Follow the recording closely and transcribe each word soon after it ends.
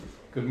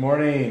Good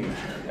morning,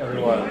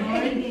 everyone. Good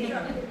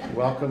morning.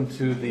 Welcome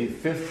to the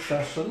fifth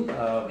session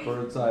of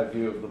Bird's Eye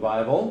View of the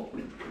Bible.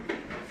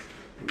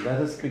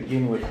 Let us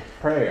begin with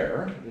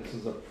prayer. This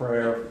is a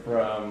prayer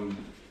from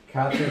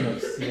Catherine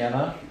of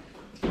Siena,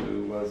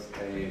 who was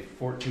a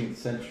 14th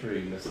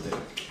century mystic.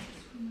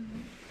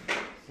 So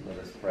let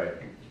us pray.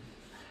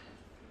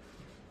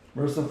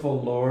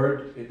 Merciful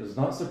Lord, it does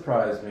not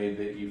surprise me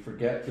that you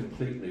forget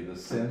completely the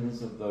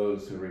sins of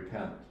those who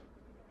repent.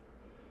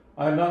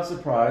 I am not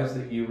surprised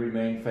that you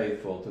remain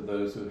faithful to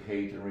those who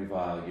hate and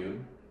revile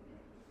you.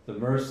 The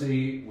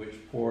mercy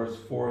which pours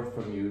forth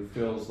from you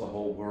fills the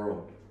whole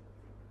world.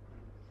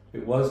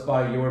 It was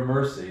by your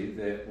mercy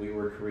that we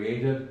were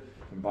created,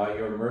 and by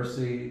your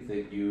mercy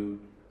that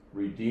you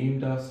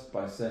redeemed us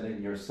by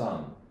sending your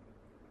Son.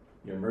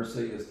 Your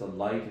mercy is the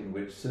light in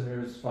which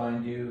sinners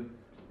find you,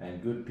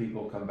 and good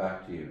people come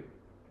back to you.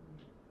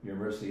 Your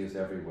mercy is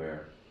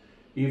everywhere,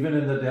 even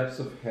in the depths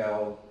of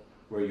hell,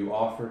 where you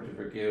offer to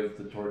forgive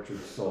the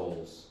tortured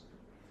souls.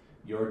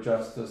 Your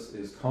justice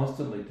is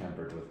constantly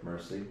tempered with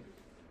mercy,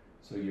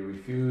 so you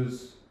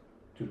refuse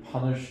to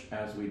punish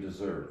as we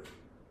deserve.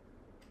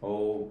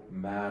 O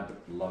mad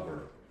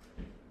lover,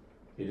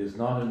 it is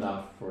not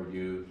enough for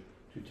you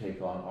to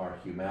take on our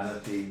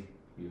humanity.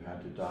 You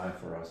had to die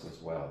for us as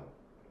well.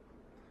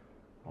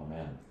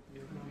 Amen.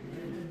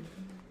 Amen.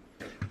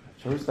 I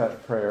chose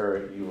that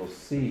prayer, you will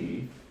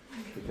see,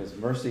 because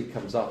mercy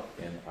comes up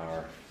in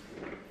our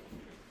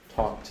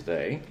talk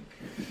today.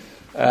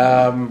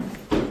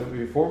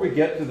 Before we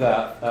get to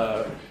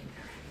that,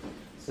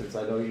 since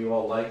I know you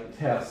all like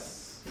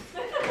tests,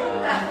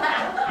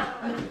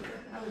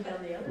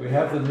 we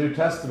have the New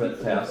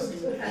Testament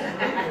test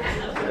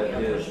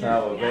that is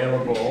now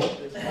available.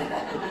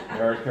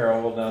 Mary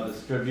Carol will now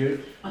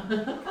distribute.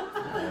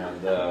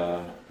 And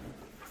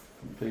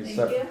please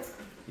Thank you.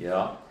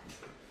 Yeah.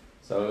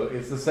 So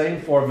it's the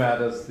same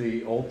format as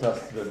the Old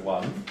Testament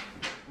one.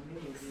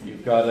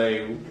 You've got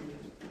a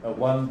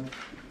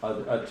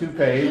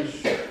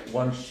two-page,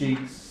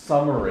 one-sheet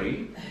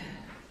summary,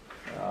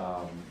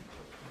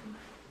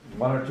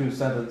 one or two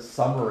sentence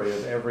summary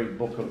of every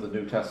book of the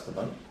New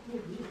Testament.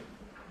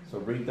 So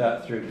read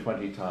that through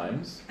 20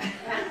 times.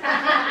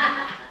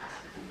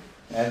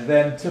 And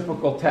then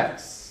typical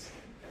texts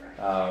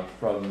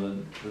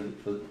from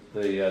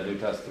the New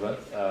Testament.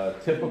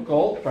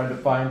 Typical, trying to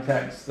find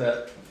texts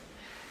that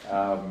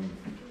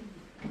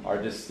are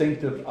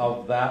distinctive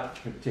of that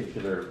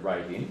particular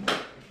writing,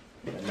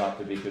 and not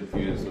to be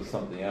confused with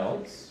something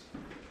else.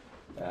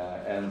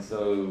 And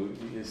so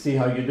you see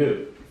how you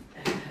do.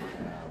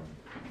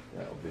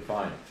 That'll be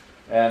fine.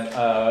 And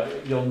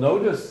you'll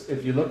notice,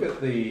 if you look at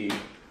the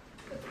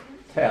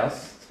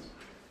test,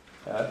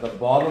 at the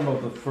bottom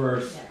of the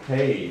first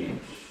page,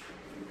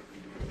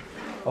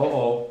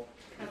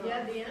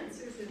 Yeah, the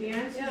answers. The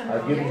answers.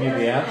 I've given you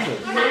the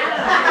answers.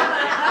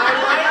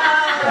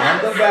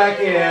 Hand them back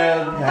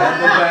in.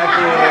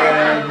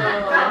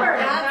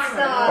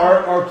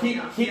 Or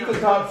keep the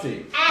top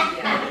sheet.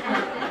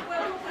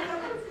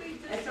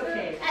 That's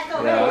okay.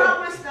 Yeah.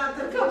 Promise not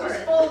to just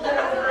fold it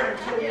over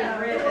until you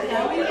read it.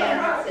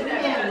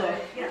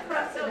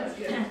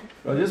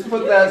 Well, just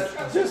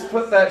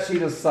put that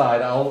sheet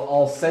aside.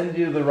 I'll send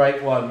you the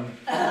right one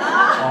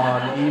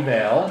on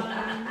email.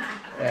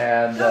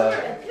 And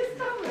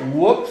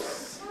whoops.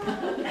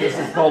 This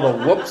is called a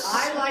whoops.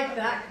 I like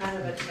that kind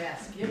of a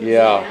test. Give us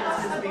Yeah. the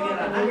answers, we get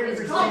 100%.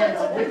 It's called an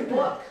open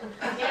book.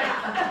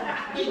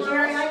 Yeah. Hey,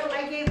 Jerry,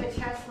 I gave a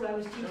test when I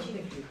was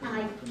teaching, and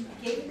I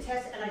gave a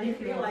test, and I didn't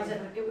realize that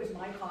it was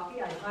my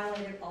copy. I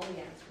highlighted all the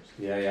answers.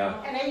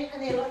 Yeah. And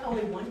they looked,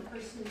 only one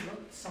person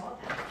saw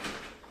that.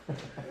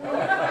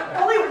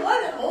 Only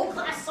one in the whole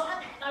class saw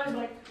that. And I was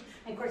like,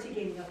 and of course he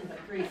gave me nothing but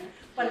grief.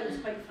 But it was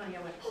quite funny. I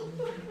went,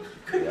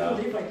 couldn't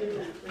believe I did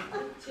that.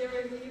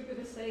 Jerry, were you going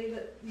to say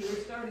that you were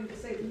starting to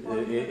say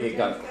the It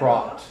got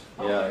cropped.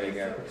 Yeah, it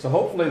got. So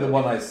hopefully the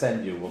one I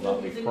send you will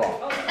not be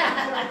cropped.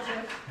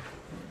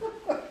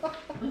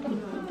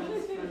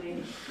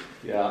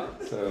 Yeah.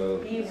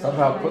 So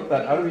somehow put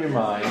that out of your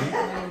mind.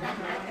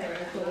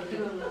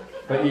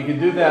 But you can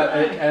do that,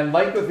 and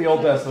like with the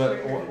Old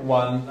Testament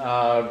one,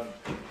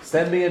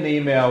 send me an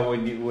email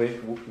when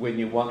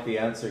you want the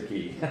answer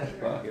key.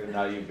 Well,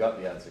 now you've got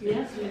the answer key.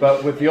 Yes.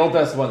 But with the Old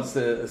Testament,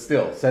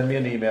 still send me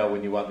an email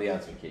when you want the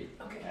answer key,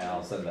 Okay. and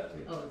I'll send that to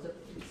you. Oh,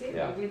 see,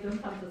 Yeah. we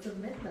don't have to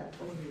submit that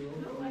for you.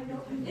 No, I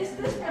know. Is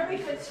this very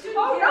good student?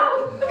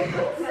 Oh,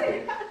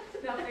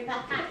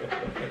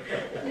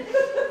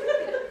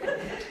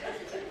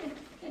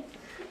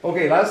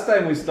 Okay, last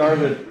time we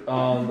started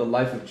on the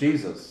life of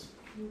Jesus,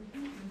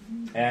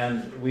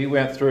 and we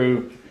went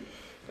through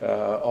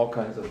all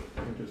kinds of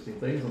interesting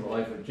things on the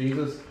life of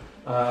Jesus.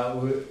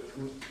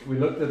 We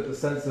looked at the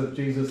sense of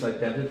Jesus'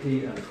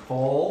 identity and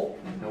call,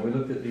 and we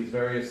looked at these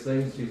various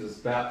things: Jesus'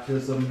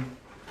 baptism,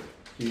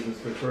 Jesus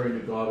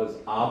referring to God as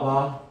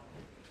Abba,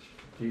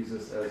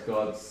 Jesus as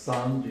God's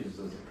Son, Jesus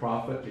as a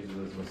prophet, Jesus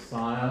as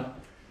Messiah.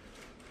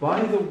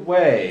 By the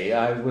way,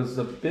 I was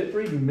a bit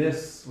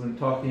remiss when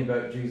talking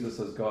about Jesus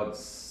as God's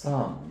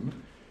Son,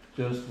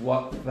 just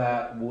what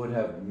that would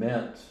have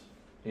meant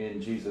in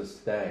Jesus'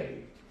 day.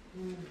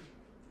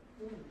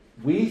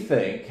 We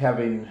think,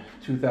 having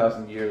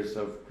 2,000 years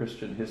of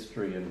Christian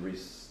history and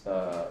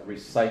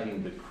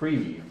reciting the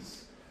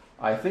creeds,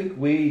 I think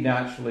we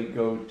naturally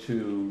go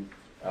to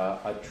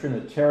a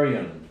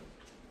Trinitarian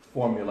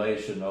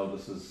formulation. Oh,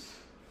 this is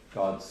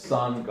God's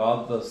Son,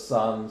 God the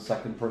Son,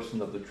 second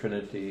person of the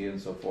Trinity,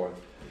 and so forth.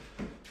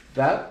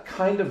 That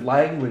kind of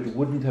language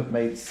wouldn't have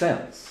made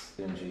sense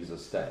in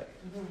Jesus' day.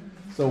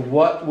 So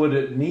what would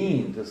it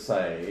mean to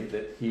say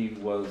that he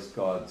was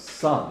God's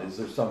Son? Is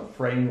there some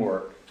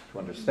framework to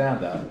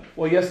understand that?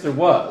 Well, yes, there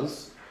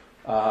was.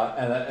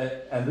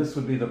 And this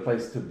would be the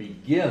place to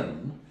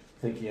begin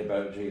thinking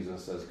about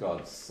Jesus as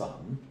God's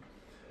Son.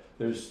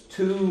 There's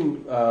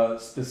two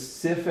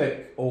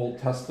specific Old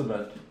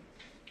Testament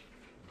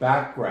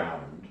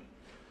background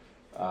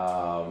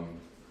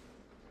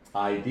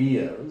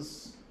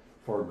ideas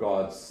for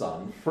God's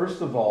Son.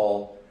 First of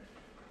all,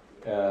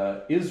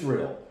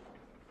 Israel,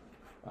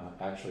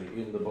 actually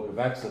in the book of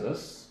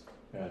Exodus,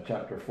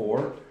 chapter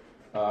 4,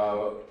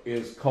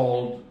 is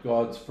called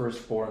God's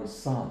firstborn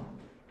son.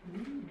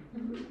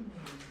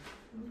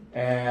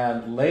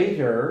 And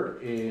later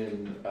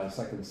in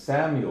 2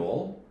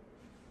 Samuel,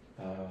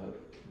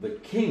 the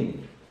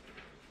king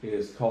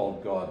is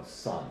called God's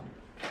son.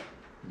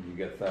 You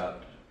get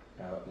that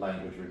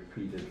language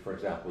repeated, for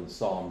example, in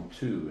Psalm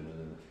 2,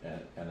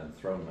 in an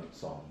enthronement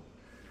song.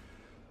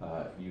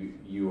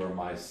 You are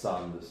my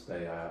son, this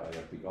day I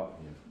have begotten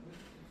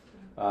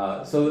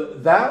you. So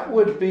that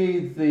would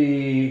be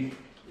the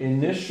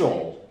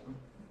initial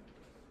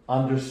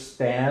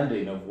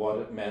understanding of what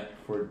it meant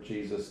for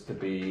Jesus to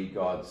be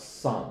God's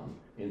son.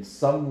 In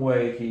some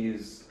way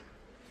he's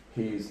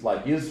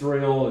like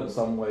Israel, in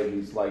some way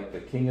he's like the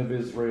king of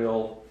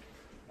Israel.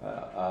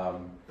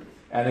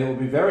 And it will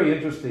be very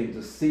interesting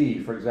to see,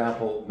 for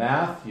example,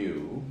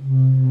 Matthew,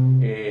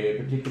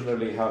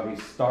 particularly how he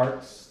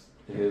starts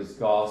his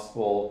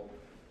gospel,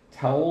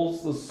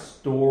 tells the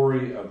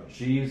story of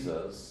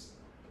Jesus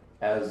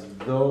as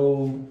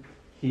though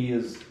he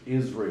is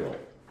Israel.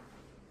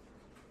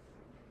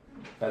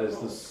 That is,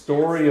 the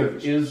story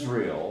of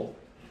Israel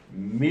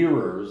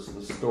mirrors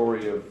the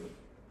story of,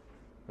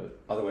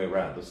 other way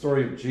around, the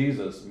story of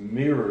Jesus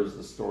mirrors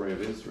the story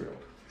of Israel.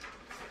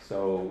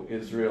 So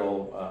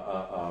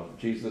Israel,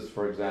 Jesus,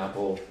 for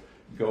example,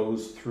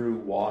 goes through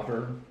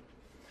water.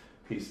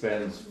 He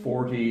spends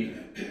 40,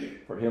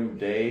 for him,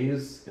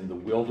 days in the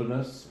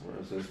wilderness,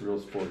 whereas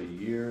Israel's 40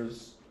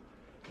 years.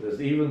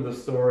 There's even the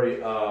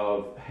story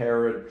of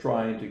Herod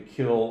trying to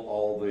kill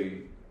all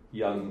the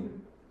young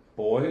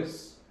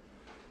boys,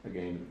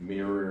 again,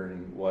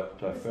 mirroring what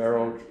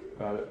Pharaoh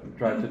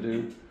tried to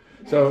do.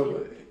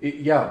 So,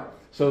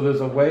 so there's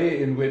a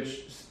way in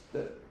which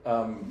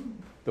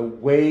the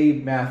way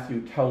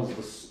Matthew tells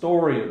the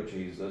story of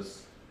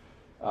Jesus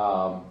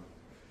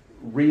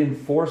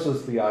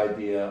reinforces the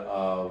idea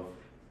of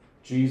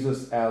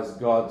Jesus as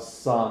God's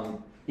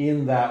son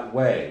in that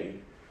way,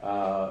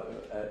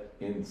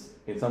 in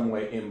some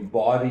way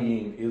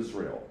embodying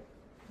Israel.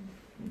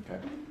 Okay.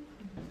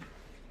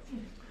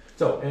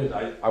 So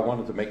I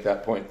wanted to make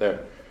that point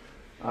there.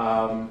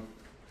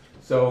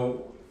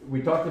 So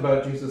we talked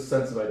about Jesus'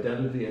 sense of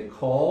identity and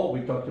call.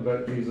 We talked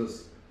about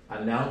Jesus'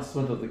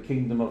 announcement of the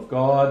kingdom of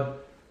God,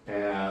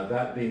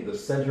 that being the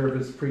center of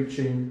his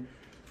preaching,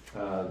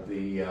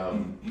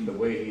 the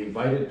way he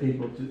invited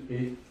people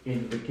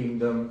into the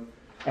kingdom.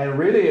 And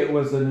really it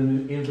was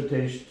an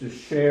invitation to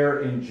share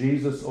in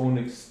Jesus' own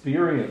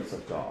experience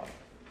of God,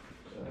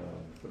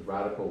 the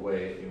radical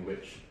way in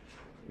which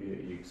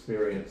you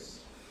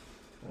experience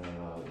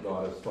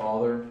God as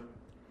Father.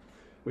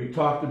 We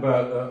talked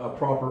about a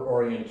proper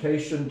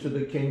orientation to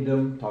the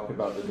kingdom, talked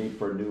about the need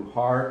for a new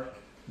heart,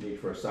 need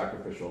for a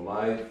sacrificial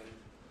life.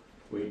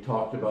 We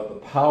talked about the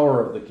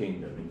power of the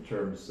kingdom in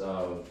terms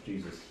of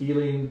Jesus'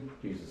 healing,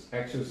 Jesus'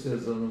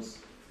 exorcisms,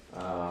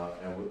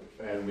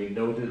 and we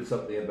noted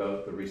something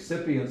about the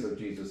recipients of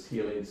Jesus'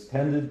 healings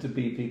tended to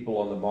be people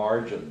on the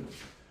margins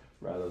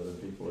rather than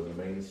people in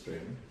the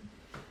mainstream.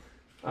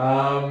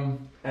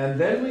 And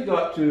then we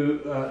got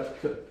to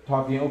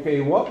talking,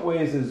 okay, what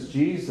ways is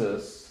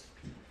Jesus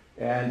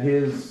and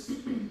his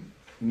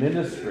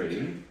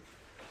ministry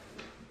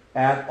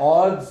at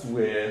odds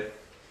with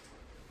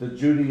the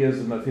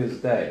Judaism of his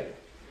day?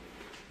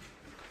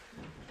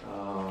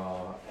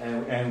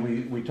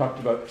 And we talked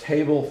about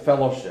table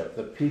fellowship.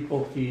 The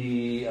people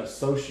he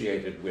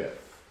associated with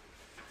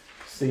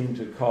seemed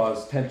to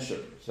cause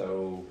tension.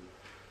 So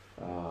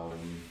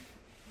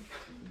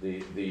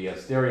the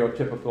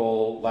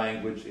stereotypical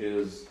language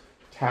is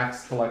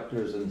tax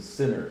collectors and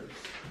sinners.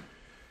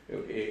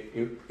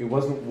 It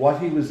wasn't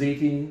what he was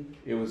eating,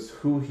 it was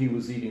who he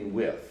was eating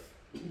with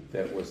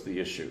that was the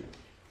issue.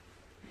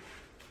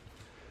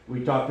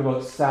 We talked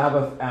about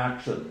Sabbath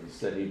actions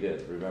that he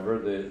did. Remember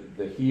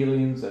the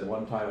healings and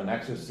one time an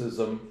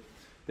exorcism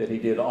that he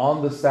did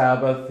on the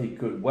Sabbath. He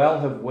could well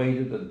have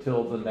waited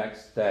until the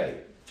next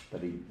day,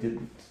 but he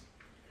didn't.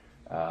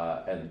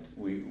 And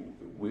we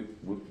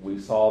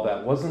saw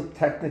that wasn't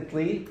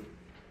technically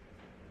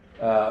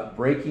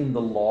breaking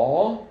the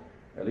law.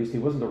 At least he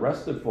wasn't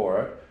arrested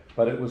for it,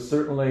 but it was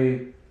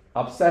certainly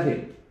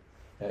upsetting.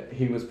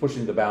 He was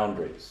pushing the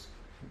boundaries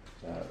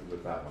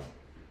with that one,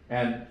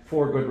 and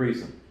for good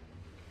reason.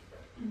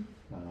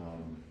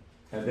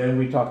 And then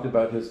we talked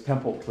about his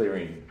temple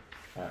clearing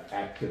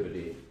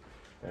activity,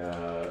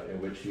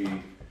 in which he,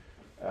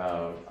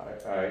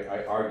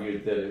 I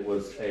argued that it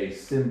was a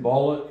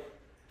symbolic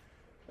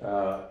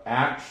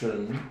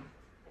action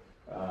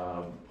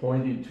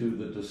pointing to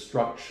the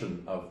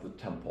destruction of the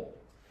temple.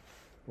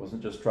 It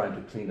wasn't just trying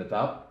to clean it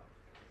up.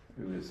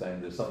 He was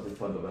saying there's something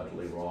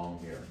fundamentally wrong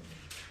here.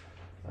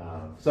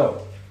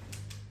 So,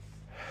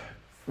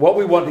 what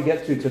we want to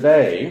get to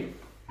today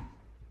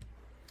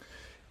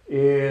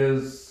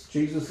is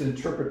Jesus'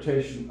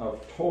 interpretation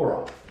of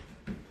Torah.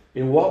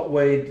 In what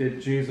way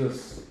did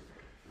Jesus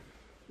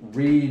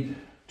read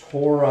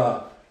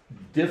Torah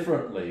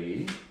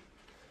differently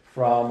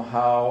from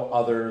how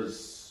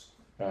others,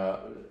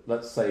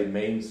 let's say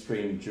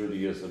mainstream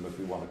Judaism, if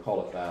we want to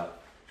call it that,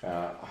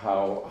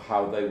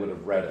 how they would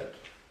have read it?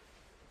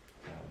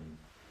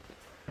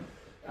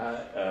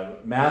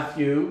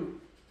 Matthew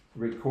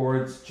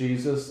records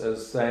Jesus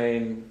as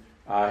saying,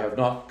 I have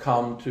not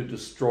come to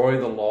destroy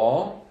the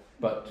law,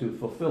 but to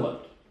fulfill it.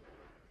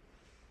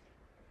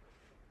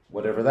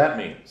 Whatever that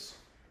means.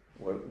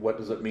 What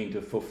does it mean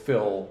to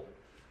fulfill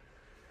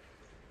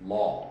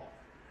law?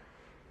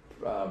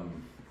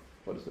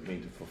 What does it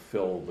mean to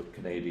fulfill the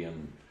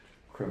Canadian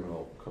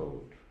Criminal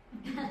Code?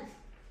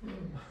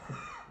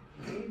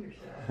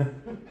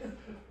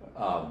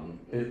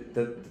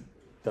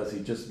 Does he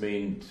just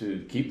mean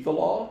to keep the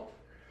law?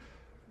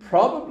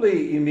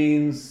 Probably he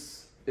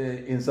means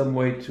in some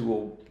way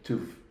to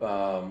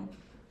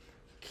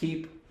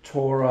keep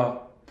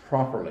Torah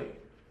properly,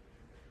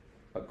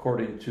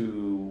 according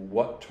to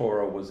what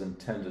Torah was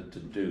intended to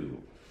do.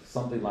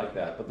 Something like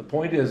that. But the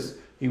point is,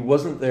 he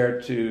wasn't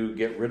there to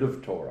get rid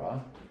of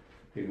Torah.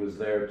 He was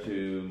there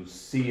to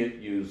see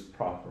it used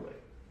properly.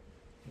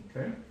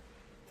 Okay?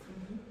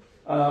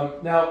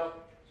 Now,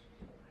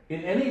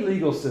 in any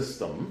legal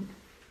system,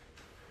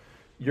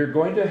 you're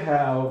going to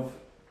have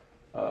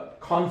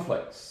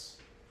conflicts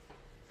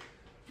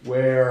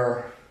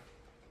where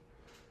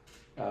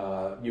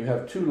you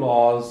have two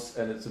laws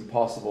and it's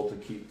impossible to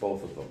keep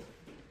both of them.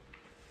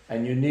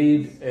 And you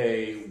need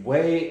a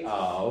way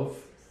of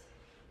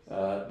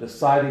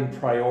deciding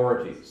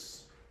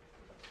priorities.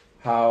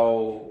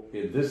 How,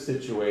 in this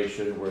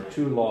situation where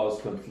two laws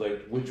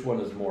conflict, which one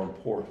is more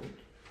important?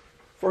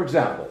 For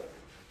example,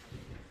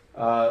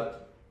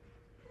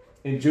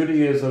 in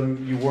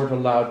Judaism, you weren't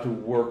allowed to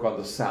work on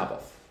the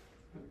Sabbath,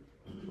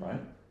 right?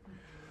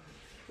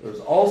 There's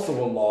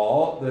also a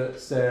law that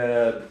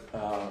said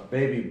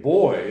baby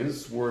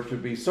boys were to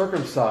be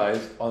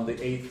circumcised on the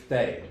 8th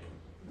day.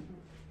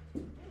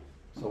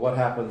 So what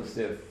happens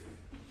if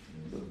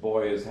the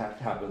boy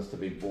happens to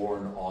be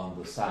born on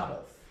the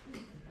Sabbath?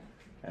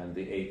 And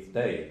the 8th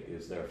day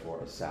is therefore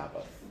a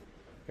Sabbath.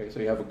 Okay, so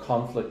you have a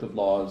conflict of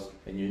laws,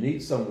 and you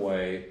need some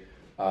way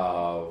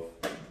of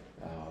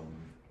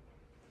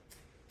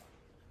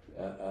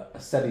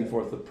setting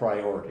forth the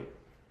priority.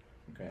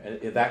 Okay, and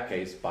in that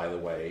case, by the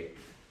way,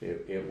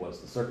 it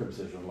was the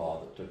circumcision law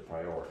that took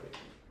priority.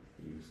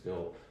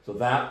 So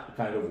that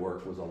kind of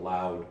work was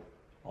allowed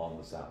on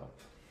the Sabbath.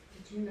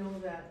 Did you know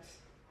that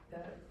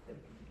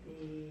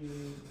the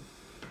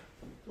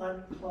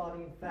blood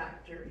clotting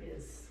factor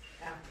is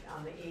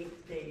on the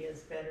 8th day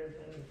is better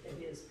than it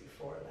is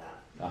before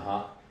that?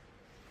 Uh-huh.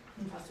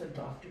 That's what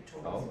Dr.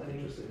 told us. Oh, when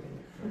he was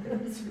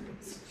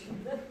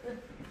interesting. doing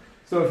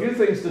So a few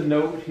things to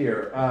note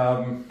here.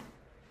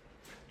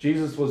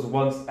 Jesus was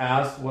once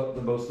asked what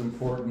the most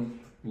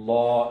important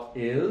law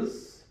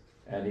is,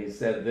 and he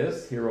said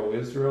this, Hear, O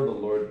Israel, the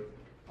Lord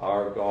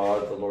our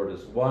God, the Lord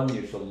is one.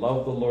 You shall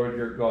love the Lord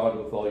your God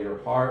with all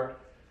your heart,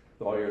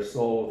 with all your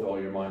soul, with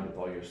all your mind, with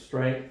all your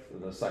strength.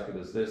 And the second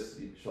is this,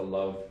 you shall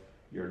love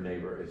your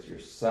neighbor as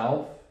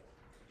yourself.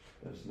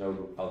 There's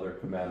no other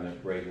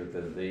commandment greater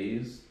than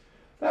these.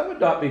 That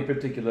would not be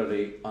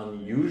particularly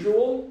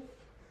unusual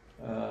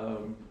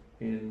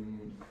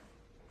in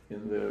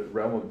the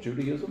realm of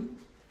Judaism,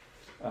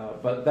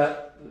 but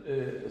that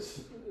it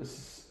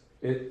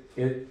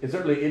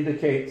certainly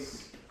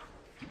indicates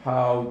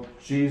how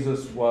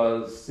Jesus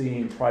was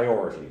seeing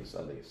priorities,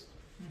 at least.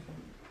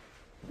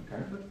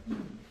 Okay.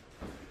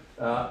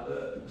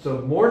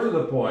 So more to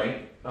the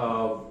point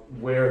of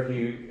where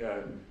he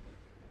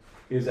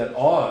is at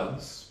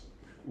odds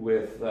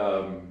with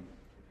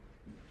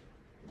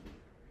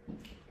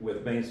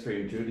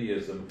mainstream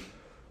Judaism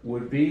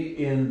would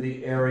be in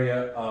the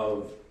area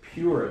of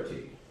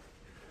purity.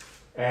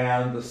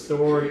 And the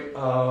story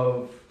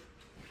of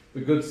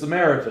the Good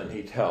Samaritan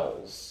he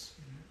tells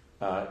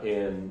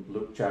in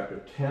Luke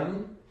chapter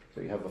 10.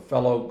 So you have a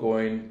fellow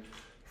going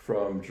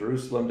from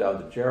Jerusalem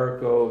down to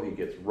Jericho. He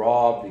gets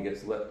robbed. He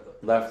gets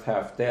left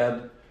half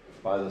dead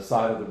by the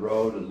side of the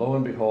road. And lo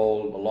and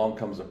behold, along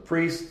comes a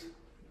priest,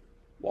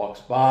 walks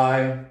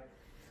by.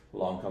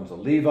 Along comes a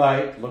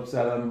Levite, looks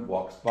at him,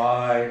 walks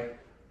by.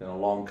 Then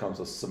along comes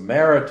a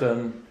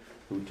Samaritan,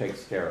 who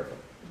takes care of him,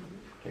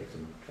 takes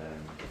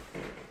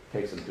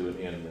him to an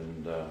inn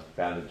and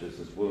bandages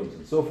his wounds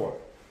and so forth.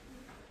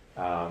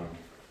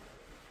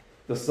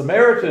 The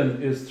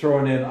Samaritan is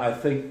thrown in, I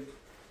think,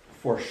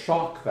 for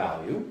shock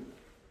value.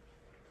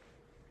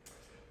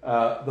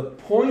 The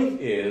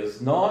point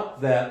is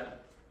not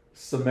that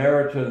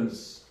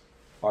Samaritans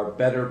are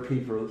better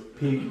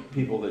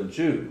people than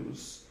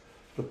Jews.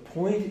 The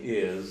point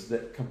is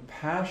that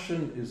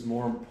compassion is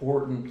more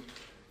important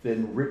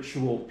than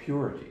ritual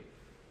purity.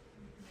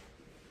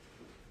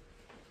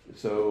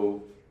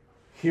 So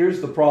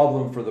here's the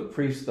problem for the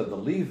priest and the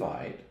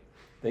Levite.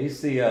 They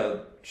see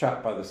a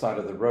chap by the side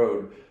of the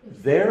road.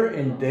 They're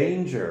in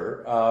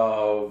danger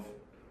of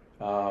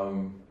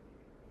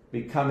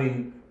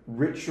becoming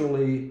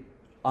ritually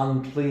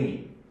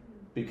unclean,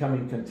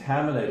 becoming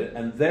contaminated,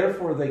 and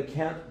therefore they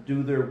can't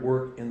do their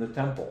work in the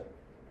temple.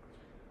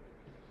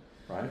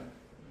 Right?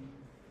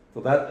 So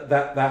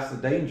that's the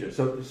danger.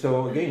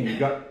 So again, you've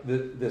got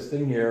this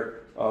thing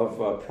here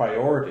of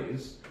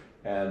priorities,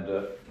 and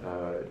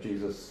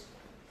Jesus'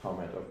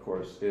 comment, of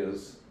course,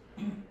 is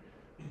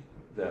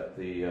that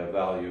the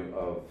value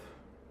of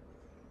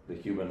the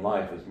human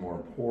life is more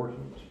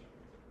important.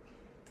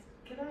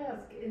 Can I ask,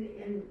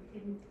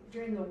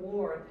 during the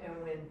war, and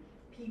when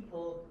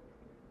people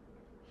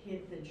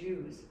hid the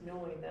Jews,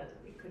 knowing that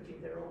it could be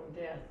their own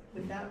death,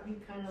 would that be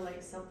kind of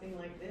like something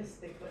like this?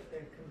 They put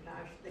their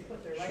compassion, they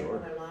put their life Sure.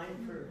 on their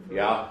line for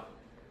Yeah.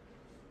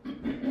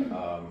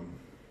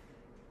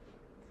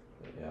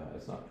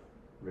 It's not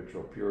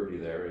ritual purity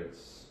there.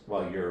 It's,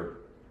 well, you're...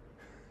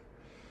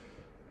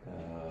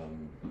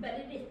 But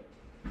it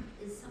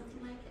is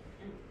something like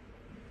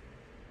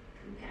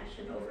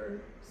compassion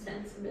over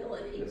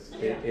sensibility.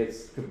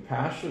 It's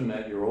compassion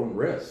at your own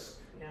risk.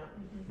 Yeah.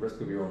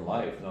 Risk of your own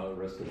life, not a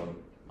risk of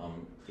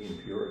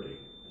impurity.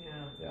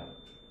 Yeah.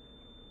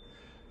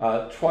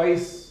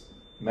 Twice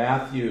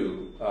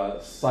Matthew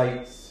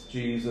cites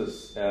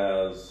Jesus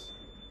as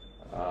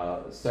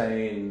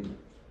saying,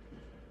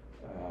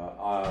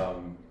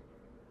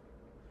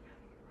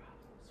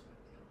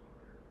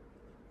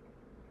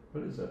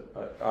 what is it?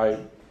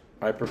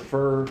 I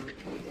prefer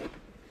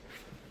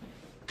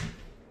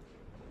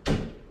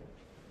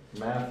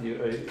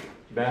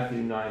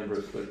Matthew 9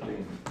 verse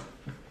 13.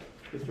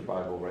 Get your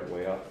Bible right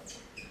way up.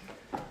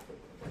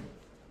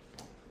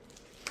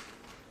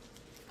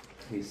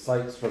 He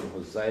cites from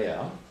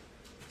Hosea,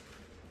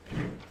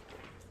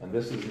 and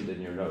this isn't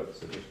in your notes,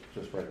 so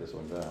just write this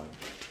one down.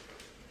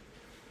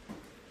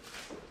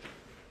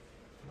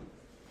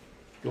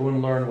 Go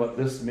and learn what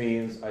this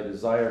means. I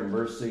desire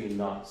mercy,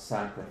 not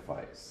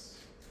sacrifice.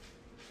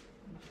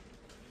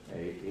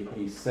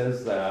 He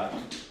says that,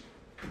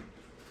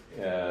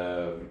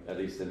 at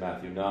least in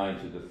Matthew 9,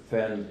 to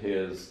defend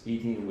his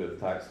eating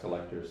with tax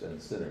collectors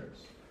and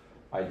sinners.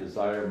 I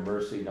desire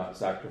mercy, not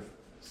sacrifice.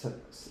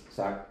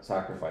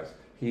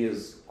 He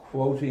is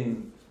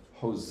quoting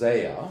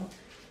Hosea,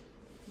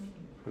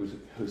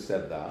 who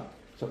said that.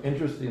 So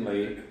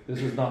interestingly, this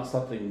is not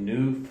something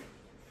new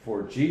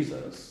for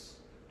Jesus.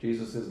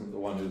 Jesus isn't the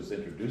one who's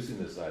introducing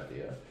this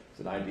idea. It's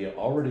an idea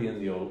already in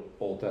the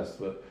Old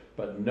Testament.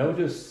 But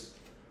notice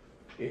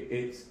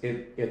it's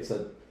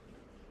a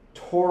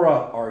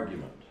Torah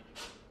argument.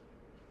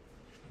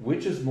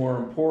 Which is more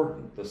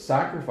important? The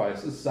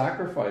sacrifices?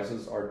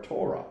 Sacrifices are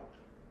Torah.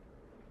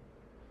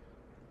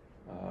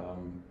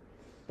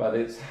 But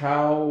it's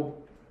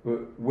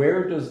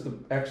where does the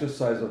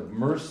exercise of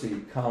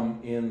mercy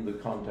come in the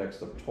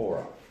context of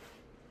Torah?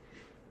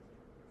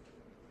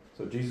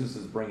 So Jesus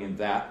is bringing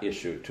that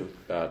issue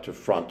to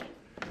front.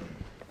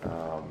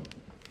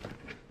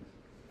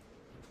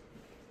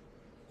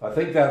 I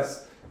think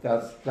that's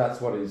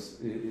what he's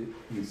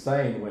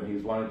saying when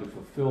he's wanting to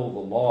fulfill the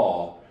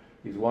law.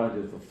 He's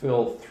wanting to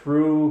fulfill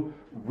through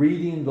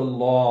reading the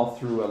law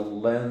through a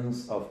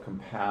lens of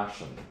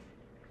compassion.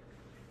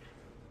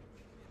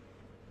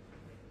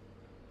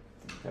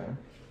 Okay.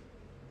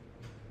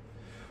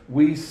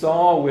 We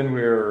saw when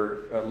we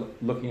were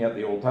looking at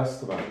the Old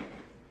Testament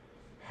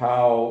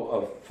how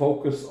a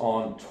focus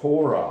on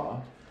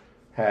Torah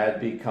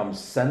had become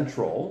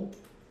central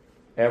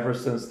ever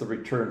since the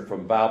return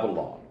from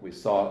Babylon. We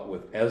saw it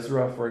with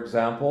Ezra, for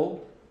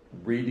example,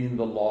 reading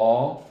the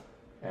law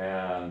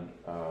and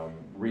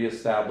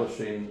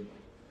reestablishing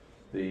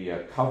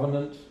the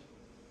covenant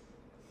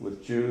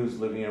with Jews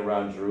living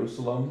around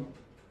Jerusalem.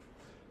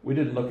 We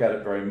didn't look at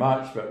it very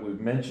much, but we've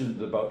mentioned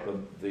about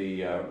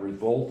the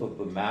revolt of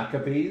the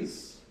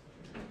Maccabees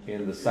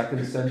in the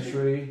 2nd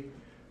century,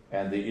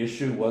 and the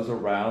issue was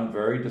around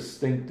very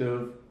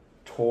distinctive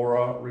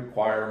Torah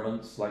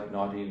requirements like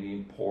not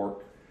eating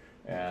pork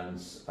and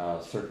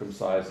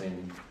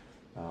circumcising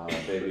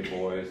baby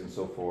boys and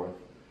so forth.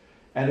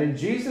 And in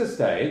Jesus'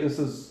 day, this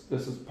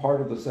is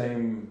part of the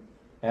same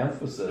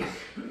emphasis.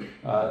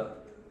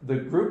 The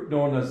group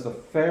known as the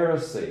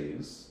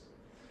Pharisees,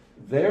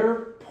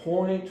 their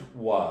point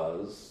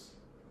was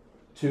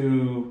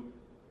to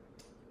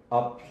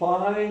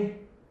apply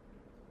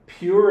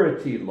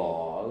purity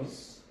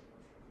laws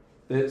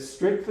that,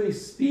 strictly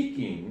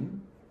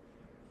speaking,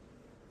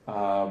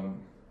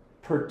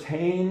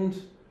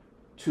 pertained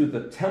to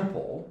the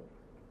temple,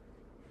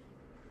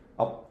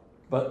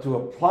 but to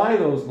apply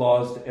those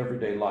laws to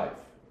everyday life.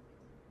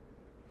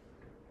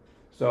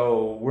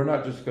 So we're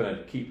not just going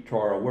to keep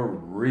Torah, we're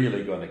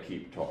really going to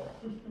keep Torah.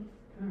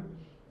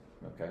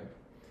 Okay?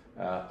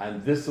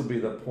 And this will be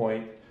the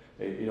point,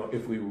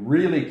 if we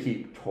really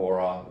keep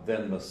Torah,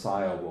 then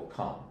Messiah will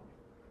come.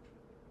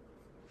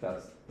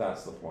 That's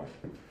the point.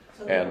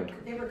 So And-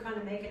 they were kind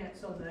of making it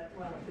so that,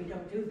 well, if we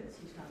don't do this,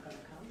 he's not going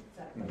to come. Is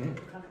that what they were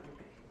kind of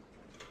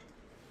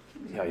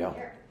Yeah.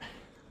 There.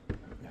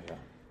 Yeah.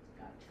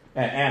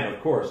 And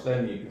of course,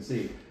 then you can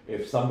see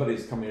if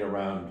somebody's coming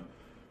around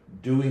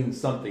doing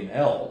something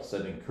else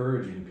and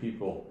encouraging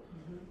people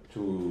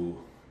to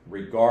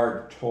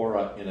regard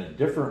Torah in a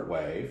different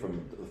way,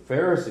 from the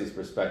Pharisees'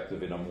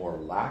 perspective, in a more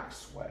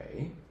lax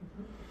way,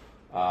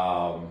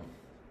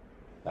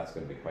 that's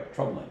going to be quite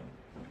troubling,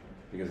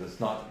 because it's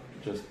not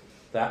just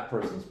that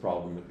person's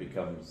problem, it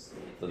becomes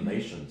the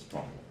nation's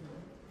problem.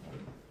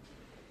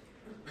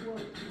 Well,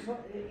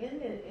 in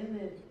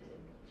the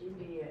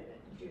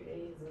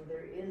Judaism,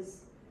 there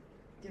is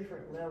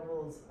different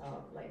levels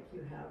of, like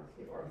you have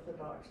the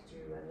Orthodox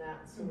Jew and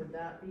that, so would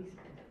that be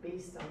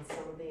based on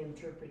some of the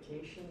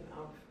interpretation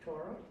of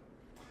Torah?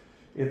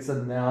 It's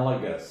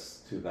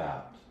analogous to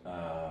that.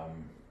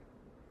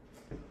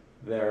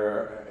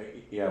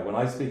 When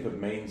I speak of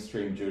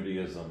mainstream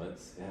Judaism,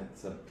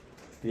 it's a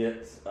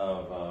bit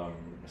of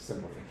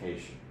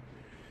simplification.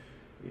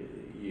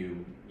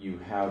 You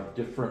have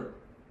different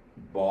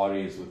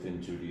bodies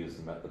within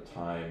Judaism at the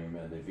time,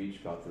 and they've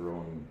each got their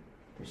own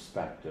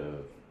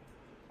perspective.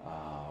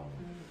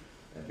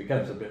 It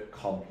becomes a bit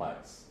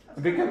complex.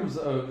 It becomes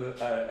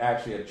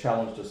actually a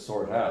challenge to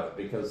sort out,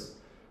 because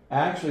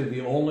actually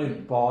the only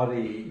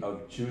body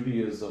of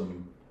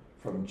Judaism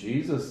from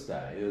Jesus'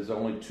 day, there's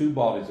only two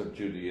bodies of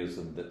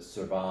Judaism that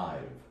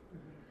survive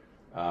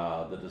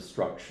the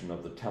destruction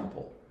of the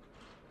temple.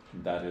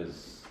 That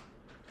is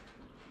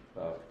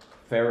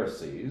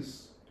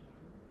Pharisees,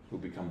 who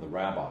become the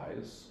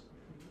rabbis,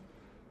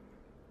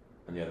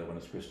 and the other one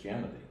is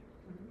Christianity.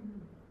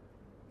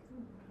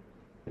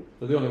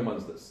 They're the only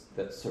ones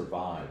that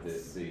survive.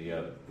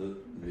 The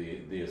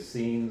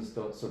Essenes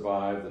don't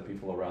survive. The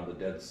people around the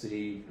Dead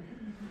Sea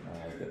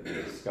that they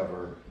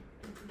discover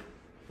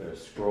their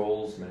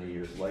scrolls many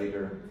years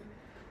later.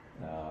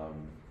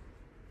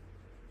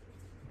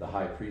 The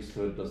high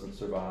priesthood doesn't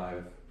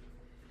survive.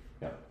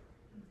 Yeah.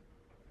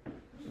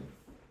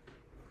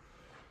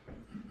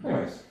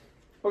 Anyways,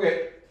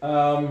 okay.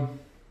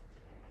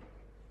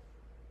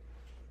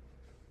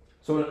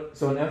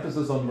 So an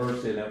emphasis on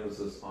mercy, an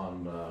emphasis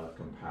on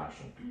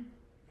compassion.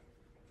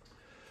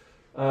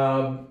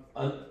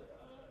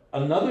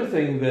 Another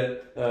thing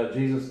that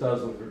Jesus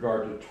does with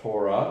regard to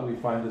Torah, we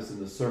find this in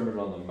the Sermon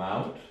on the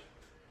Mount,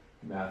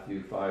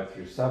 Matthew 5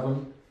 through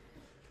 7.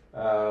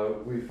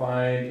 We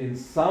find in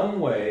some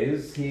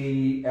ways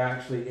he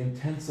actually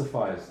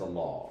intensifies the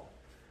law.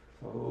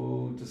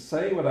 So to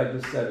say what I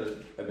just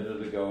said a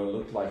minute ago, it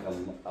looked like a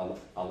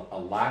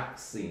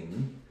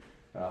laxing,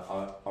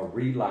 a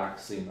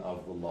relaxing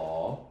of the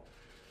law,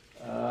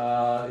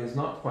 is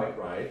not quite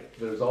right.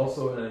 There's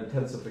also an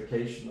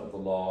intensification of the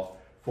law.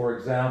 For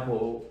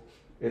example,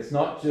 it's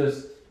not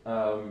just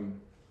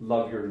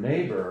love your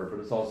neighbor, but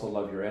it's also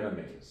love your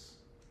enemies.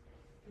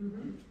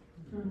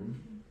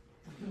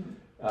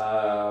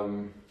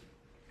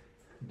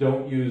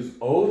 Don't use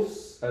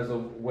oaths as a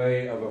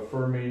way of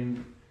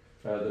affirming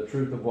the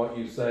truth of what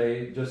you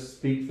say. Just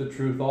speak the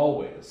truth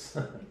always.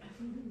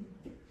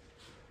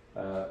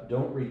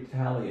 Don't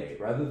retaliate.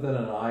 Rather than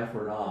an eye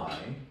for an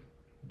eye,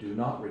 do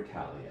not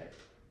retaliate.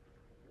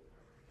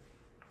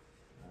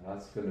 And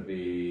that's going to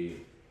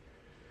be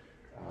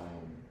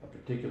a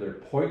particular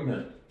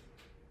poignant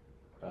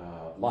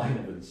line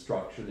of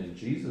instruction in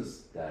Jesus'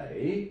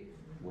 day,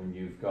 when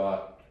you've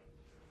got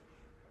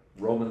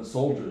Roman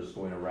soldiers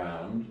going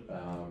around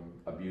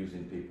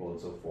abusing people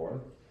and so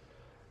forth.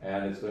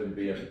 And it's going to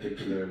be a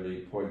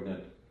particularly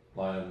poignant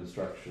line of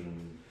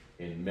instruction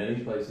in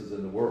many places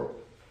in the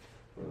world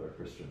for the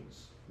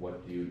Christians.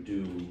 What do you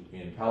do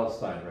in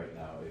Palestine right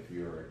now if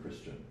you're a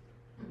Christian?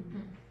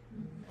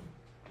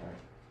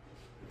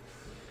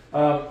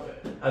 Right.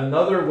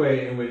 Another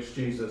way in which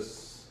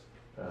Jesus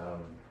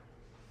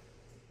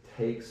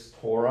takes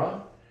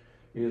Torah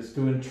is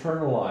to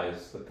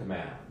internalize the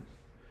command.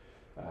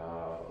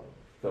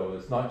 So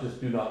it's not just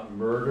do not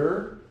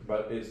murder,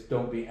 but it's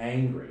don't be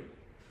angry.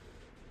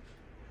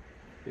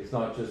 It's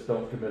not just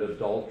don't commit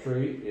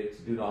adultery, it's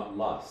do not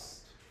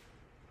lust.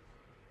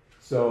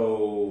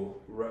 So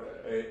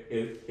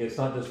it's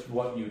not just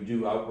what you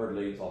do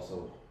outwardly, it's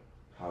also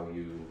how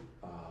you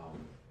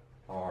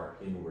are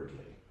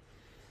inwardly.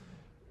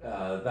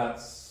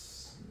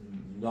 That's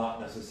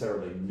not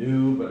necessarily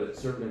new, but it's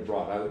certainly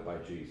brought out by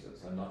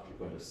Jesus. I'm not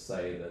going to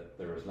say that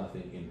there is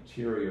nothing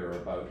interior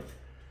about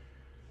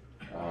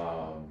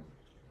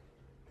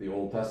the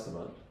Old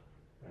Testament.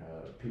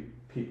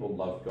 People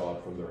love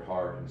God from their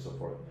heart and so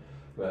forth.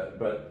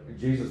 But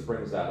Jesus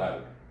brings that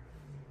out.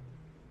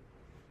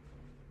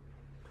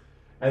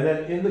 And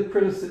then in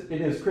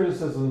his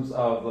criticisms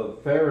of the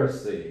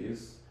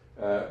Pharisees,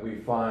 we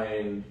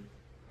find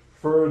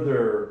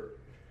further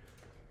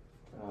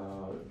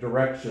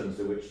directions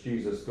in which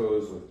Jesus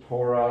goes with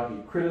Torah.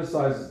 He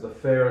criticizes the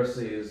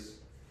Pharisees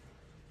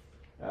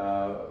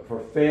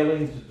for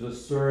failing to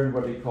discern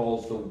what he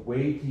calls the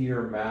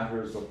weightier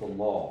matters of the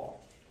law.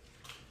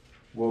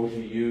 Woe to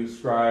you,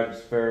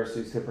 scribes,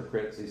 Pharisees,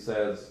 hypocrites, he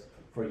says,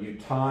 for you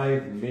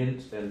tithe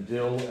mint and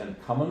dill and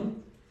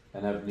cumin,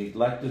 and have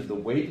neglected the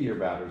weightier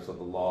matters of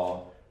the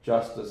law,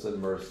 justice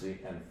and mercy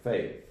and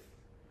faith.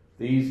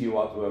 These you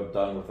ought to have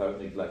done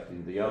without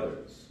neglecting the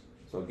others.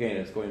 So again,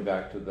 it's going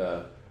back to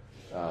the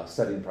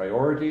setting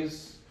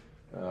priorities,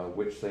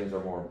 which things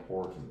are more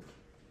important.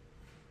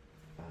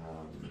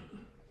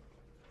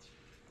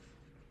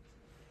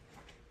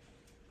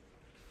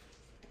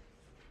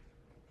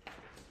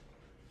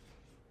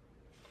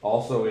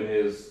 Also in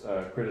his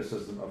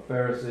criticism of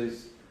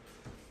Pharisees,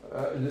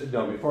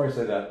 before I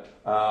say that,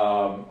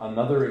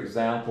 another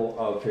example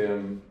of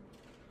him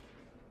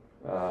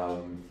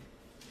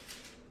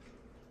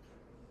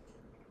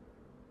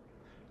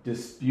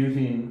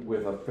disputing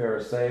with a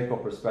Pharisaical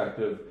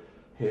perspective,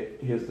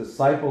 his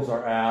disciples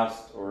are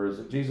asked, or is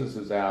it Jesus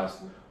who's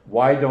asked,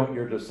 why don't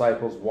your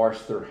disciples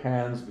wash their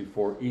hands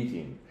before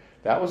eating?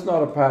 That was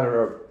not a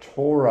matter of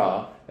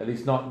Torah, at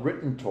least not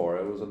written Torah,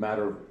 it was a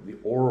matter of the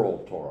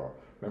oral Torah.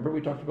 Remember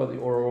we talked about the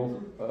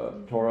oral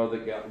Torah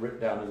that got written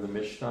down in the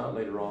Mishnah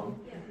later on?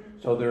 Yeah.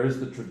 So there is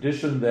the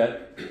tradition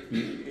that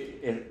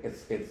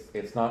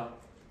it's not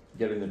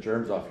getting the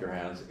germs off your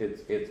hands,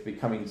 it's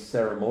becoming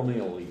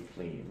ceremonially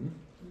clean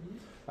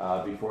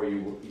before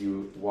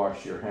you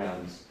wash your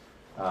hands,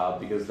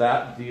 because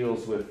that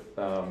deals with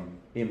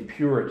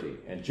impurity.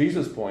 And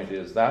Jesus' point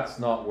is that's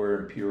not where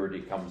impurity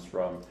comes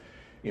from.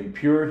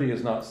 Impurity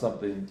is not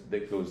something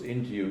that goes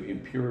into you.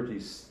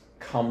 Impurity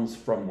comes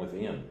from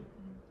within.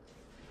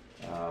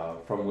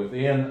 From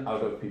within,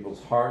 out of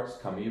people's hearts,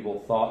 come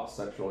evil thoughts,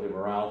 sexual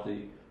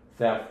immorality,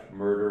 theft,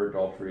 murder,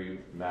 adultery,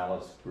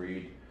 malice,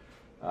 greed,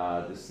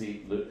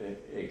 deceit,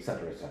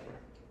 etc., etc.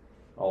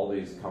 All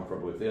these come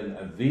from within,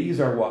 and these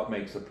are what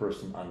makes a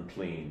person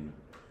unclean,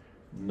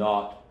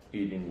 not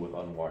eating with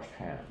unwashed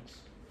hands.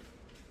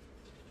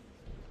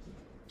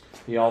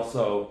 He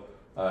also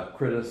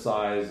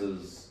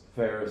criticizes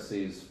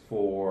Pharisees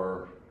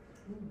for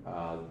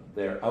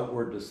their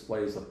outward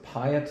displays of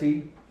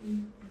piety.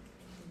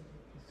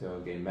 So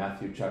again,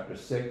 Matthew chapter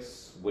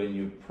 6, when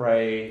you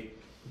pray,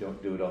 you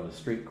don't do it on the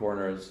street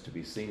corners to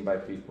be seen by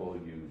people,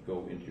 you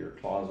go into your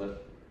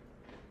closet,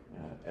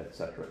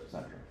 etc.,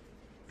 etc.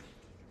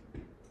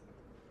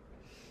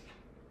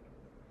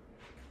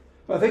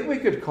 I think we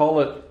could call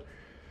it,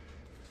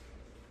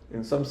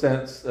 in some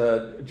sense,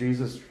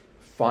 Jesus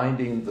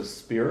finding the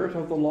spirit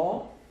of the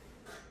law.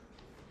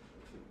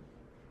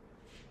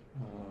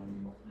 I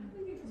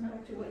think it goes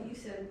back to what you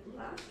said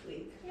last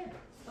week. Yeah.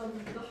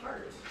 The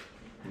heart.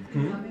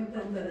 Mhm. Having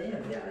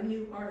a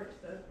new heart,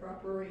 the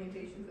proper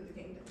orientation for the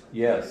kingdom. I think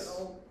Yes.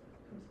 It all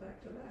comes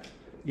back to that.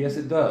 Yes,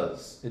 it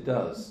does. It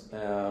does.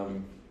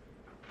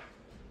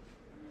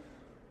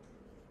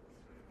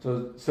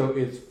 So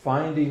it's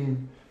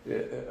finding,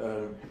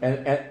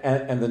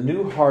 and the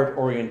new heart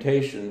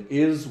orientation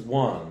is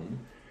one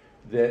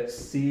that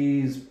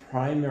sees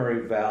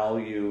primary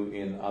value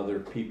in other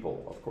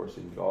people, of course,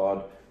 in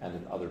God and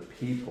in other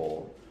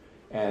people,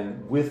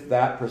 and with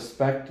that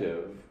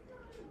perspective,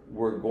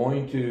 we're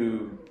going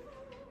to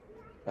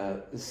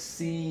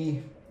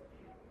see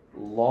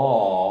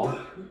law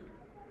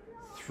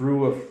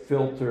through a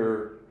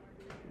filter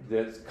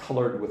that's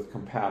colored with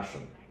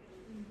compassion.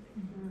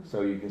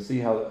 So you can see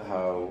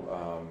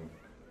how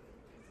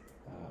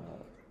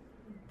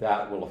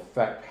that will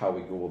affect how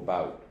we go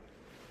about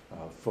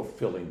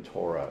fulfilling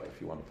Torah, if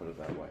you want to put it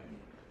that way.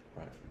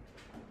 Right.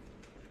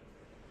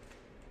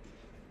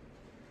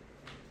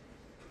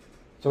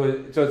 So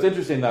it's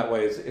interesting that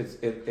way.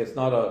 It's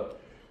not a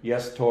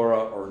yes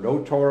Torah or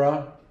no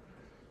Torah.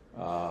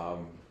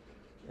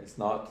 It's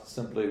not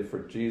simply for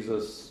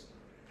Jesus.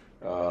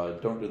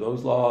 Don't do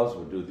those laws,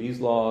 or do these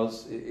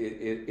laws.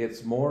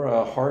 It's more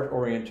a heart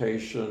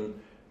orientation,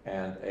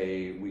 and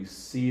we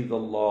see the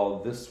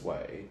law this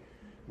way.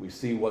 We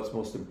see what's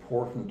most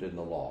important in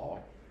the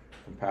law: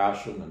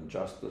 compassion and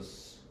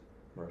justice,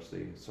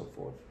 mercy, and so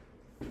forth.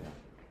 Yeah.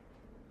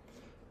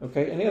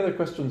 Okay. Any other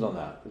questions on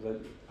that?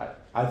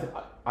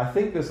 I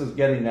think this is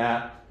getting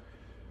at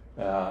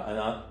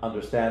an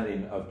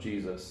understanding of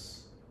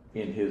Jesus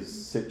in his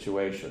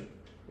situation,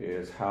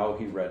 is how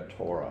he read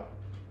Torah.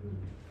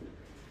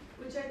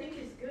 Which I think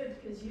is good,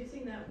 because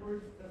using that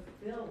word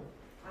fulfill,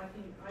 I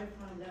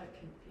find that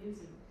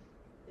confusing.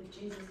 That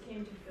Jesus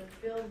came to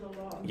fulfill the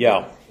law.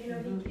 Yeah. He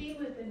came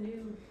with a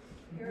new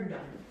paradigm.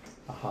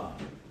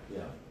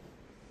 Yeah.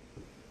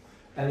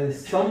 And in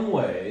some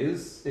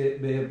ways,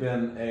 it may have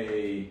been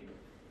a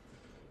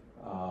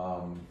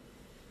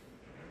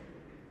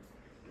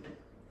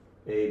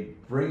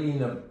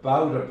bringing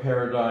about a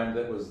paradigm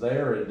that was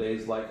there in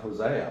days like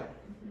Hosea,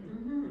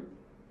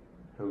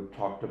 who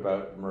talked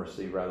about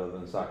mercy rather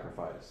than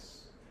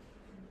sacrifice.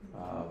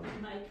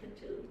 Micah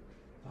too.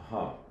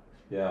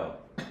 Yeah.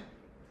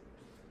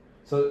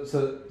 So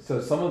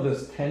some of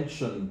this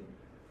tension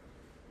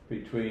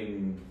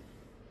between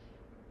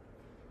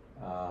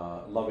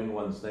loving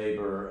one's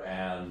neighbor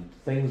and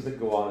things that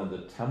go on in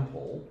the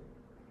temple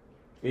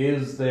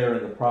is there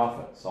in the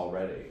prophets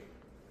already.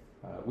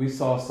 We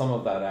saw some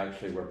of that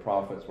actually where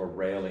prophets were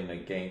railing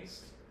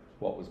against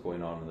what was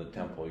going on in the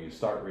temple. You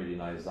start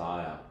reading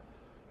Isaiah,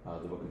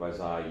 the book of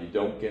Isaiah, you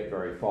don't get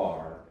very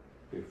far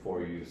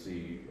before you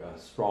see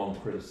strong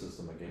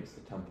criticism against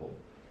the temple.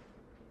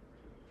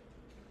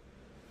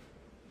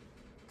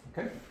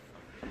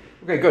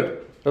 Okay,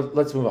 good.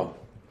 Let's move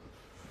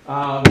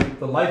on.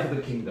 The life of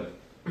the kingdom.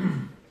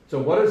 So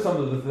what are some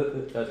of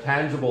the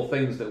tangible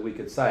things that we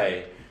could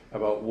say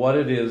about what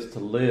it is to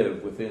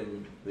live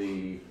within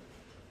the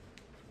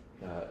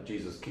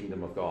Jesus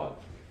kingdom of God?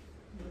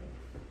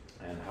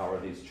 And how are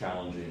these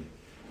challenging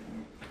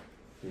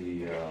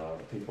the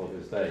people of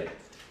his day?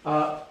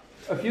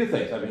 A few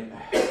things. I mean,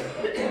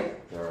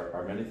 there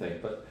are many things,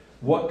 but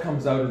what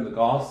comes out in the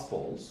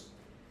Gospels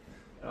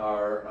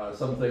are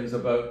some things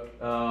about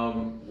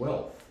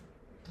wealth.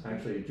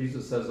 Actually,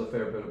 Jesus says a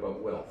fair bit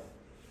about wealth.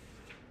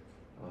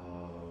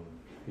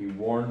 He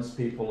warns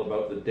people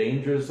about the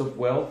dangers of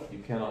wealth. You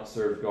cannot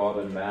serve God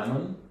and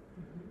mammon,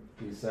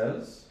 he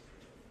says.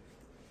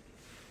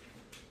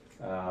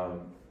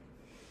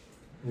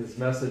 His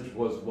message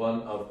was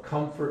one of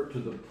comfort to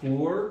the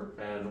poor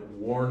and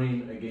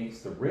warning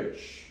against the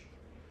rich.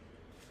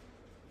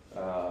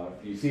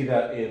 You see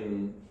that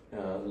in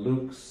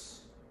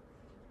Luke's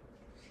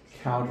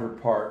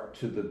counterpart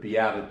to the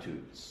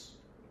Beatitudes.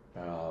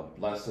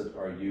 Blessed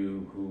are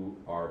you who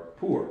are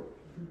poor,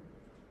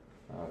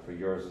 for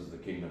yours is the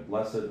kingdom.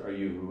 Blessed are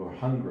you who are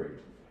hungry.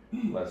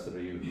 Blessed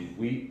are you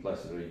who weep.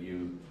 Blessed are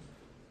you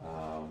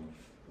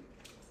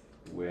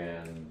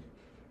when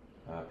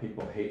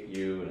people hate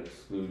you and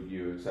exclude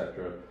you,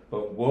 etc.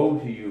 But woe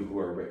to you who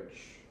are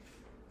rich.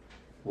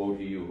 Woe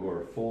to you who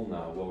are full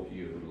now. Woe to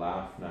you who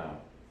laugh now.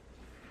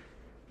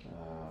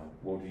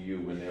 Woe to you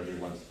when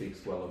everyone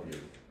speaks well of you.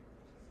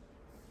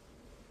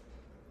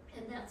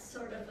 And that's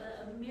sort of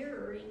a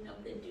mirroring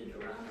of the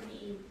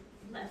Deuteronomy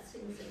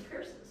blessings and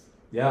curses.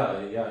 Yeah,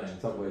 in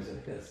some ways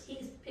it is.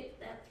 He's picked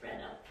that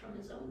thread up from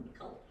his own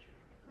culture.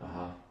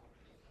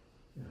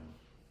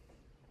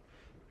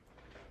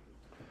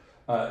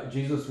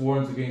 Jesus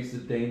warns against the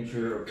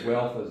danger of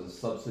wealth as a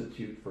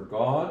substitute for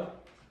God.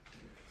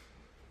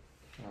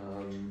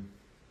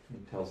 He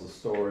tells a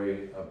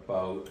story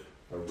about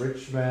a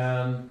rich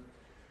man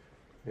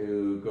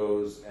who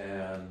goes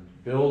and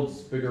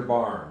builds bigger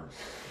barns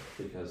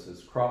because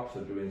his crops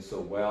are doing so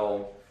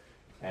well,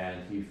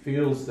 and he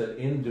feels that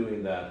in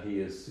doing that he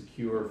is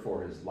secure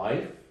for his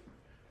life.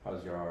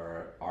 How's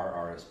your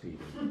RRSP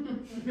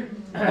doing?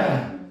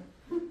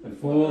 And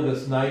fool,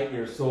 this night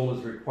your soul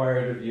is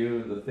required of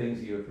you, the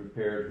things you have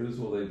prepared, whose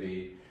will they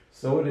be?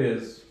 So it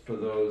is for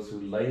those who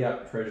lay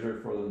up treasure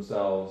for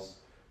themselves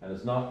and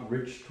is not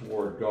rich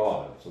toward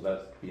God. So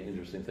that's the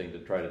interesting thing to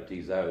try to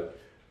tease out.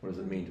 What does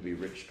it mean to be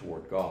rich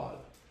toward God?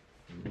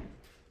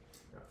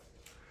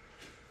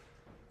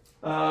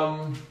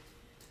 And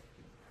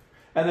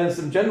then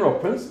some general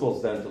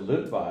principles then to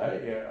live by.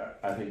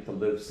 I think to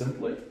live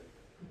simply.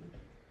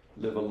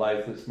 Live a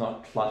life that's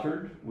not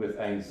cluttered with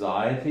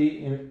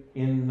anxiety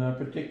in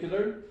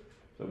particular.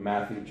 So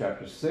Matthew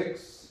chapter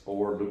 6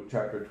 or Luke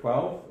chapter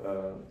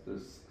 12,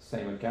 this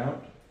same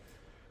account.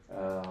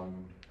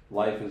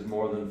 Life is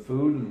more than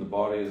food and the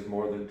body is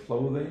more than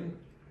clothing.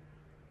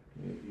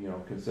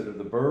 Consider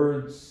the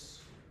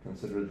birds,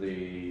 consider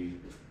the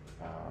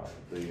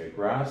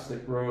grass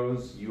that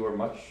grows. You are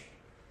much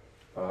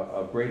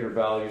of greater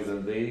value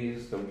than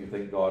these. Don't you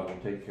think God will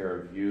take care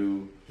of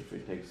you if he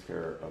takes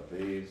care of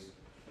these?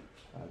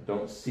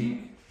 Don't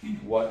seek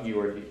what you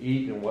are to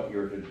eat and what you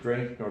are to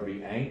drink, nor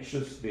be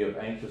anxious. Be of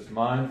anxious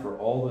mind, for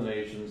all the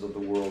nations of the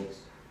world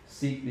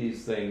seek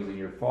these things, and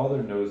your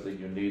Father knows that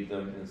you need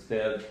them.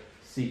 Instead,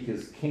 seek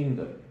his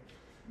kingdom,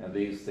 and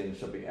these things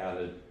shall be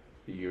added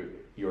to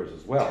yours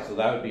as well. So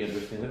that would be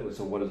interesting.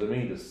 So what does it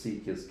mean to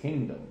seek his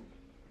kingdom?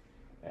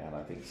 And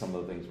I think some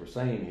of the things we're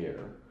saying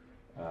here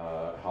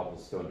help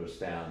us to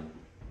understand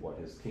what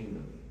his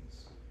kingdom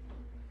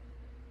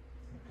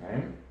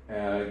means.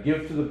 Okay?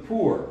 Give to the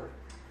poor.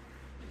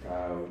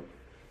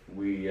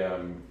 We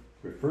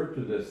referred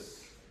to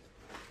this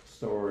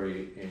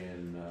story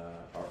in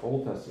our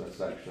Old Testament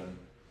section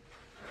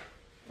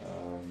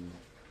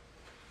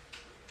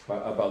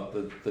about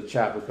the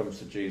chap who comes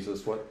to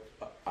Jesus.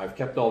 I've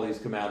kept all these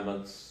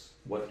commandments.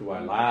 What do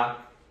I lack?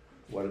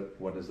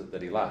 What is it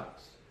that he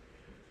lacks?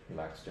 He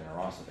lacks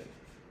generosity.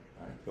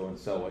 Right? Go and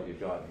sell what you've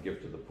got and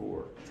give to the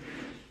poor.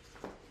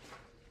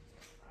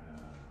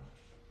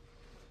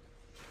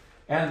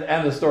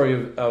 And the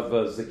story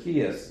of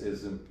Zacchaeus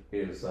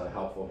is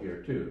helpful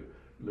here too.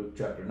 Luke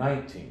chapter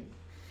 19.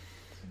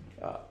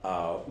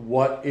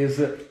 What is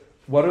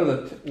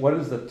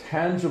the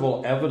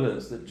tangible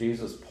evidence that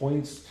Jesus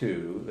points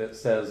to that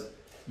says,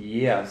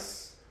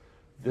 yes,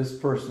 this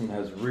person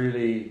has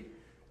really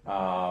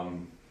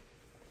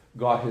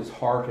got his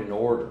heart in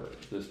order.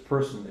 This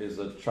person is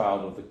a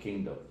child of the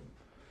kingdom.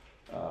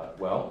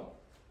 Well,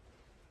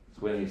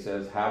 it's when he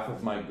says, half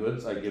of my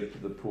goods I give to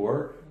the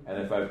poor, and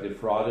if I've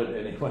defrauded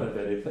anyone of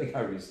anything,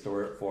 I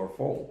restore it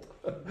fourfold.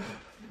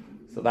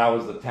 So that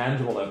was the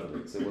tangible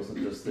evidence. It wasn't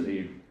just that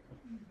he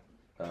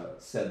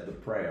said the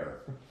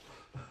prayer.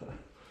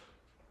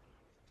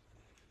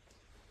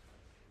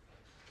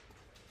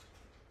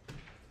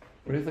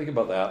 What do you think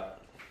about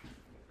that?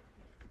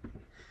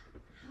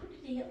 How did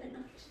he have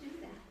enough to do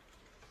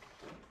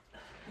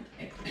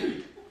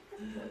that?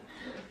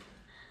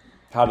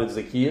 How did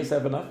Zacchaeus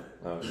have enough?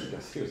 Oh, I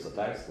guess he was a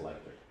tax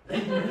collector.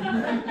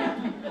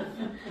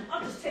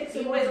 I'll just take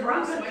He some was with wrong,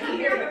 Russ so when he he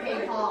here here to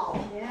pay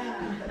Paul.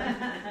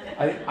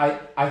 Yeah.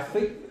 I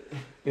think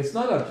it's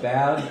not a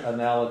bad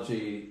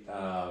analogy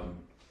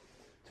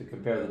to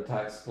compare the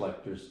tax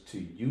collectors to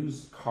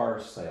used car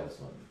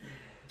salesmen.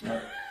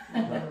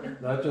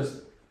 Not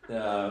just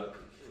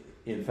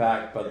in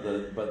fact, but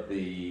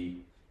the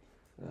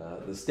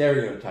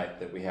stereotype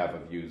that we have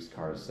of used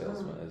car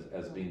salesmen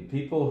as being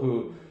people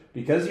who,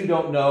 because you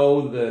don't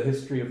know the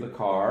history of the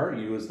car,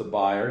 you as the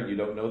buyer, you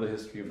don't know the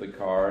history of the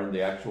car and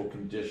the actual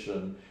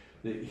condition.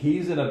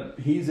 He's in a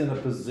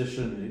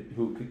position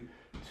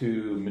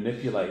to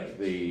manipulate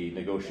the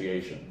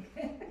negotiation,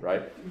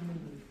 right?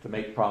 To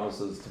make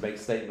promises, to make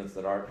statements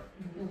that aren't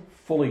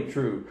fully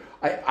true.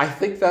 I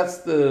think that's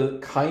the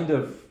kind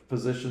of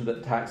position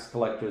that tax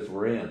collectors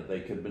were in. They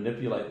could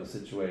manipulate the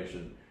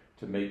situation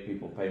to make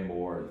people pay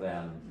more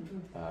than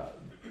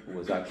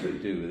was actually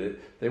due.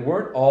 They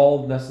weren't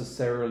all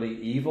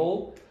necessarily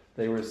evil.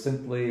 They were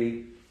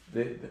simply,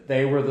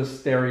 they were the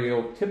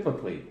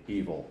stereotypically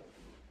evil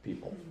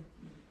people.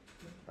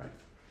 Right?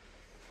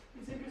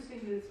 It's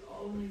interesting that it's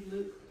only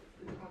Luke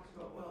that talks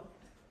about wealth,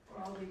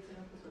 or all the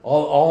examples of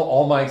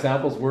All my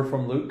examples were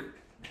from Luke.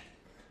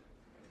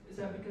 Is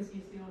that because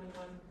he's the only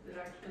one that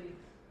actually,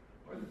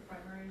 or the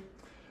primary?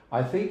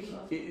 I think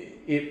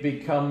it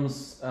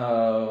becomes...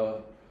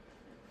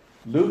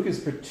 Luke is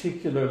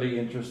particularly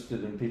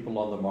interested in people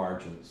on the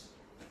margins.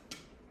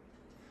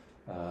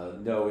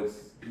 No,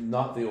 it's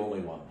not the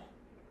only one.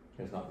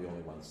 It's not the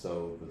only one.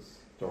 So the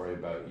story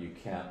about you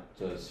can't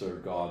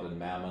serve God and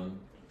mammon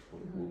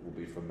will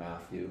be from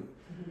Matthew.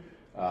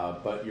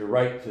 But you're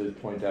right to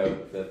point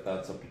out that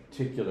that's a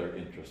particular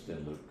interest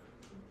in Luke.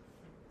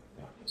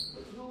 Yeah.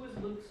 But who was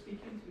Luke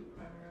speaking to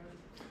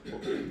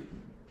primarily?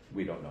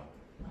 We don't know.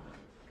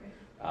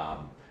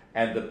 Okay.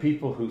 And the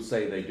people who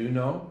say they do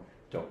know,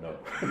 don't know.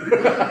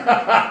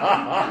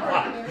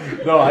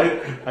 No,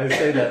 I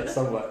say that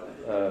somewhat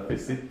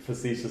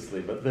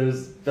facetiously, but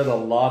there's been a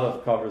lot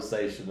of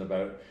conversation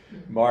about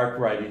Mark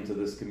writing to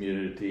this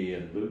community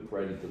and Luke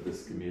writing to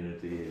this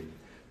community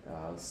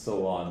and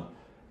so on.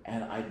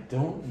 And I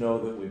don't know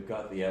that we've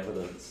got the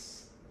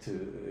evidence to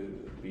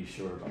be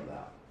sure about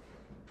that.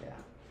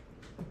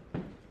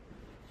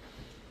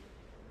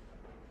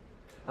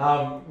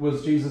 Yeah.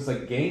 Was Jesus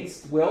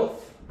against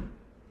wealth?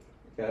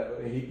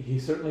 He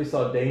certainly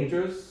saw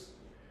dangers.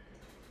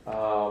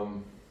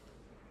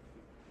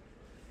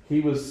 He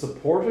was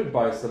supported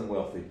by some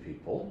wealthy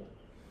people.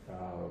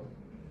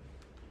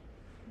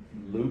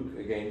 Luke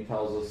again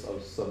tells us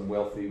of some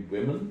wealthy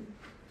women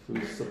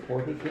who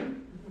supported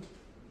him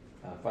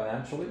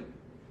financially.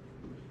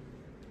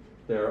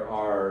 There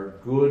are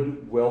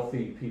good,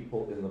 wealthy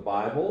people in the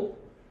Bible.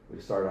 We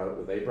start out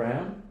with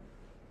Abraham.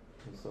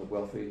 He's a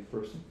wealthy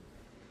person.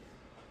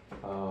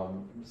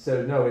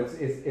 So no,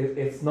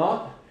 it's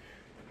not.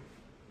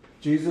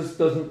 Jesus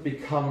doesn't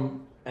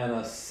become an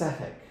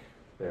ascetic.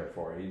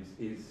 Therefore,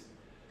 he's.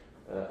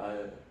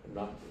 I'm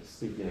not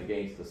speaking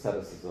against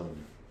asceticism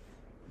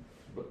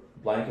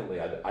blanketly,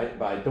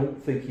 but I don't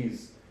think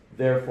he's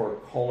therefore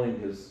calling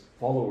his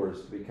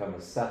followers to become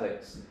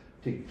ascetics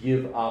to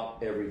give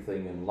up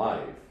everything in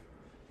life.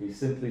 He's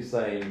simply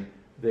saying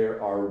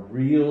there are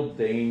real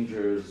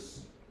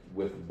dangers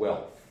with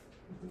wealth.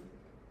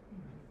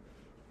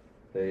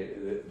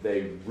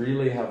 They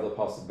really have the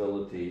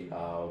possibility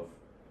of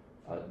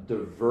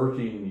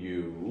diverting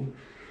you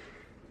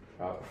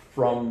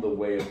from the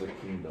way of the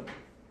kingdom.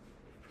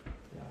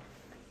 Yeah.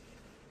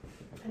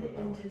 And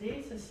in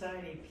today's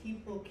society,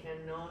 people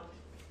cannot,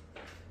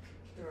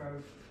 there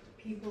are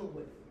people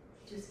who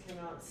just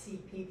cannot see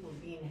people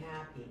being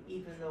happy,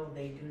 even though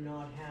they do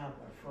not have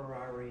a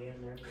Ferrari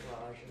in their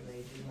garage and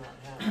they do not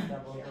have a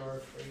double door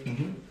fridge.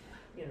 Mhm.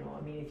 You know,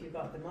 I mean, if you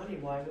got the money,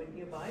 why wouldn't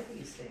you buy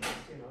these things?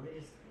 You know,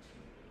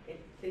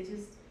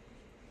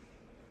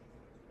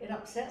 it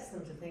upsets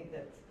them to think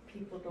that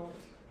people don't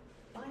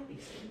buy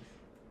these things.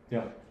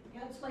 Yeah.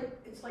 Yeah,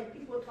 it's like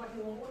people are talking,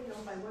 well, you know,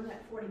 if I won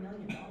that $40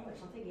 million,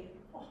 I'm thinking,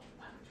 oh,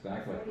 wow,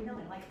 Exactly. $40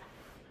 million, like,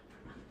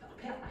 I'll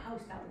pay off my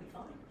house, that would be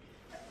fine.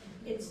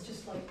 It's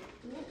just like,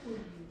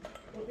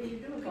 what would you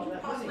do with all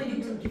that money? Possibly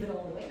you give it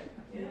all away.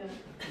 Yeah.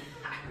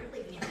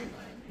 Really,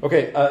 everybody.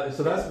 Okay,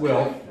 so that's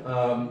wealth.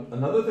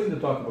 Another thing to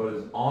talk about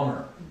is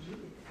honor.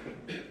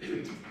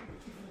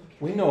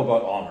 We know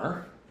about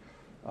honor.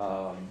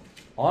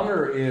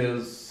 Honor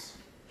is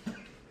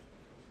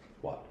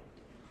what?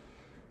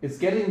 it's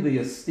getting the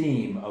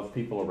esteem of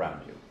people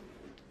around you.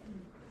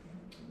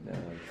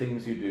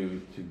 Things you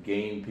do to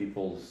gain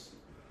people's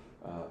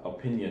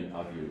opinion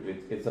of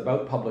you. It's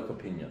about public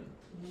opinion.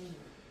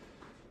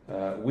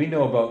 We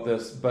know about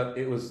this, but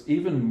it was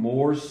even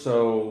more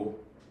so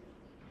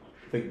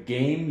the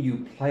game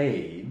you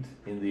played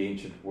in the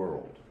ancient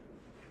world,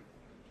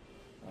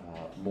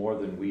 more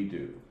than we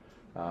do.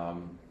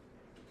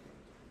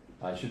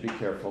 I should be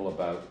careful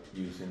about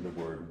using the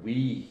word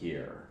 "we"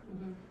 here.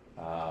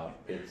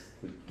 It's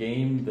the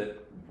game that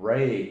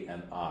Ray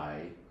and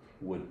I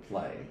would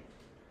play,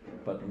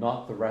 but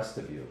not the rest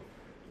of you.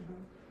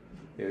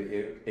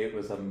 It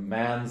was a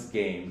man's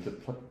game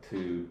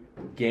to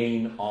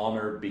gain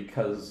honor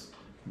because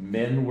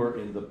men were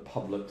in the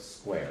public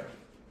square.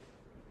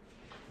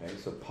 Okay,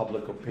 so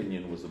public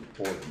opinion was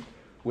important.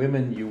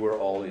 Women, you were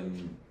all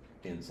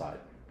inside.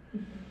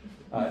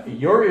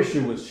 Your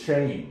issue was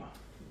shame.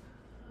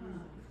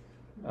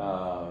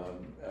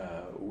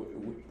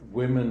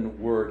 Women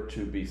were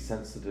to be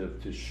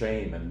sensitive to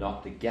shame and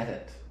not to get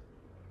it.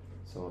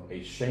 So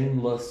a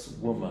shameless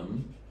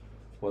woman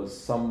was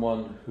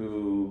someone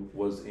who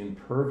was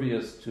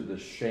impervious to the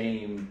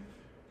shame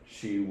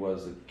she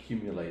was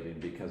accumulating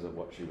because of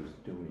what she was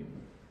doing.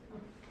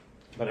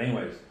 But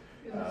anyways.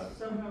 Is this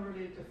somehow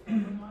related to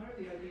family honor,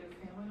 the idea of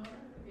family honor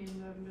in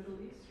the Middle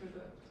East, or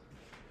the?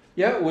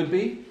 Yeah, it would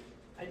be.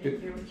 I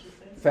didn't hear what you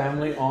said.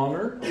 Family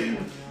honor.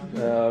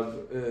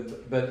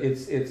 But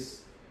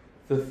it's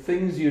the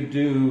things you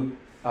do,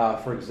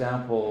 for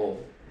example,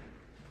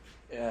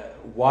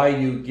 why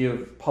you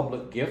give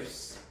public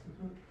gifts.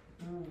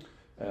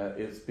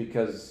 It's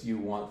because you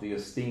want the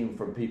esteem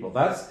from people.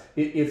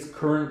 It's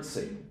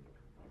currency.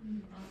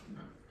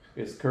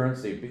 It's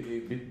currency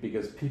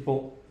because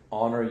people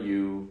honor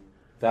you.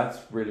 That's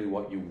really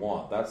what you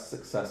want. That's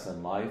success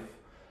in life.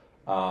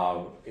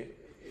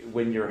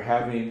 When you're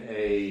having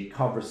a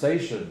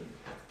conversation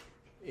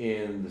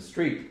in the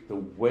street, the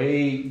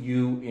way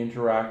you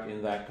interact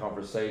in that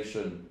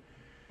conversation,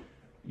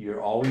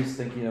 you're always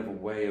thinking of a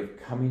way of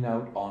coming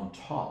out on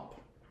top.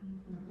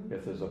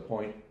 If there's a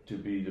point to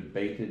be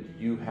debated,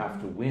 you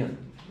have to win,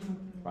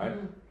 right?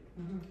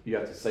 You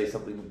have to say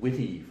something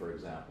witty, for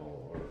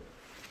example. Or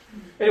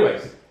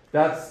anyways,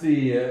 that's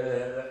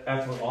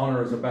what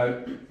honor is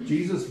about.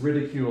 Jesus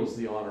ridicules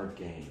the honor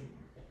game,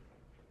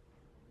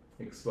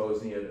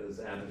 exposing it as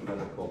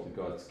antithetical to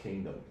God's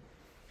kingdom.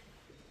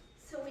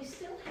 So we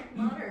still have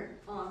modern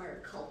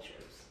honor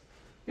cultures.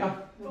 Yeah.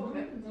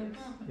 Okay.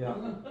 Yeah.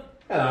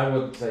 And I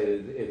would say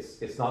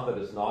it's not that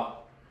it's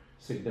not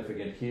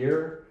significant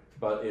here,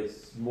 but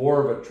it's more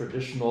of a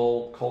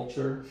traditional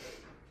culture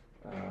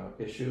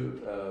issue.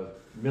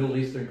 Middle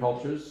Eastern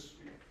cultures,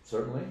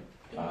 certainly.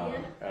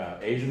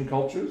 Asian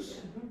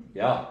cultures,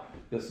 yeah.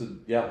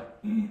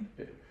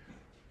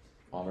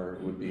 Honor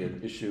would be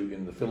an issue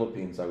in the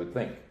Philippines, I would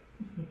think.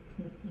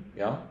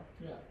 Yeah?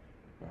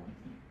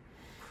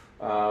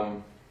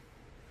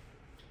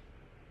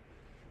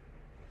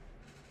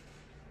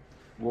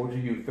 Woe to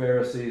you,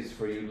 Pharisees,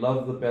 for you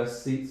love the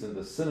best seats in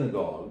the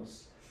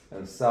synagogues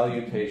and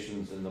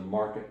salutations in the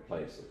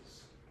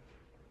marketplaces.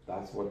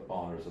 That's what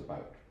honor's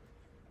about.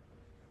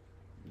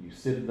 You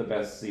sit in the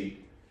best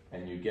seat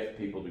and you get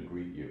people to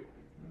greet you.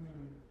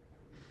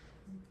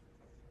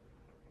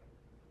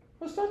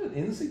 Well, it's not an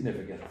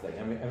insignificant thing.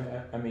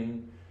 I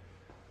mean,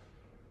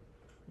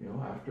 you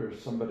know, after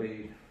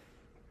somebody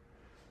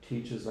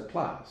teaches a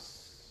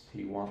class,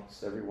 he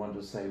wants everyone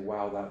to say,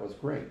 "Wow, that was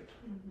great."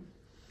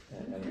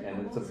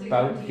 And it's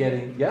about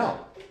getting,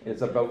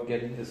 it's about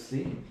getting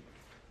esteem.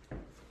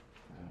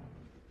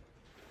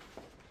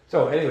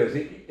 So anyways,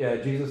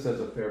 Jesus says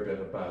a fair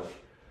bit about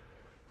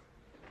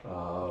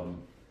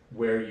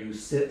where you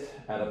sit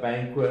at a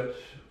banquet.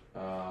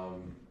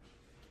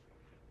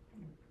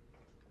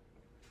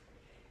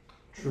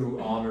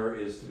 True honor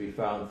is to be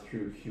found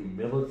through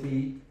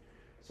humility.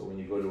 So when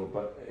you go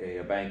to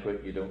a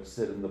banquet, you don't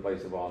sit in the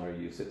place of honor,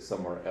 you sit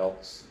somewhere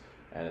else.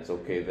 And it's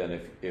okay then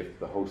if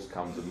the host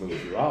comes and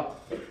moves you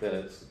up, but then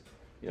it's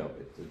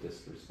a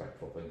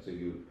disrespectful thing. So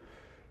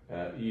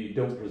you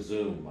don't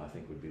presume, I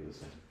think would be the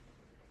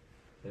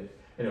same.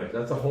 Anyway,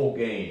 that's a whole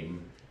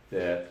game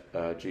that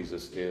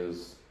Jesus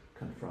is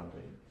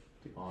confronting,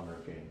 the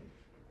honor game.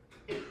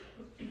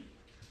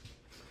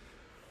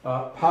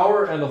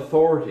 Power and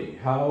authority.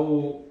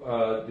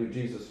 How do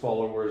Jesus'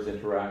 followers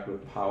interact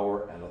with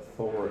power and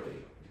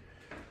authority?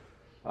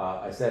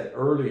 I said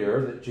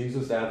earlier that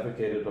Jesus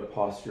advocated a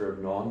posture of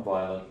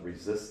nonviolent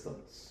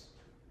resistance.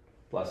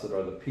 Blessed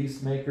are the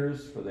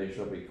peacemakers, for they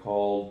shall be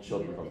called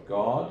children of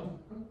God.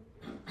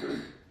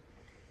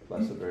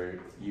 Blessed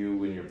are you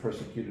when you're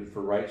persecuted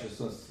for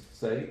righteousness'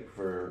 sake,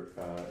 for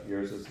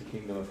yours is the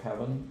kingdom of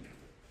heaven.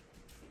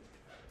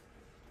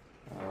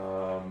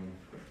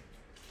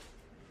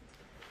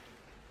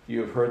 You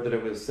have heard that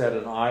it was said,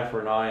 an eye for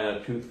an eye and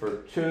a tooth for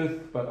a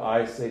tooth, but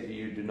I say to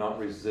you, do not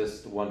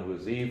resist the one who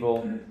is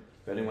evil.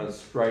 If anyone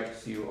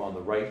strikes you on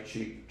the right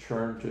cheek,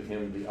 turn to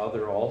him the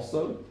other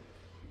also.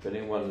 If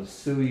anyone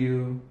sue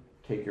you,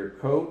 take your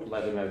coat,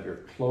 let him have your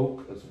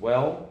cloak as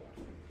well.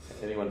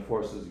 anyone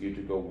forces you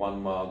to go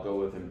 1 mile, go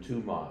with him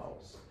 2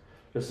 miles.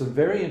 There's some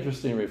very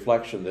interesting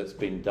reflection that's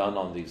been done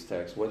on these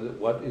texts.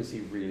 What is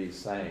he really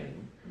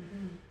saying?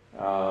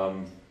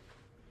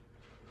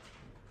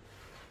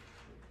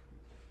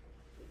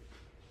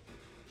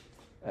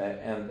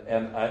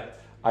 And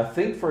I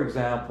think, for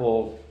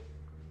example,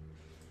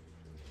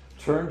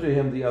 turn to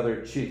him the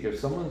other cheek. If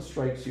someone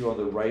strikes you on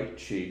the right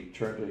cheek,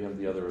 turn to him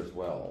the other as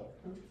well.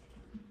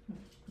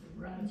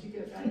 Run, you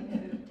get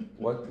backhanded.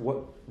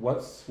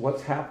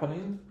 What's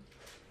happening?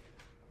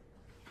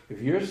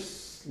 If you're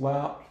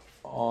slapped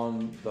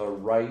on the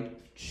right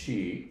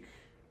cheek,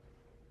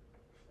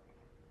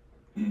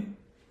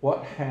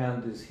 what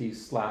hand is he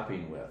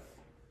slapping with?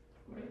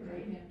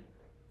 Right hand.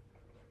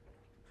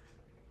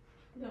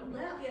 No,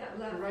 Left. yeah,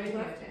 left, Right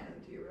left hand.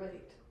 hand, you're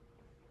right.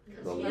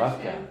 The Yes,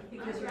 left yeah. hand.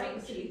 Because My your right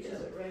right cheek cheek is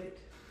too. it right.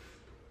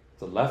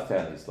 The left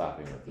hand he's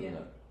slapping with, isn't Yeah.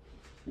 it?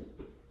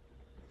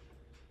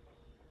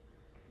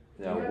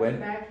 You Now, have when to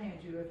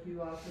backhand you if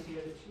you offer the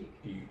other cheek.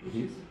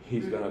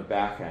 he's going to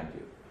backhand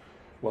you.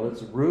 Well,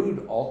 it's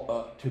rude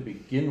to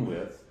begin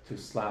with to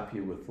slap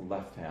you with the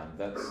left hand.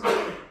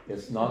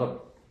 It's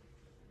not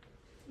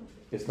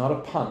a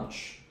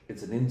punch.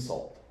 It's an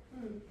insult.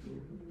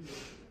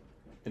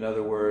 In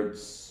other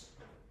words,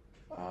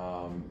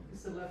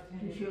 It's the left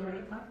hand. You feel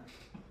right now?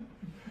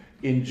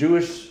 in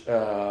Jewish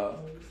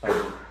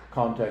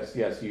context,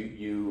 yes,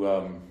 you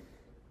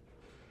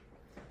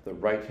the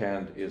right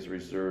hand is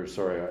reserved.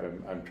 Sorry,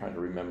 I'm trying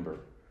to remember.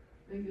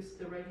 I think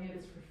the right hand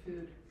is for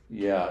food.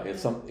 Yeah,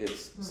 it's something like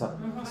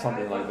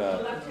The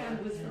that. left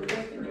hand was for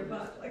wiping your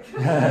butt, like.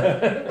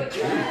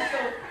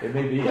 It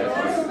may be.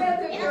 Yes.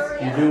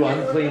 You do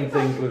unclean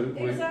things with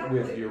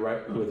your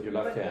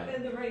left hand.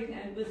 And the right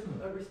hand was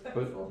a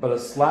respectful. But a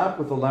slap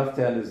with the left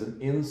hand is an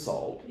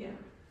insult, Yeah.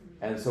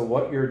 and so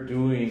what you're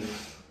doing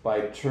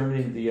by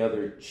turning the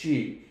other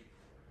cheek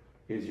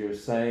is you're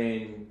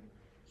saying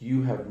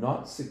you have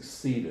not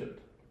succeeded.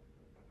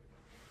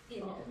 In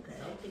insulting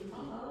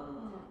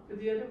people. But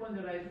the other one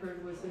that I've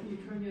heard was if you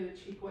turn the other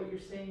cheek, what you're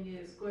saying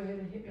is, go ahead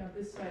and hit me on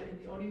this side, and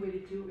the only way to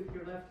do it with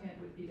your left hand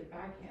would be to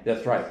backhand.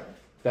 That's right.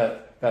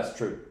 That's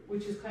true.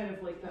 Which is kind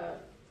of like a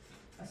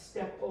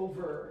step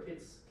over.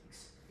 It's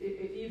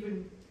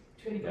even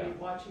to anybody Yeah.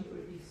 watching,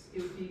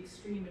 it would be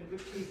extreme, in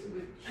which case it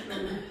would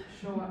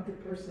show up the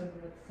person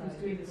who's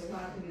doing the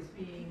slapping as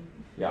being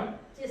Yeah.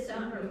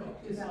 Dishonorable.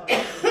 dishonorable.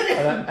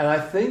 And I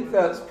think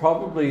that's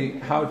probably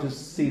how to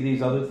see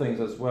these other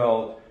things as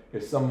well.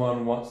 If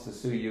someone wants to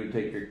sue you,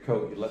 take your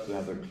coat, you let them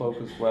have their cloak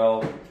as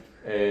well.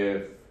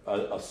 If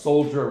a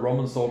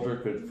Roman soldier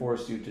could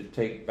force you to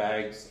take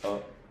bags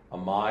a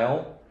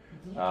mile,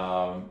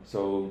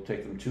 so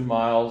take them 2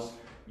 miles,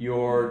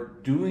 you're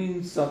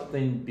doing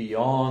something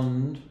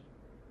beyond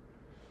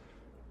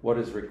what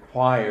is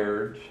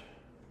required,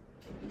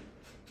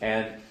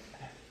 and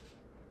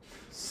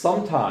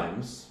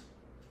sometimes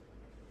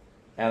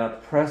an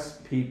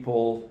oppressed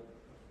people,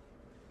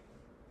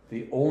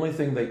 the only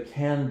thing they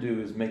can do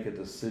is make a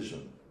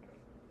decision.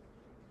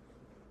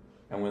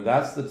 And when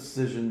that's the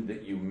decision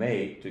that you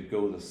make to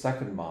go the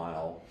 2nd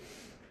mile,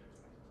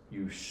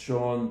 you've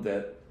shown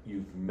that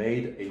you've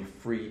made a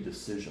free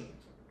decision.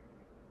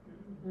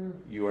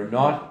 You are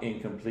not in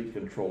complete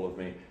control of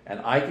me, and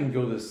I can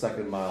go this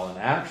 2nd mile, and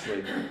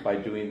actually, by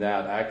doing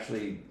that,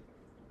 actually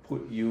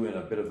put you in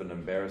a bit of an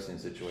embarrassing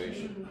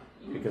situation,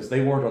 because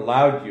they weren't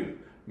allowed you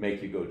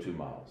make you go 2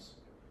 miles.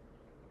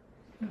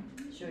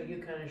 So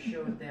you kind of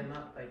showed them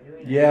up by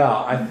doing it.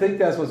 Yeah, I think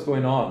that's what's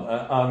going on,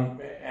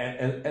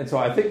 and so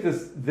I think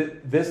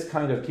this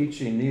kind of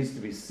teaching needs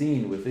to be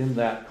seen within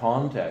that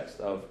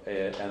context of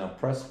an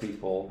oppressed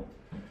people.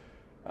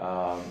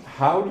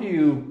 How do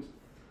you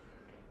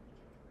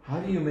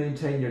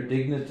maintain your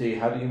dignity?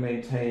 How do you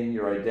maintain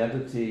your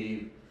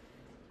identity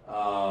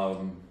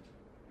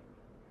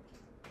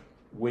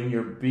when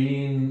you're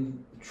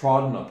being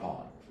trodden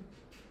upon?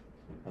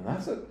 And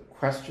that's a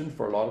question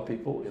for a lot of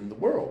people in the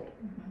world.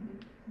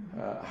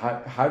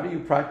 How do you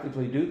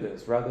practically do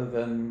this rather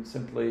than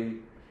simply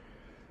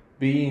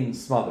being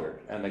smothered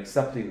and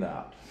accepting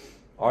that?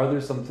 Are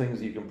there some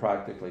things you can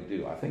practically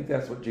do? I think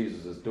that's what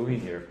Jesus is doing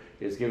here,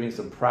 is giving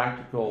some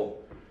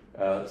practical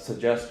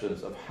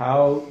suggestions of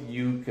how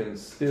you can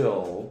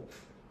still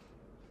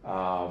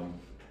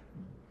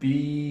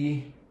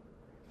be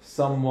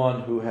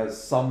someone who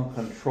has some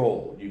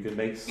control. You can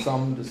make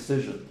some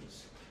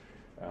decisions.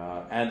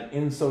 And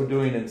in so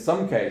doing, in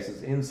some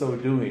cases,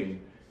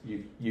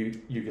 you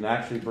can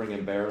actually bring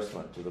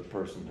embarrassment to the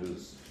person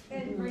who's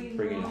And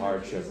bringing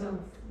hardship.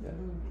 Yeah.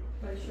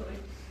 By showing.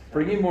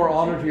 Bringing more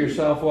honor to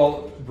yourself.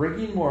 Well,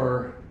 bringing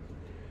more.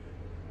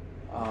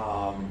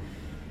 Because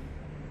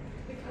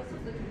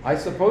of the. I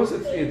suppose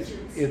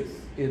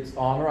it's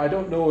honor. I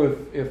don't know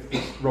if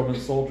this Roman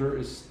soldier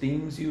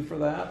esteems you for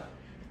that.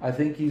 I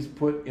think he's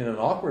put in an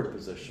awkward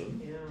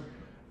position. Yeah.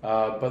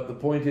 But the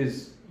point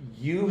is,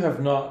 you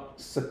have not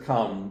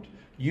succumbed.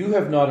 You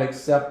have not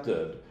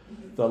accepted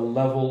the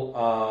level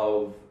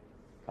of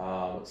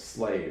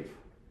slave.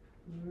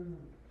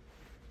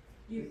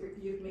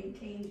 You've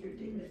maintained your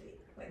dignity.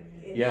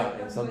 Like, Yeah,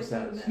 in it's some like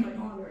sense. like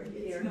honor,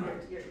 it's You're not,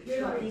 not-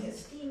 you're not being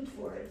esteemed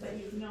for it, but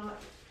you've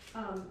not,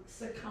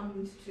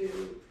 succumbed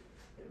to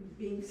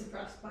being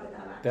suppressed by that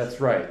action. That's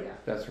right. Yeah.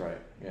 That's right.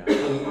 Yeah.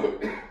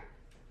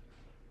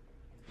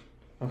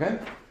 Okay.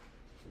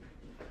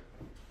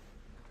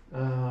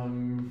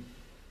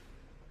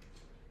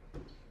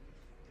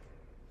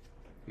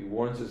 He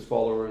warns his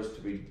followers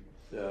to be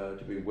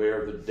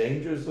aware of the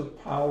dangers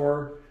of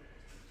power.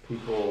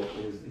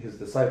 His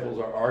disciples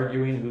are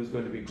arguing who's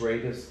going to be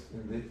greatest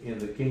in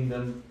the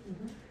kingdom,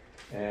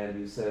 and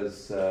he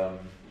says,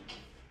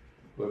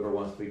 whoever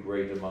wants to be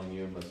great among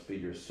you must be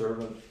your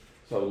servant.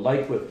 So,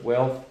 like with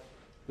wealth,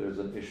 there's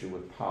an issue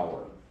with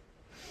power.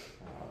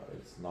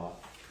 It's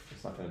not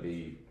going to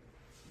be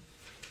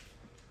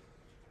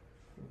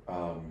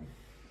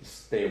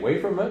stay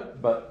away from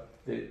it, but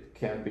it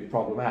can be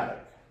problematic.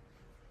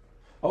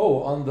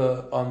 Oh, on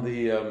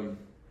the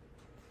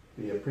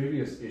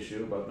previous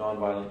issue about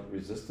nonviolent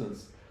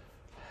resistance,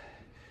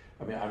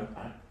 I mean,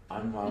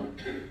 I'm not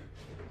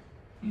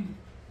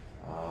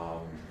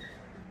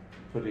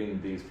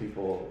putting these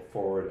people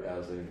forward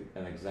as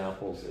an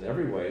examples in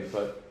every way,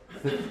 but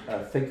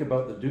think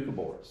about the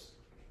Doukhobors.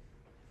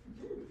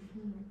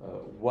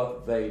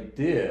 What they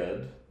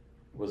did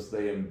was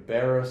they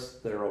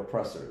embarrassed their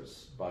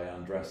oppressors by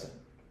undressing.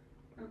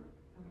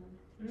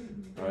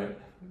 Right?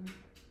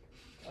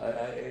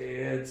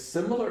 It's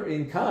similar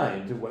in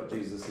kind to what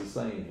Jesus is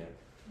saying here.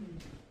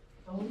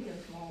 Only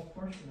a small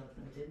portion of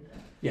them did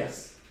that.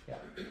 Yes. Yeah.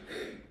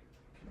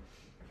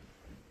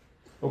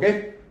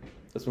 Okay,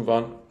 let's move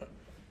on.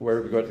 Where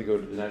are we going to go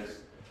to the next?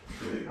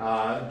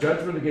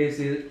 Judgment against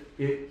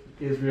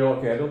Israel.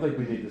 Okay, I don't think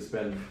we need to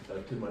spend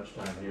too much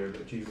time here,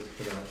 but Jesus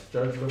pronounced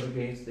judgment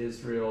against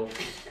Israel,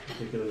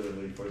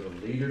 particularly for the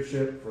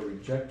leadership, for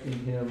rejecting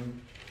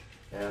him,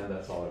 and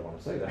that's all I want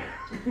to say there.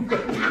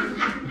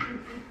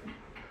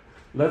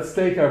 Let's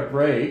take our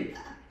break,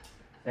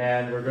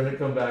 and we're going to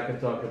come back and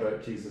talk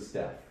about Jesus'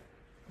 death.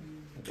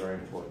 A very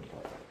important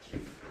part.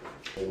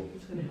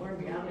 Where are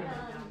we at?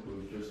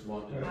 We just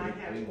want to drink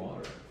clean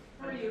water.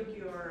 Where you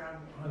your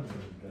I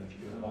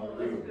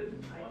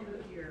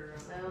took your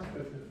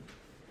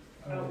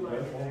outline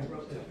and I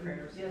wrote some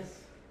prayers. Yes.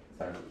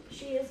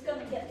 She is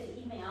gonna get the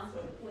email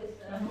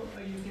with,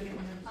 Are you getting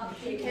them?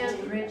 She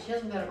can't print, she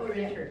hasn't got a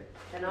printer,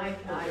 and I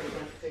can't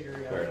figure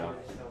it out. Fair enough.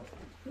 So.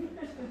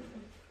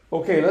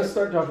 Okay, let's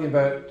start talking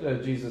about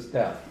Jesus'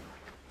 death.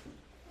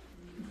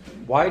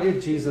 Why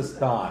did Jesus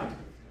die?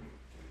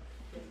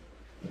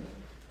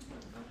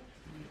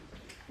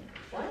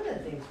 One of the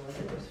things was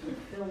it was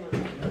fulfillment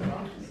of the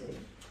prophecy.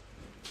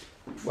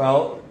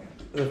 Well,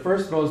 the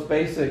first most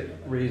basic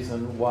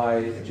reason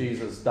why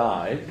Jesus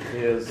died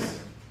is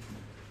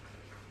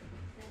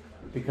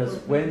because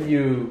when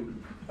you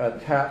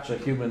attach a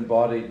human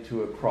body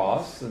to a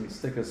cross and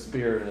stick a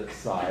spear in its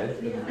side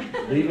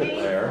and leave it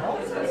there,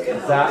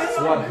 that's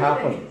what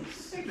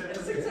happens.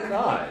 It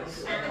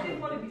dies. I didn't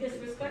want to be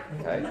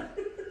disrespectful. Okay.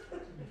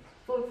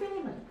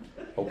 Fulfillment.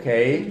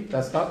 Okay,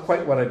 that's not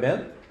quite what I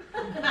meant.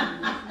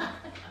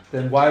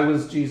 Then why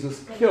was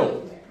Jesus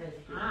killed?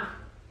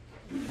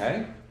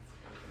 Okay.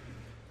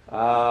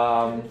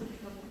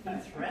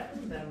 He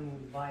threatened them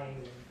by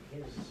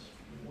his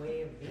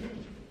way of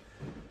being.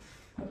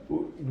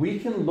 We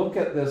can look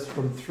at this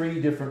from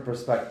three different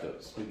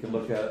perspectives. We can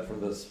look at it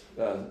from this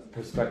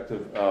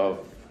perspective of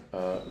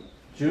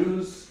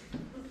Jews,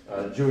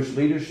 Jewish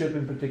leadership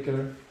in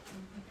particular.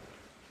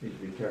 Need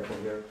to be careful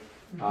here.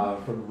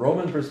 From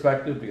Roman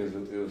perspective, because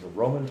it was a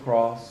Roman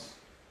cross.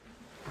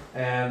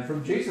 And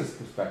from Jesus'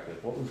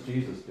 perspective, what was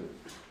Jesus doing?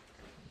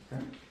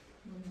 Okay?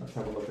 Let's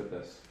have a look at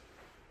this.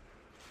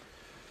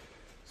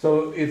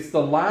 So it's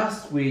the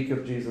last week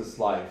of Jesus'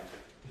 life.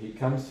 He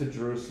comes to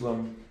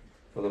Jerusalem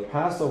for the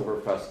Passover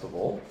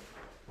festival,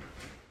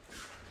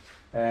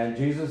 and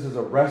Jesus is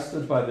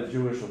arrested by the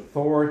Jewish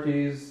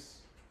authorities,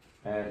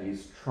 and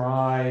he's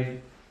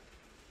tried,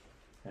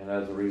 and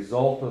as a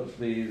result of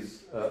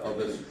this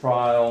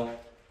trial,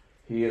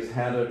 he is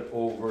handed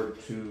over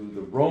to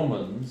the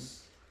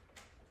Romans,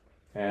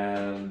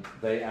 and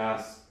they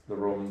ask the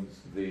Romans,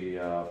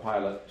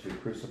 Pilate, to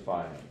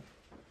crucify him.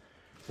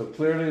 So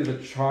clearly the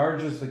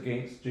charges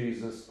against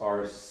Jesus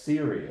are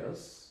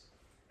serious.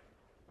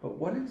 But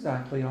what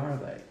exactly are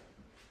they?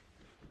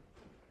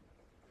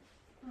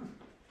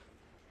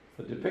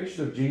 The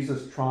depiction of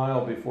Jesus'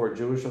 trial before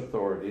Jewish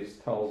authorities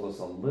tells us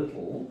a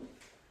little,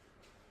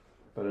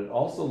 but it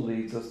also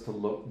leads us to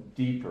look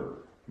deeper.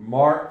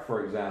 Mark,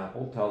 for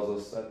example, tells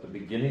us at the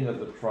beginning of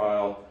the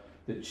trial,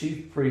 the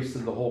chief priests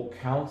and the whole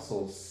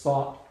council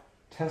sought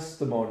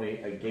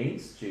testimony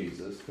against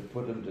Jesus to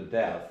put him to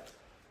death,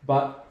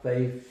 but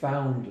they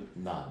found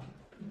none.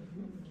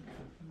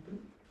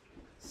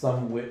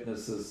 Some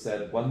witnesses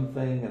said one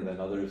thing and then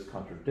others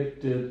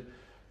contradicted,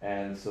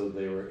 and so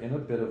they were in a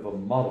bit of a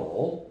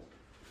muddle,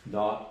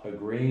 not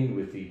agreeing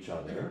with each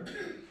other,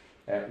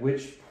 at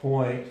which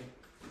point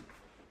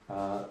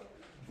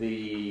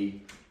the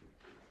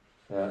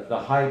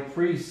high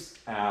priest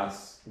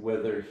asks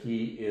whether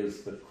he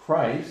is the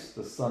Christ,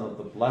 the Son of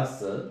the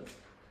Blessed,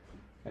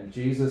 And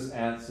Jesus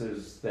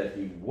answers that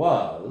he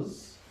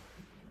was.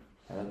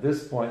 And at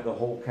this point, the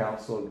whole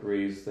council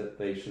agrees that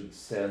they should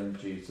send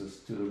Jesus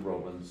to the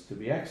Romans to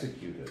be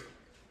executed.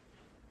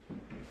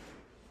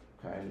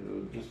 Okay,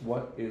 just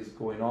what is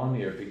going on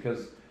here?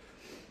 Because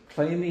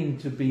claiming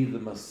to be the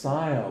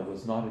Messiah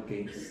was not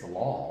against the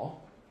law.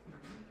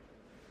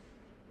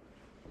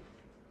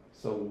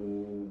 So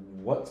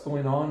what's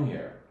going on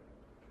here?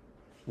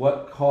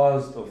 What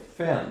caused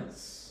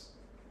offense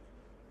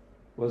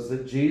was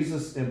that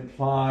Jesus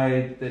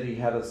implied that he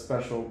had a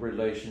special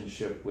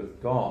relationship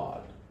with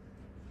God.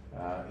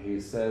 He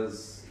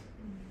says,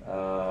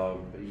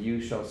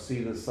 you shall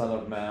see the Son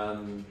of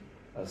Man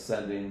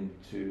ascending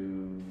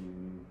to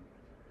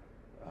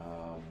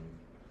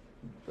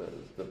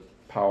the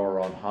power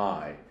on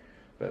high.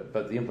 But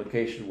the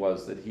implication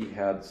was that he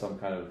had some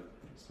kind of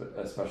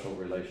a special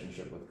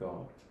relationship with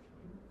God.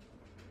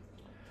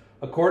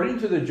 According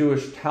to the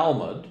Jewish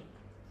Talmud,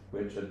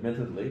 which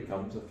admittedly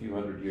comes a few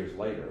hundred years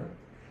later,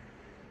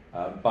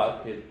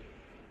 but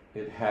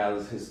it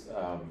has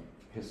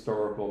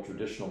historical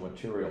traditional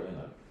material in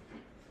it.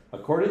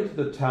 According to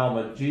the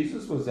Talmud,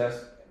 Jesus was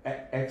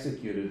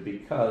executed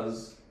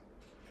because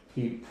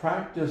he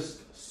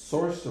practiced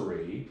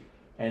sorcery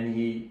and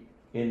he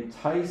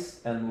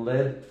enticed and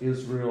led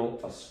Israel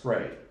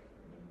astray.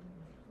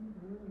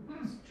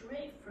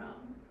 Straight from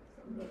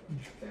the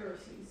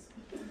Pharisees.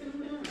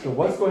 So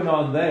what's going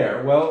on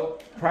there? Well,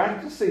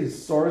 practicing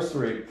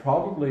sorcery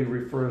probably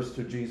refers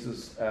to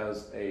Jesus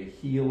as a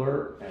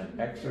healer and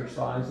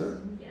exorciser.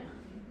 yeah.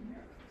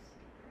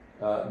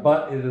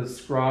 But it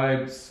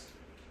ascribes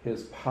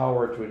his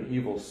power to an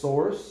evil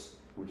source,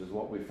 which is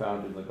what we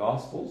found in the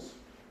Gospels.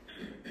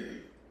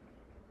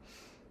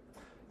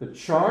 The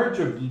charge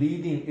of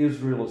leading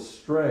Israel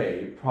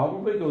astray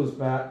probably goes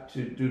back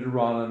to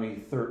Deuteronomy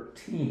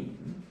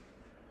 13,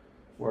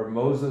 where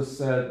Moses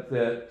said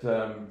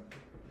that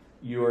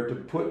you are to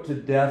put to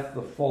death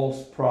the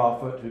false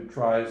prophet who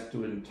tries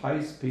to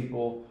entice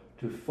people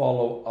to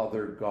follow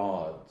other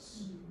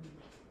gods.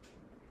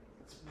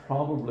 It's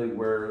probably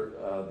where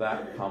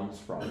that comes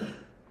from.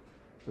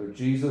 So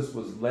Jesus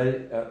was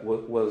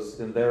was,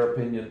 in their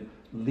opinion,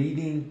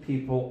 leading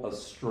people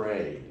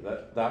astray.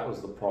 That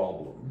was the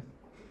problem.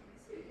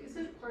 Is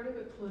it part of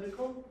it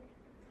political?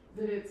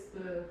 That it's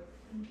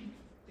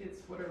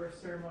whatever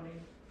ceremony,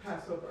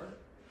 Passover.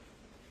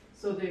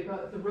 So the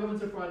Romans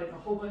have brought in a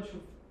whole bunch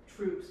of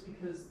troops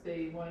because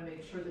they want to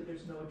make sure that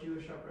there's no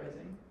Jewish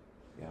uprising.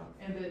 Yeah.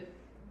 And that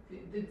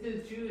the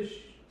Jewish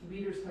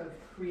leaders have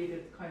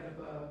created kind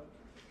of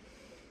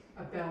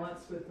a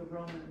balance with the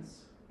Romans.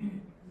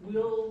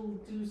 We'll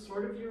do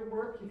sort of your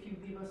work if you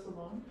leave us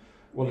alone.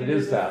 Well, and it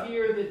is that.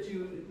 there's a fear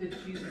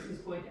that Jesus is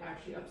going to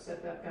actually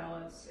upset that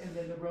balance, and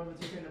then the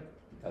Romans are going to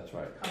That's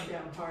right. come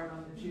down hard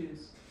on the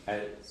Jews.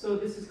 And So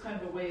this is kind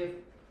of a way of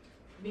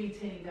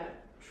maintaining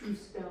that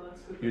truce balance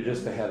with you're the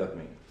just Romans. ahead of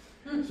me.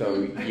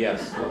 So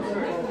yes.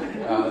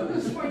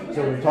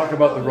 So we talk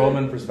about the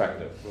Roman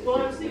perspective.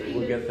 Well, I was thinking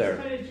We'll that get there.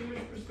 this kind of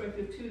Jewish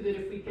perspective too, that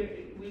if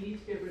we need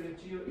to get rid of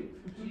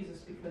Jesus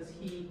because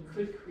he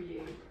could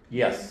create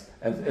Yes.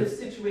 this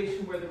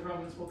situation where the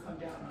Romans will come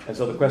down on And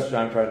so the question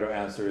I'm trying to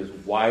answer is,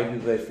 why do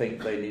they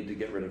think they need to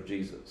get rid of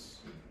Jesus?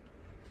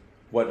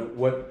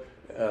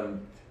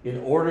 In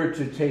order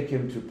to take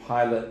him to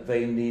Pilate,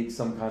 they need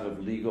some kind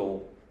of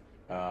legal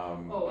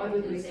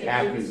other than saying,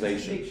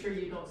 accusation. make sure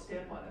you don't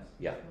step on us.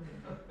 Yeah.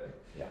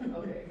 Yeah.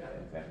 Okay, got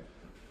it. Okay.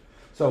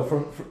 So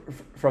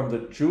from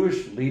the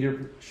Jewish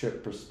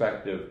leadership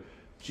perspective,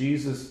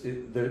 Jesus,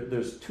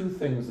 there's two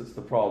things that's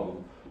the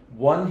problem.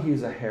 One,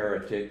 he's a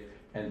heretic,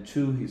 and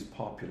two, he's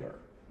popular.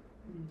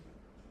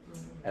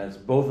 And it's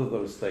both of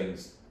those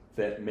things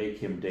that make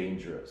him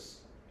dangerous.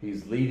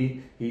 He's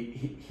leading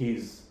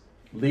he's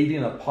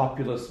leading a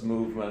populist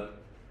movement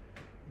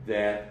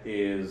that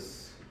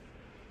is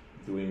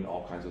doing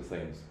all kinds of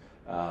things,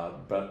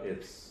 but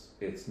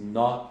it's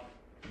not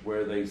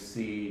where they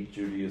see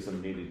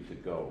Judaism needing to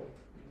go.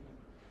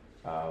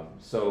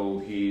 So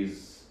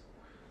he's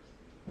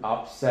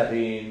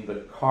upsetting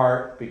the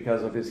cart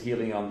because of his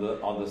healing on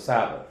the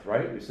Sabbath,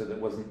 right? We said it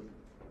wasn't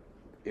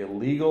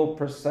illegal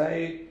per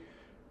se,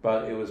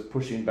 but it was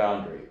pushing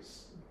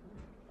boundaries.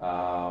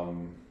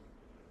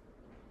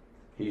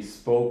 He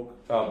spoke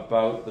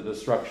about the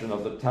destruction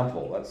of the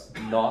temple. That's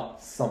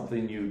not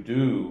something you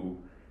do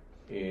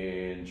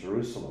in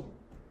Jerusalem.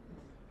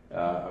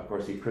 Of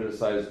course, he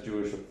criticized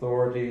Jewish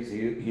authorities.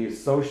 He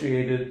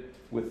associated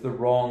with the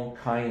wrong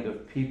kind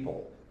of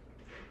people.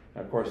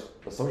 And of course,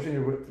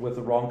 associated with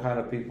the wrong kind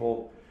of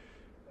people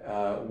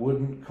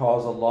wouldn't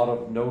cause a lot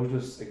of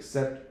notice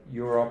except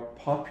you're a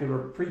popular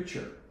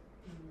preacher.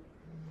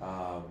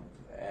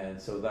 And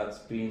so that's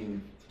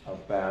been a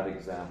bad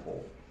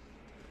example.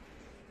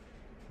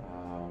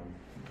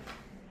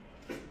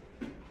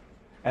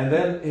 And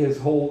then this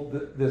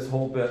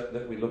whole bit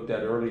that we looked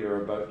at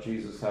earlier about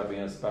Jesus having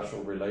a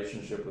special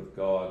relationship with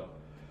God.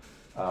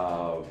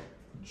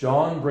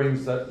 John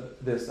brings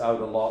this out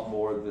a lot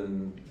more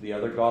than the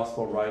other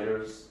gospel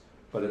writers,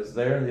 but it's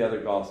there in the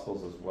other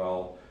gospels as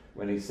well.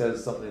 when he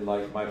says something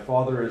like, "My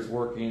Father is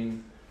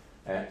working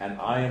and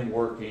I am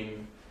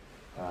working."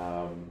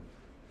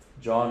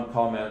 John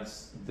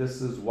comments,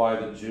 "This is why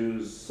the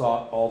Jews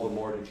sought all the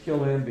more to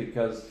kill him,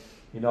 because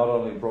he not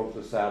only broke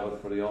the Sabbath,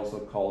 but he also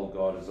called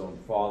God his own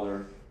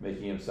Father,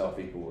 making himself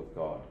equal with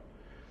God."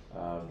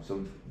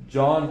 So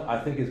John, I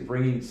think, is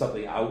bringing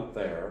something out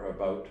there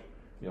about,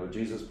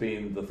 Jesus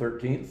being the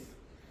 13th.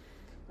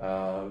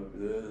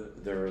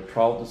 There are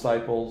 12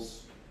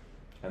 disciples,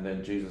 and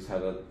then Jesus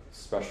had a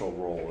special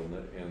role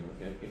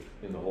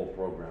in the whole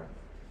program.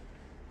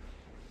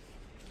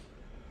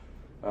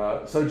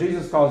 So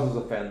Jesus causes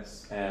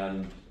offense,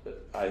 and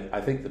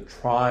I think the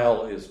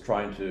trial is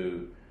trying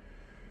to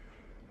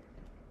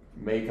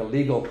make a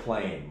legal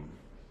claim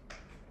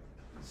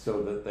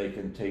so that they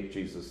can take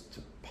Jesus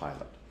to Pilate.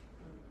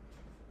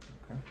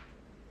 Okay.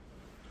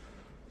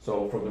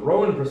 So from the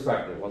Roman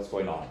perspective, what's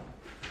going on?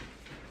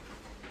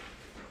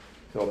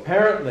 So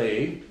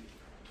apparently,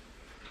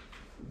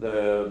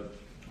 the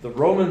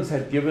Romans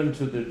had given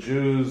to the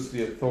Jews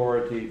the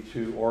authority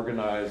to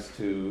organize,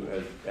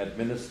 to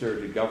administer,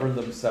 to govern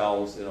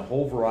themselves in a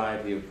whole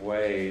variety of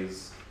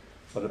ways,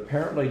 but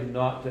apparently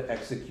not to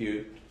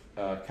execute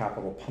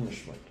capital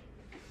punishment.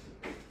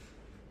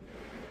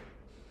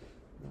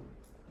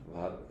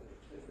 That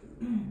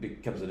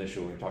becomes an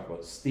issue when we talk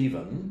about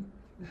Stephen.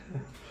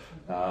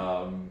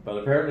 But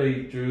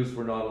apparently Jews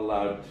were not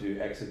allowed to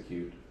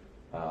execute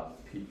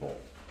people.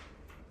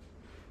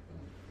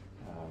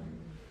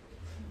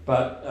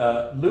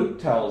 But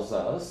Luke tells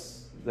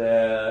us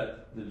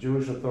that the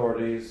Jewish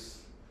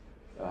authorities,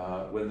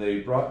 when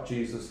they brought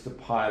Jesus to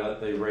Pilate,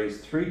 they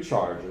raised 3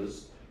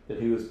 charges: that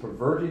he was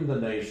perverting the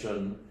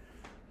nation,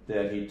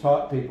 that he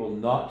taught people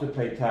not to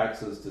pay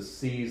taxes to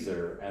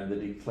Caesar, and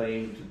that he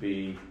claimed to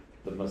be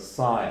the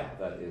Messiah,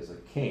 that is, a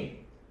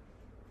king.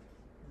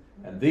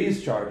 And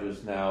these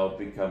charges now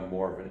become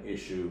more of an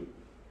issue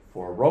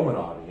for a Roman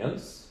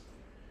audience,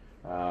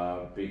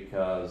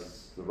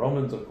 because the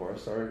Romans, of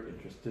course, are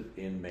interested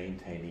in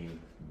maintaining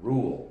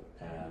rule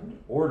and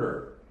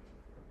order.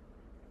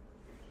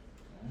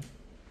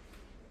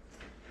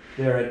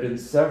 There had been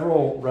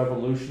several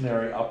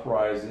revolutionary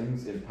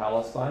uprisings in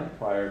Palestine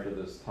prior to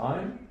this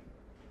time,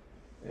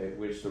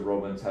 which the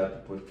Romans had to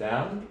put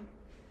down.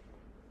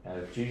 And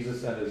if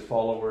Jesus and his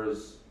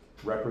followers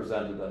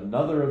represented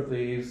another of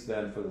these,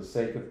 then for the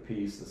sake of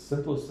peace, the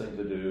simplest thing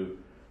to do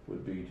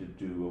would be to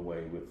do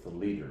away with the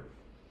leader.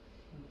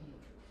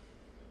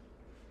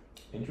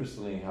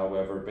 Interestingly,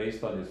 however,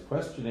 based on his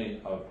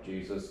questioning of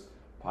Jesus,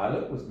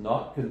 Pilate was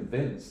not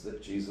convinced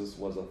that Jesus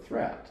was a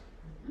threat.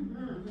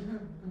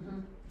 And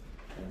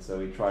so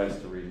he tries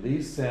to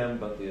release him,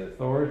 but the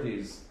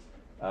authorities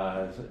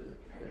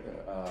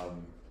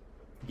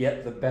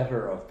get the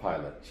better of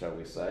Pilate, shall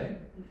we say.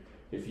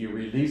 "If you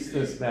release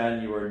this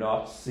man, you are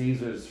not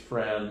Caesar's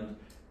friend,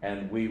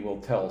 and we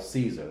will tell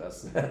Caesar."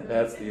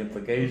 That's the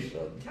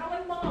implication. Tell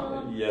him,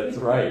 Mom. Yeah, that's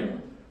right.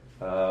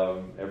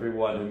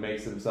 Everyone who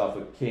makes himself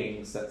a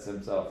king sets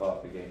himself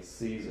up against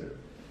Caesar.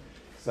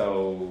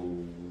 So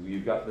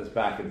you've got this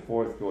back and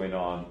forth going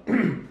on.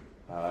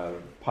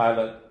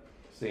 Pilate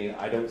saying,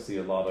 "I don't see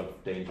a lot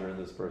of danger in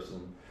this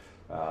person."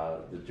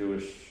 The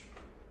Jewish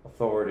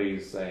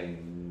authorities saying,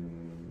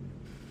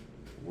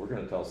 "We're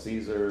going to tell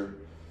Caesar."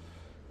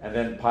 And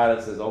then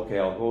Pilate says, "Okay,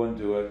 I'll go and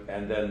do it."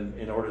 And then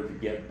in order to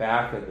get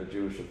back at the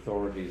Jewish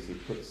authorities, he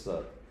puts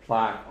the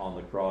plaque on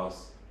the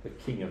cross, "The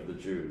King of the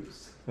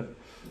Jews."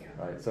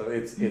 Right? So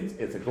it's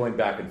a going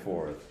back and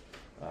forth,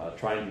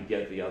 trying to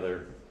get the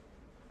other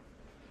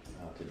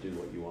to do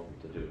what you want them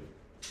to do.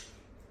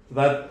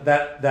 So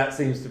that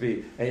seems to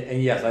be,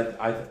 and yes,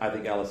 I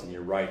think, Alison,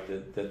 you're right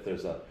that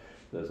there's a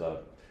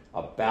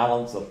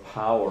balance of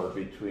power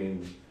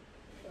between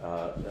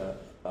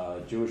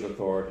Jewish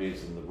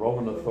authorities and the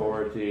Roman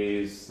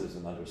authorities. There's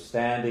an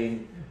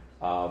understanding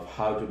of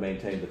how to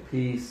maintain the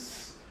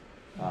peace,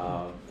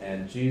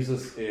 and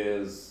Jesus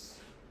is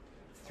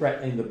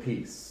threatening the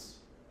peace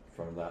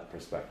from that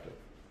perspective.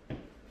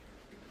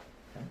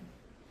 Okay.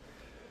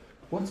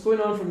 What's going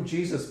on from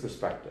Jesus'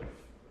 perspective?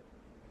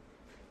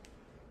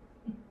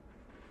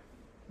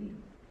 He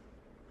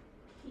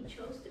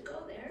chose to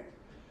go there.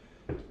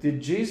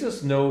 Did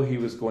Jesus know he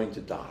was going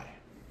to die?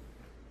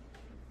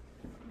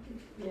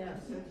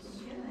 Yes, Yeah,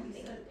 I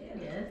think it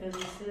did. Yeah.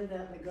 because he said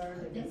that in the Garden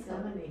of I think so.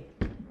 Gethsemane.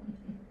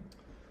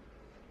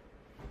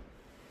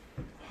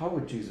 How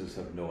would Jesus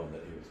have known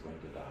that he was going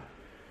to die?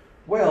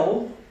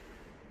 Well,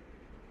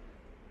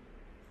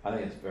 I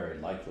think it's very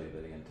likely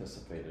that he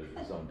anticipated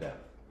his own death.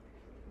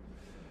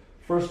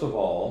 First of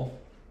all,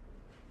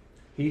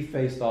 he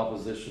faced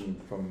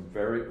opposition from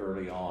very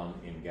early on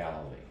in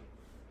Galilee.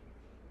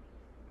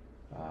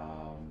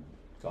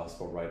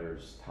 Gospel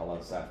writers tell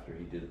us after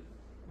he did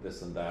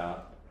this and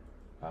that,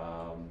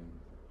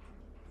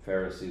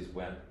 Pharisees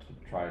went to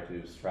try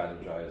to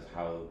strategize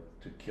how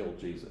to kill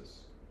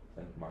Jesus.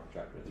 I think Mark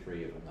chapter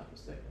 3, if I'm not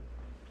mistaken.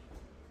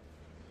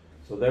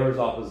 So there was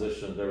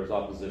opposition. There was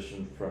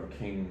opposition from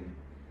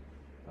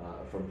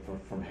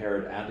from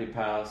Herod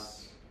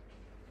Antipas.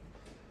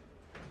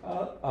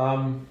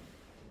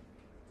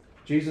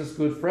 Jesus'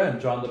 good friend,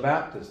 John the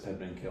Baptist, had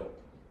been killed.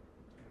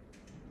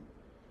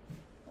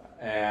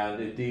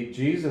 And indeed,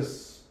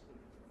 Jesus,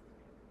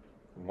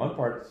 in one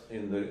part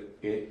in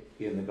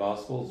the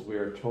Gospels, we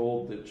are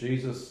told that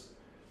Jesus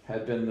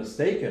had been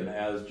mistaken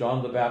as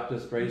John the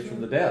Baptist raised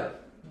from the dead.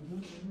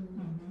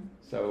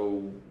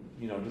 So,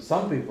 to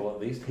some people at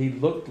least, he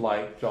looked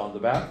like John the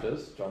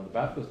Baptist. John the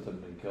Baptist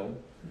had been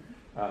killed.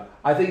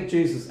 I think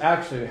Jesus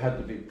actually had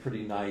to be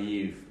pretty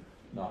naive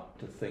not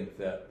to think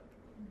that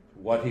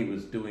what he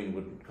was doing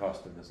wouldn't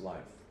cost him his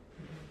life.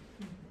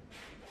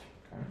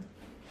 Okay.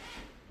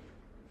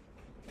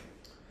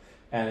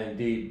 And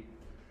indeed,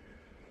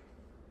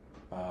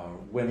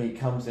 when he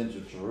comes into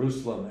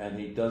Jerusalem and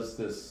he does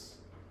this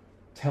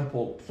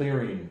temple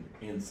clearing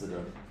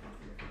incident,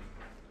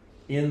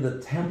 in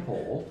the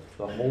temple,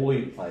 the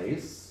holy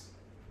place,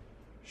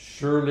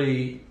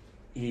 surely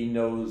he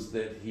knows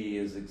that he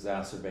is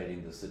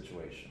exacerbating the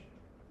situation.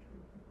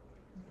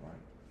 Right?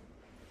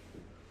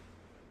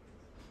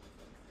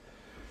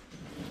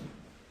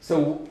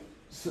 So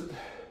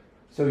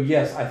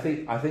yes, I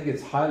think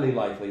it's highly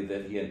likely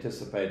that he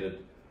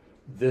anticipated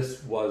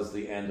this was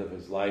the end of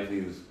his life.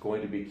 He was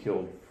going to be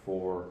killed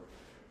for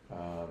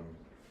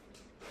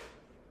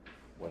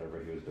whatever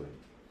he was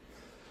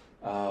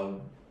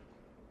doing.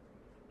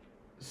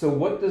 So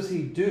what does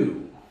he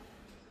do?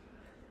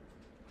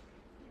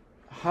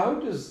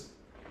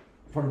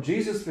 From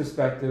Jesus'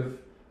 perspective,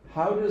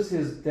 how does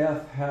his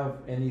death have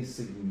any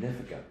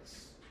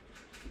significance?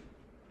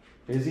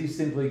 Is he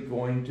simply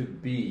going to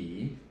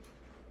be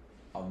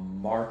a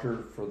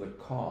martyr for the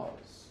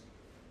cause?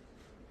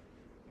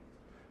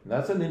 And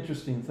that's an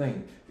interesting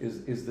thing,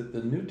 is that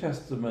the New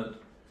Testament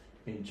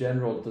in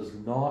general does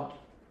not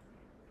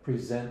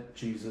present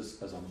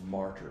Jesus as a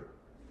martyr,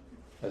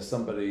 as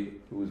somebody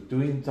who was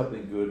doing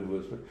something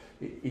good.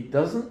 It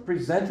doesn't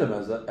present him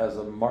as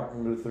a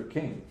Martin Luther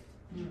King.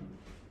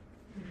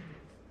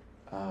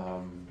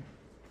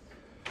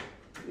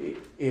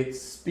 It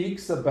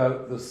speaks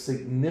about the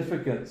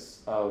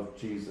significance of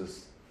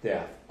Jesus'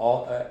 death,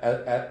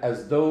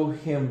 as though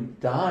him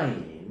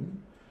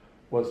dying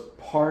was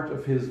part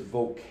of his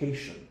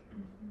vocation,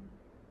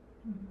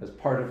 as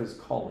part of his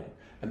calling.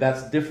 And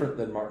that's different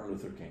than Martin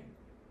Luther King.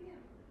 Yeah.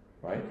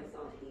 Right? I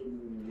thought he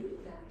knew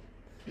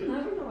that.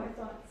 I don't know, I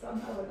thought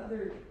somehow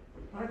another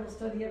Bible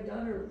study I've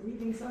done or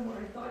reading somewhere,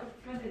 I thought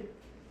kind of,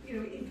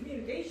 in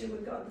communication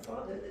with God the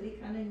Father, that he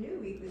kind of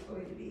knew he was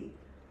going to be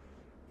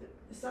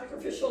the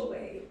sacrificial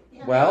way.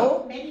 Yeah,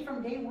 Well, maybe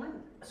from day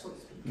one, so to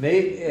speak.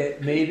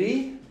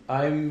 Maybe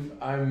I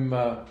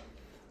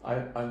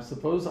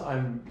suppose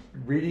I'm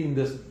reading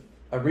this.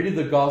 I'm reading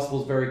the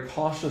Gospels very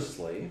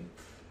cautiously,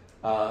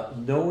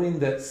 knowing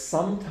that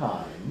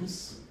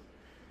sometimes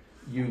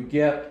you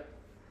get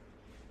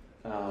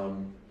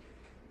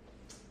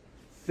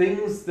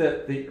things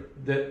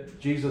that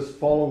Jesus'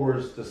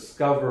 followers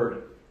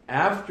discovered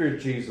after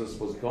Jesus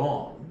was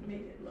gone,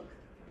 Made it look.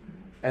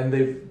 and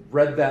they've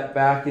read that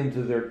back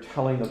into their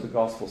telling of the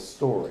gospel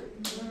story.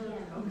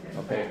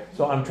 Okay,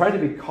 so I'm trying to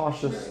be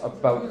cautious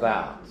about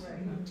that.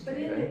 But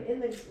Okay.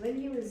 when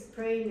he was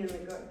praying in the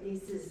garden, he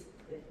says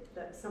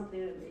that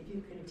something, if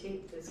you can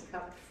take this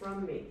cup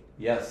from me.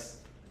 Yes.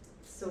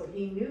 So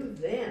he knew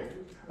then.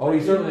 Oh, he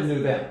certainly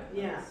knew then.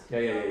 Yeah.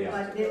 Yeah.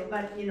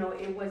 But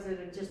was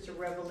it just a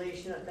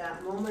revelation at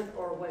that moment,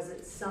 or was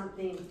it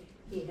something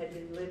he had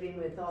been living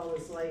with all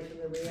his life,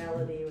 and the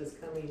reality was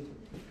coming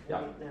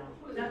Yeah. right now?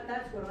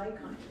 That's what I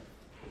kind of.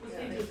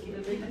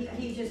 Yeah.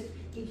 He just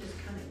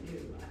kind of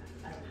knew.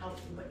 I don't know how,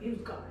 but he was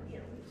gone.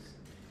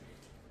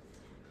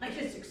 I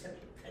just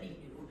accepted that he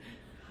knew.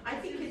 I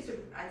think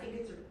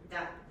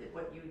that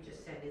what you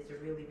just said is a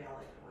really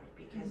valid point,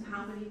 because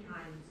how many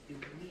times do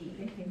we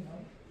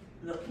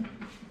look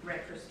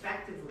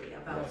retrospectively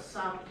about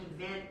some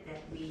event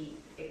that we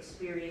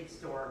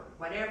experienced or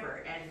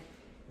whatever, and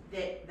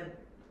that the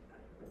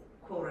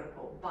quote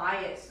unquote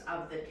bias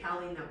of the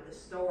telling of the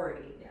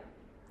story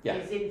Yeah.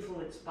 is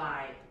influenced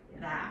by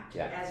that,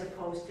 Yeah. as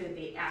opposed to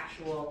the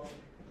actual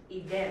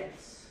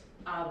events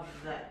of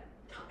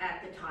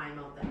at the time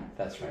of that.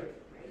 That's right. Right?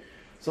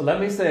 So let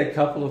me say a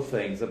couple of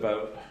things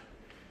about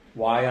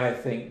why I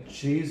think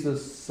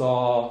Jesus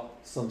saw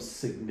some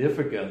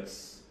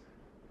significance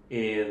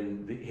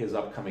in his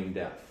upcoming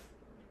death.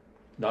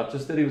 Not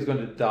just that he was going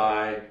to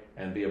die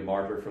and be a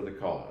martyr for the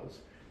cause,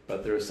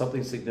 but there is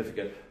something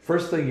significant.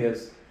 First thing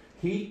is,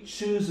 he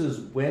chooses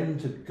when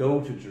to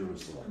go to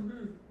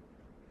Jerusalem.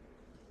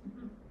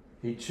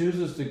 He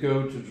chooses to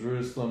go to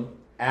Jerusalem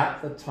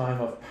at the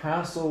time of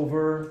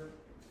Passover,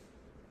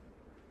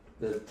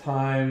 the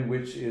time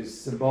which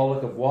is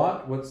symbolic of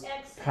what? What's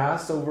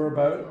Passover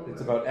about? It's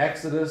about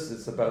Exodus,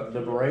 it's about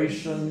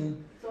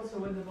liberation. It's also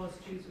when the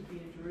most Jews would be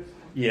in Jerusalem.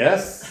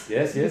 Yes.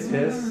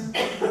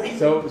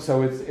 So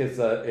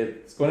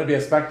it's going to be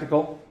a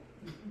spectacle.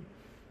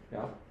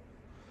 Yeah.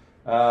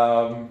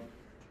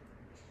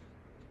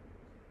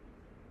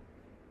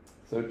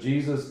 So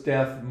Jesus'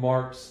 death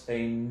marks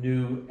a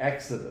new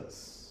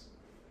Exodus.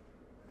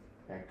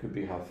 That could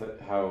be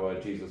how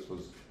Jesus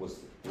was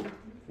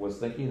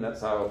thinking.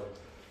 That's how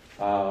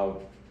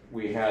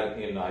We had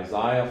in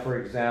Isaiah, for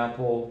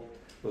example,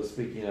 was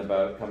speaking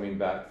about coming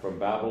back from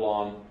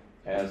Babylon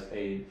as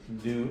a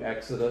new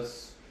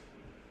Exodus.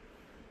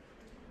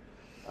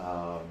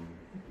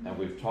 And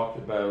we've talked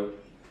about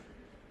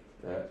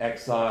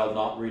exile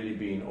not really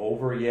being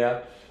over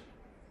yet.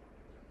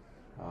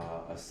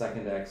 A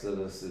second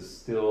Exodus is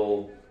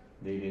still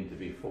needing to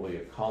be fully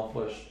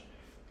accomplished.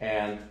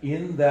 And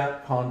in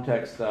that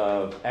context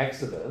of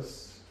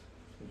Exodus,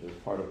 which is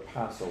part of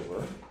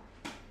Passover,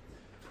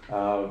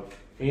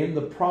 in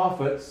the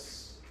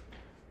prophets,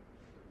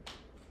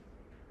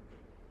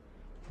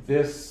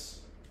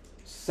 this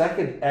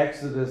second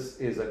Exodus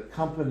is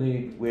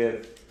accompanied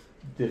with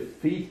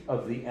defeat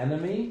of the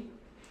enemy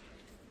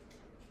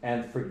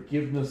and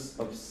forgiveness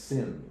of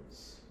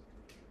sins.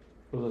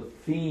 Those are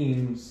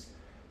themes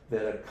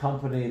that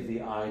accompany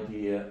the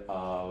idea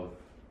of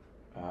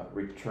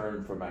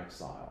return from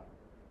exile.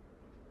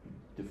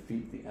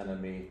 Defeat the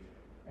enemy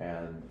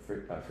and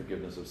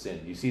forgiveness of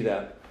sin. You see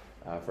that,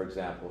 for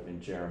example,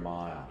 in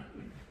Jeremiah.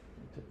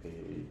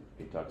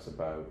 He talks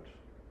about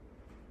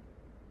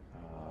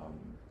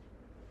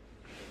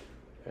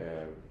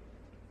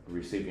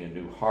receiving a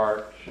new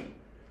heart,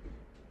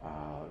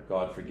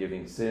 God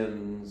forgiving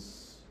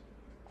sins,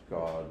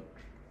 God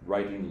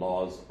writing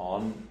laws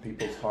on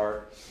people's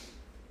hearts,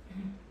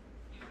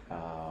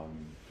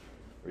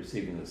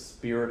 receiving the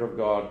Spirit of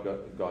God,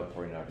 God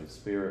pouring out His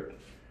Spirit,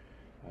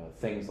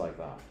 things like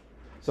that.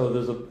 So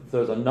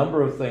there's a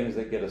number of things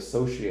that get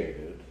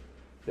associated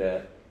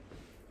that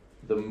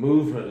the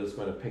movement is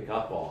going to pick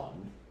up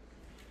on.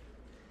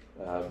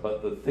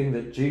 But the thing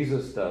that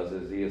Jesus does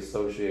is He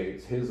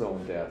associates His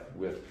own death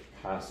with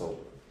Passover.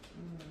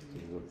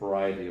 There's a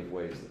variety of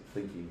ways that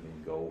thinking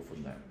can go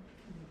from there.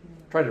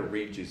 Try to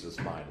read Jesus'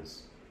 mind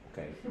is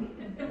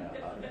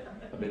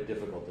a bit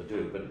difficult to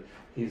do, but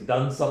He's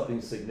done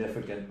something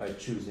significant by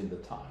choosing the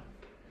time.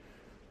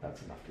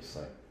 That's enough to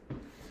say.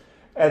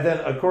 And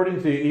then,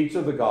 according to each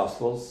of the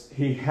Gospels,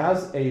 He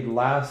has a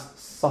Last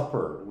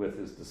Supper with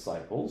His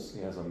disciples.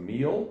 He has a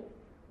meal.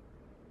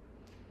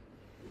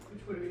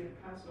 Which would have been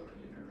a Passover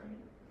dinner, right?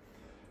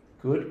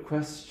 Good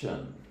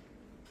question.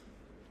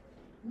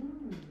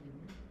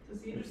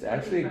 It's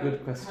actually a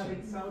good question.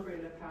 Having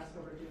celebrated a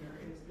Passover dinner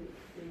is that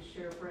they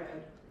share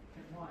bread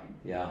and wine.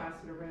 Yeah. Pass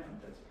it around.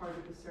 That's part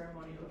of the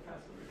ceremony of a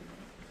Passover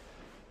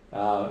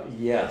dinner.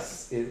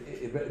 Yes,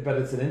 but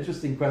it's an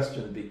interesting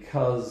question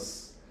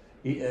because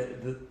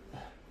it's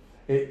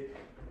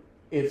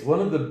one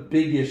of the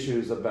big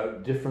issues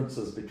about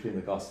differences between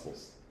the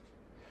Gospels.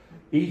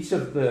 Each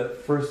of the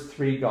first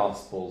three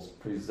Gospels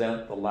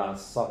present the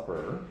Last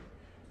Supper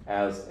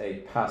as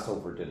a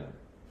Passover dinner.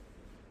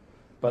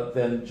 But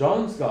then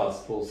John's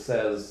Gospel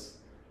says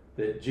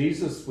that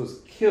Jesus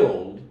was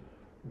killed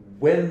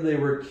when they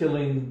were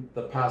killing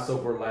the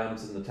Passover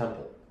lambs in the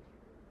temple.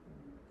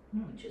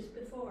 Which is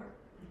before.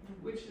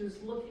 Which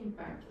is looking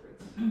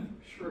backwards,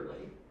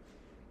 surely.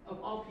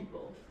 Of all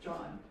people,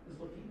 John is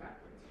looking backwards.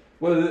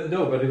 Well,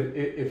 no, but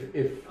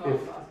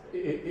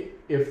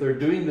if they're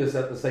doing this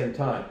at the same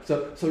time,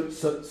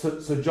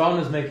 so John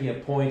is making a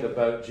point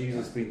about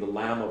Jesus being the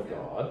Lamb of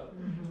God,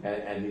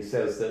 and he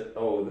says that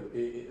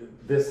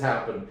this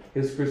happened,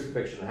 his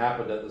crucifixion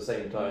happened at the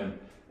same time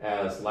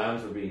as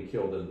lambs were being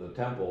killed in the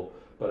temple.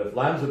 But if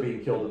lambs are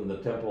being killed in the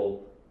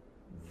temple,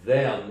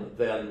 then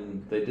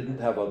they didn't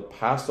have a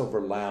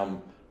Passover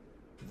lamb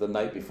the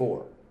night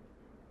before.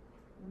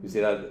 You see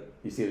that?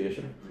 You see the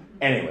issue?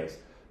 Anyways.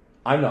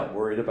 I'm not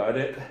worried about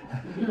it.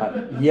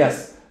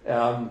 Yes,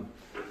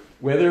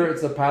 whether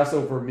it's a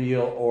Passover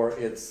meal or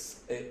it's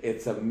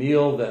a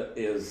meal that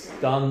is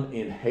done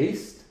in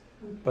haste,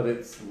 but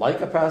it's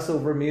like a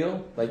Passover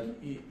meal. Like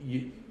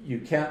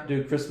you can't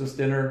do Christmas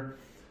dinner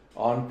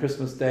on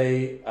Christmas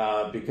Day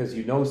because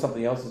you know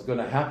something else is going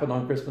to happen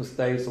on Christmas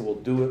Day, so we'll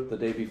do it the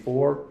day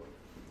before.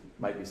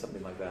 Might be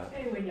something like that.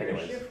 Hey, when you're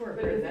Anyways. a shift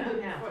worker,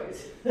 that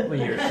happens.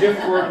 When you're a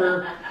shift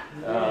worker,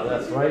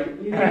 that's right.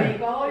 You can make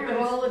all your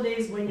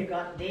holidays when you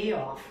got day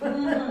off.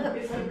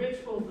 It's a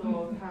ritual,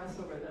 though, of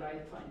Passover that I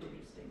find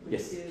interesting, which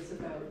Yes. is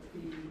about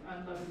the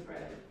unleavened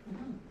bread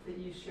that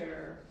you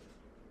share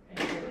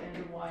and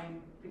the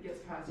wine that gets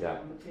passed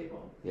around the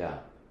table. Yeah.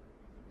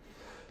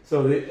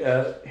 So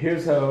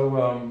here's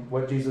how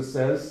what Jesus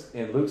says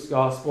in Luke's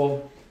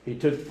Gospel. He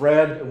took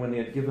bread, and when he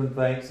had given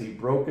thanks, he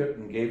broke it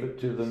and gave it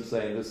to them,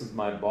 saying, "This is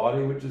my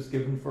body, which is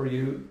given for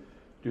you.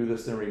 Do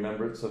this in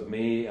remembrance of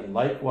me." And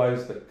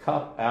likewise the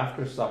cup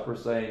after supper,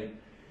 saying,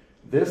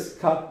 "This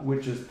cup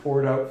which is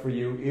poured out for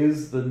you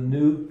is the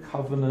new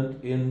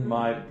covenant in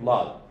my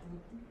blood."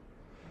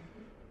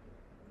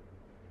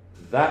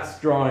 That's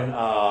drawing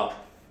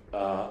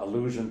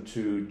allusion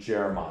to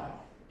Jeremiah.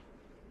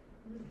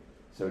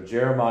 So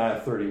Jeremiah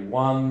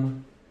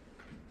 31,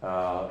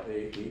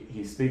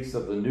 he speaks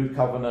of the new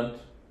covenant,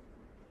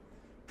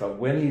 but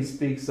when he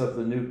speaks of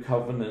the new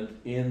covenant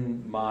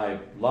in my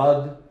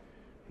blood,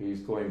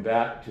 he's going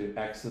back to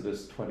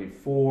Exodus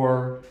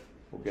 24.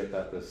 We'll get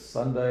that this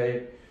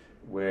Sunday,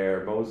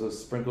 where Moses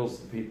sprinkles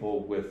the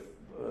people with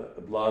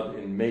blood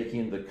in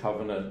making the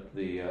covenant,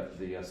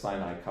 the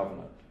Sinai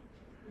covenant.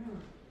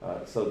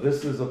 So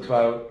this is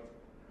about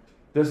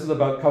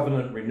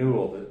covenant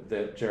renewal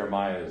that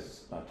Jeremiah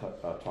is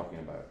talking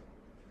about.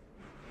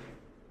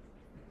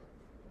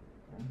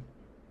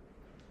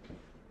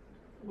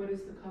 What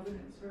is the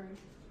covenant, sorry?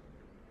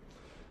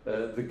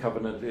 The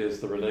covenant is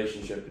the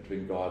relationship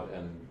between God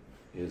and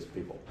his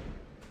people.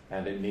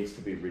 And it needs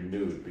to be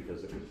renewed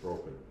because it was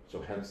broken. So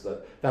hence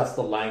that's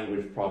the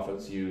language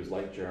prophets use,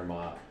 like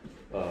Jeremiah,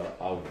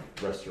 of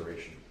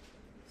restoration.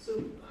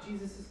 So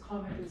Jesus'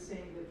 comment is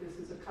saying that this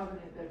is a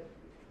covenant that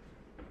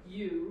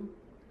you,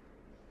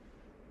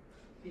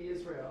 the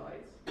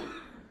Israelites,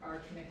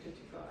 are connected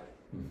to God.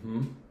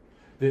 Mm-hmm.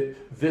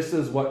 This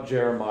is what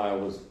Jeremiah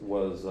was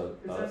Because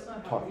that's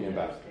not how talking we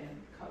about. understand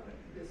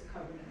this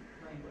covenant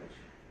language.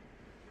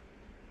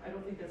 I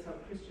don't think that's how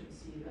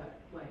Christians see that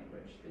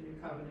language, the new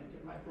covenant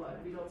in my blood.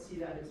 We don't see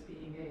that as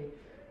being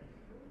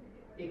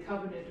a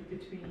covenant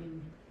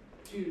between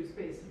Jews,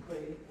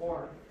 basically,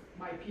 or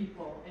my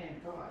people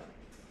and God.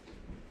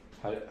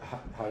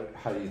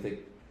 How do you think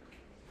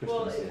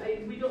Well, Christians see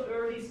it? we don't,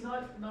 or at least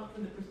not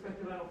from the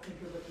perspective, I don't think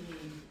of it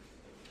being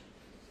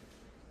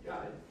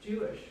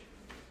Jewish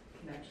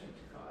connection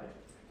to God.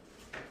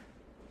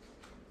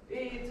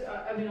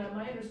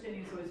 My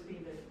understanding has always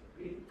been that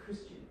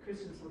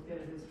Christians look at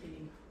it as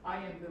being, I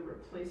am the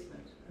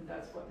replacement, and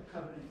that's what the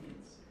covenant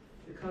means.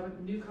 The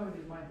new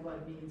covenant in my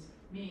blood means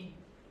me,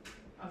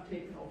 I'm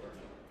taken over.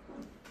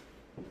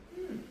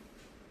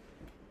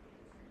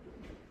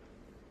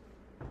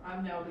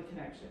 I'm now the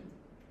connection.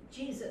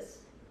 Jesus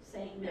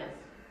saying Yes.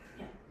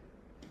 that.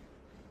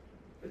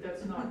 But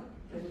that's not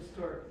the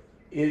historic.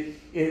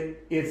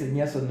 It's a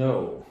yes and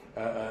no.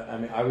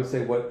 I would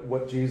say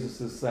what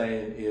Jesus is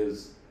saying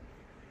is,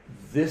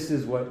 this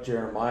is what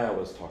Jeremiah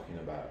was talking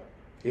about.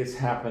 It's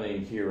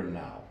happening here and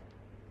now.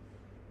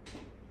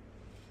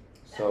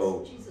 So,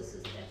 That's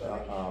Jesus'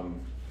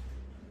 declaration.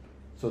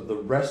 so the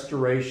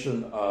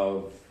restoration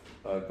of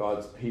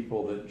God's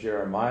people that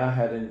Jeremiah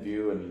had in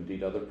view, and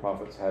indeed other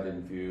prophets had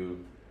in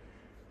view,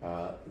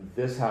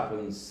 this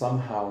happens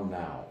somehow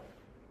now.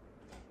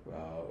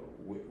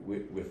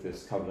 With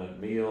this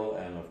covenant meal,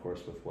 and of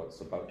course with what's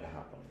about to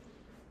happen.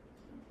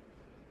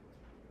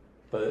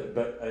 But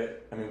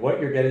what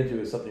you're getting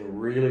to is something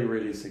really,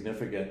 really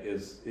significant.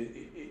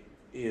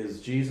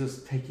 Is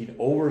Jesus taking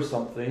over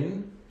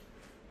something,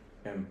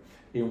 and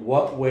in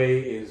what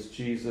way is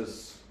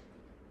Jesus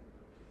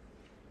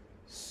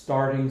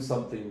starting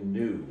something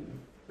new,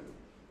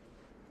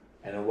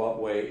 and in what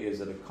way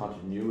is it a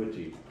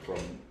continuity from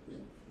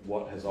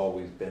what has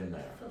always been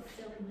there?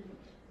 Fulfillment.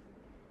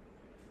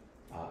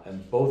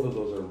 And both of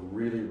those are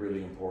really,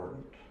 really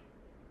important.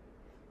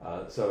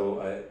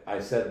 So I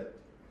said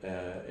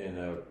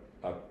in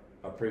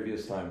a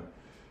previous time,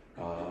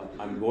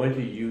 I'm going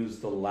to use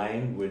the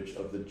language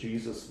of the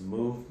Jesus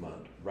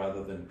movement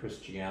rather than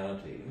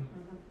Christianity,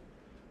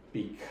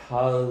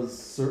 because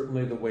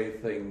certainly the way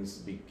things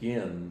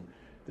begin,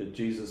 the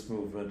Jesus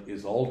movement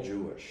is all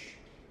Jewish.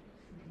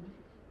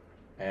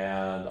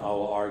 And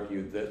I'll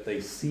argue that they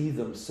see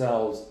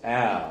themselves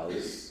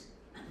as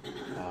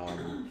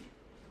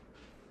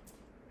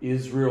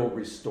Israel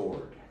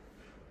restored.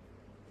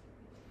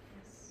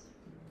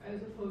 As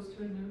opposed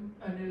to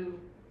a new,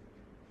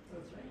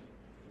 that's right.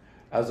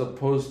 As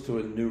opposed to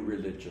a new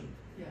religion.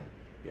 Yeah.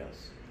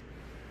 Yes.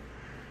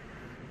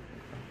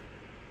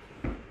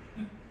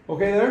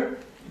 Okay there?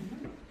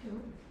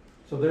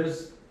 So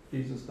there's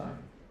Jesus' time.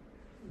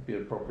 It'd be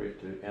appropriate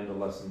to end a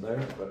lesson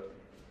there, but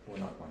we're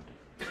not going to.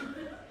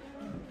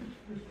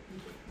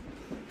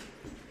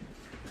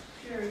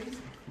 Sherry,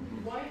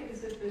 why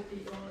is it that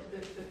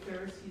the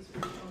Pharisees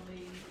were the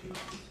only Jews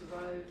who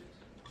survived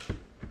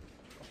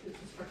the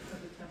destruction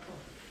of the temple?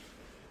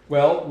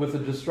 Well, with the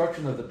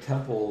destruction of the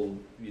temple,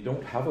 you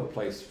don't have a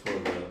place for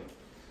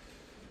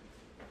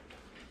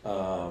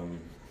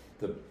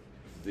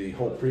the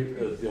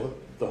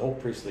whole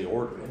priestly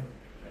order,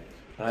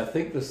 and I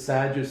think the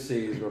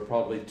Sadducees were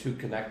probably too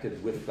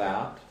connected with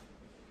that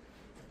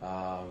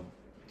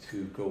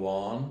to go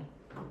on,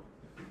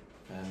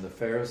 and the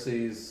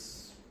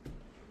Pharisees,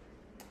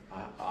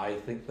 I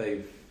think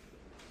they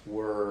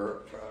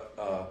were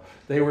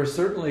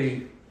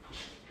certainly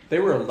a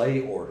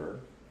lay order.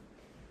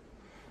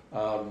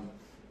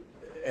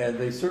 And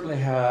they certainly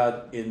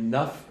had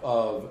enough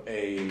of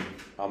a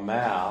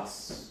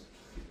mass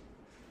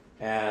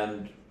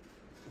and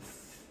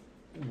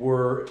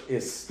were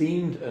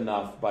esteemed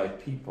enough by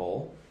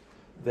people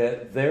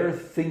that they're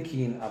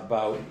thinking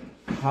about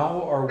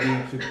how are we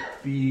to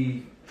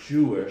be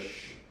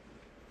Jewish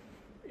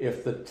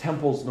if the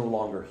temple's no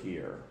longer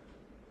here.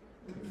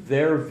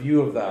 Their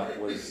view of that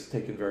was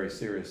taken very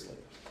seriously.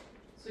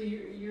 So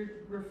you're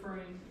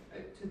referring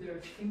to their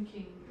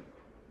thinking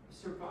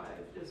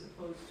survived as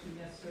opposed to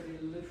necessarily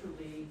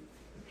literally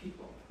the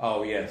people.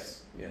 Oh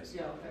yes. Yeah,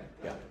 okay.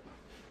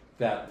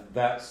 Yeah.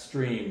 That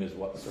stream is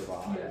what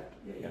survived.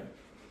 Yeah.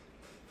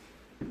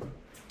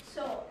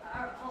 So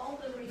are all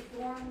the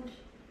Reformed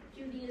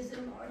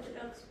Judaism,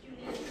 Orthodox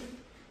Judaism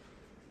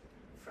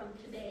from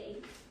today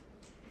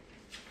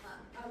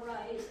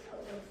arise out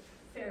of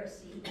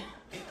Pharisee?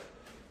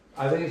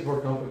 I think it's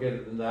more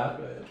complicated than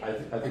that.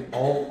 I think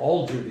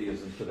all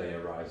Judaism today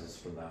arises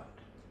from that.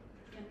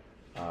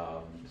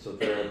 So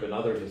there have been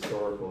other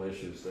historical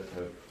issues that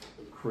have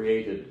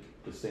created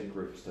distinct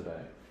groups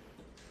today.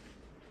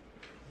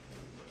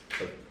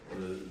 But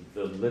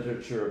the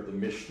literature of the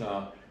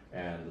Mishnah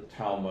and the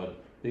Talmud,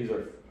 these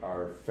are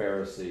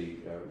Pharisee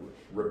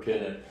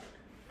rabbinic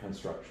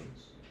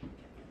constructions.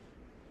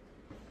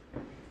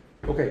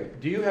 Okay,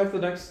 do you have the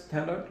next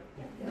handout?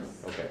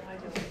 Yes. Okay. I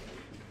don't.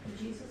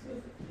 Jesus was.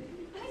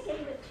 I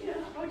gave it to you.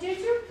 Oh, did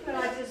you? Can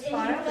I just And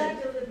file you got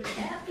it? delivered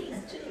Kathy's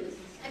too.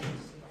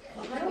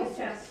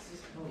 Yes.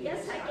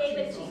 Yes, I gave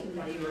it to you.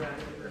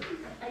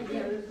 I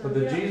did. So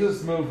the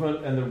Jesus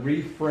movement and the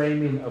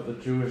reframing of the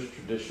Jewish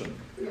tradition.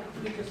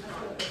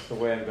 That's the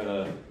way I'm going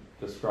to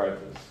describe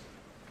this.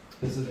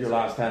 This is your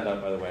last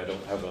handout, by the way. I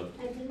don't have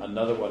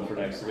another one for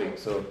next week.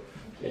 So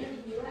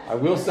I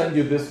will send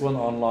you this one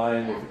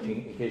online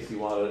in case you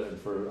want it, and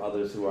for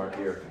others who aren't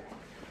here.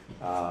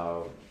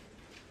 But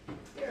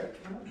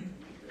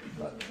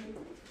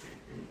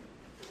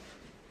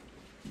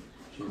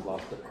she's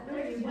lost it. No,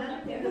 you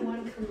had the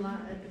one from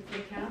for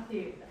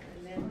Kathy,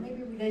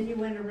 and then you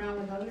went around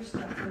with other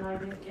stuff, and I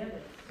didn't get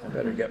it. I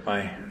better get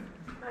my...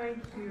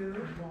 Thank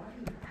you.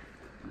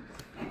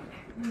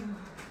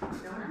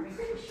 I'm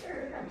pretty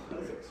sure I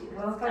gave it to you.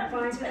 Well, if I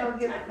find it, I'll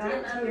give it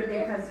back to you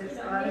because it's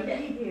gotta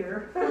be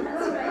here.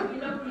 That's right,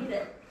 you don't need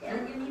it.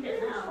 Yeah, you need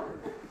it now.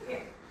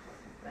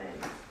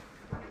 Thanks.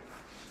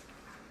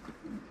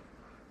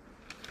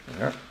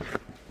 There.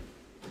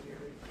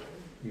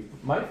 You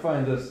might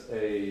find this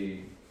a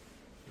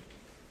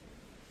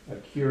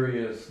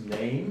curious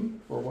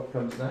name for what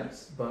comes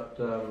next, but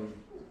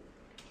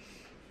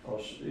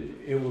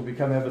it will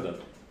become evident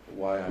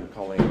why I'm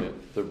calling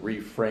it the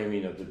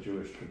reframing of the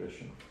Jewish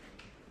tradition.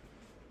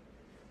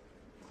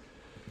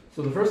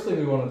 So the first thing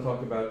we want to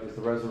talk about is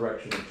the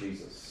resurrection of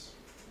Jesus.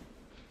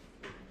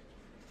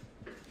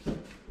 The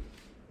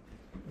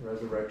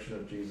resurrection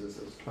of Jesus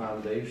is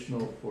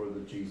foundational for the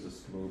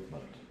Jesus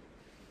movement.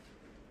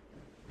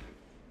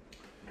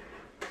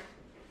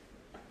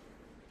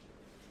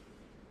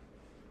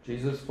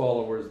 Jesus'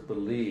 followers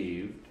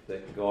believed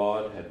that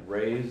God had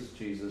raised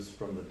Jesus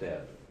from the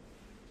dead.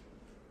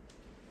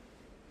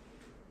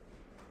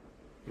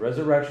 The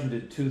resurrection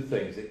did two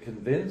things. It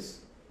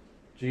convinced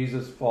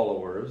Jesus'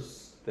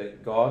 followers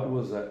that God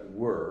was at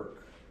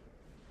work,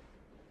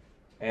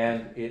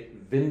 and it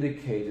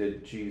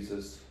vindicated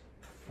Jesus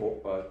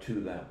to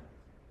them.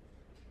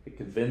 It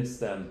convinced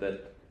them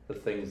that the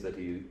things that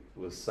he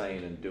was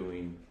saying and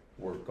doing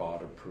were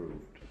God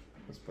approved.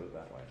 Let's put it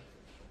that way.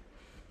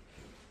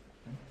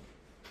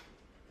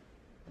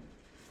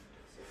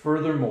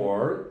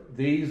 Furthermore,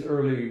 these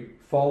early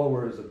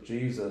followers of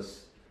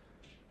Jesus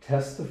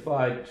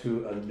testified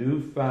to a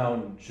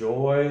newfound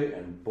joy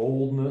and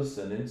boldness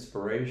and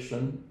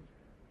inspiration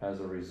as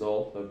a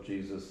result of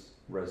Jesus'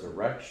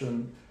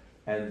 resurrection,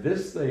 and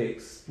this they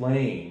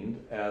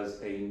explained as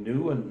a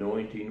new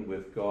anointing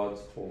with God's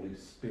Holy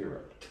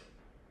Spirit.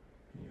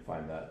 You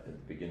find that at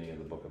the beginning of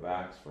the book of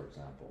Acts, for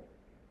example.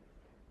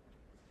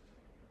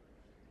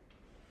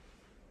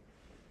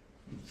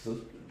 So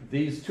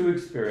these two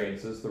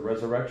experiences, the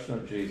resurrection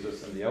of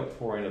Jesus and the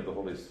outpouring of the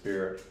Holy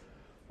Spirit,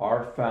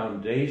 are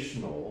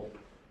foundational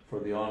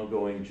for the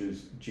ongoing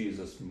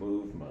Jesus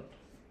movement,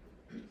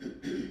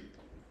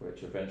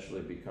 which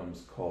eventually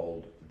becomes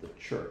called the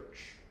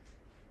church.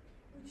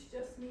 Which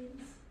just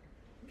means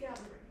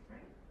gathering, right?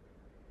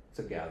 It's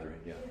a gathering,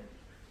 yeah.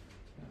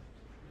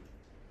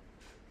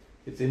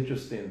 It's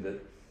interesting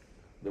that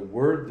the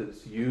word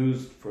that's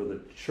used for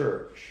the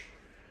church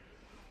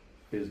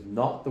is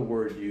not the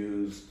word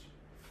used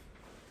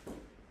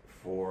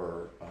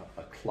for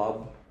a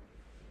club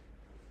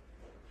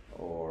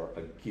or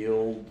a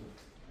guild.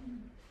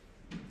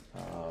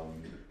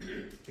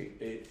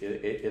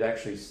 It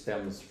actually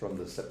stems from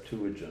the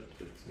Septuagint.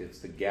 It's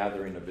the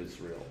gathering of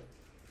Israel.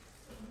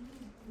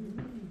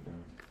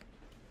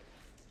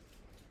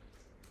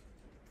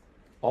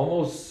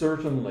 Almost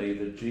certainly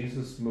the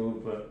Jesus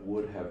movement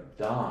would have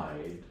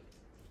died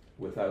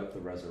without the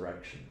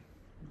resurrection.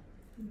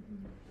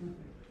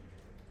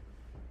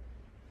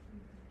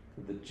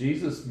 The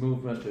Jesus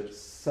movement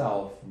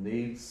itself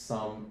needs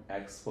some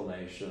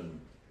explanation.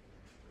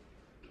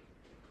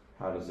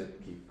 How does it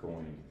keep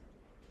going?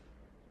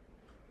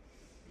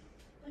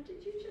 What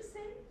did you just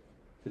say?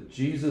 The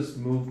Jesus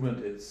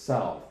movement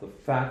itself, the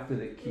fact that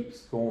it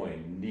keeps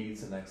going,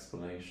 needs an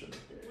explanation.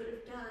 It would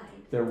have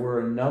died. There were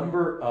a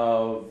number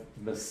of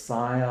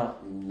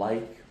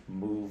Messiah-like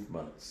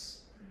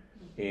movements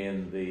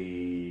in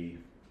the,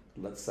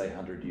 let's say,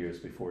 100 years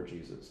before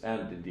Jesus,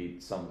 and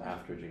indeed some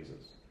after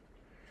Jesus.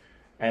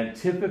 And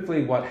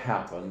typically what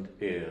happened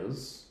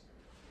is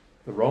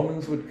the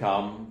Romans would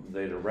come,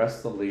 they'd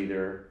arrest the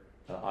leader,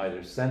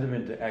 either send him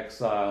into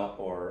exile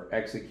or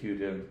execute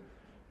him,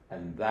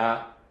 and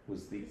that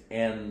was the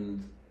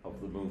end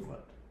of the movement.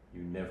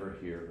 You never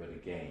hear of it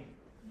again.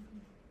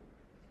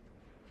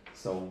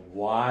 So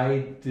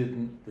why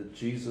didn't the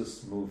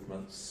Jesus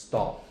movement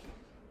stop?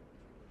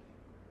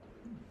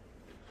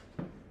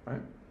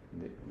 Right?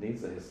 It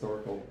needs a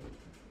historical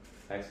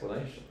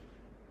explanation.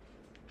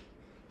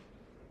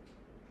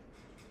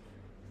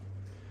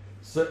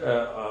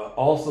 So,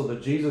 also, the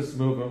Jesus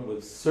movement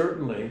would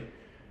certainly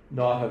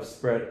not have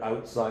spread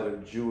outside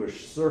of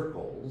Jewish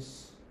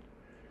circles,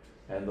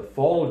 and the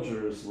fall of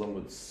Jerusalem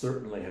would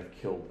certainly have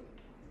killed it.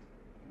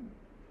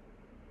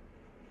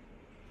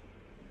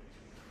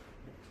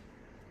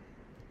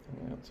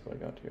 Yeah, that's what I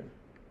got here.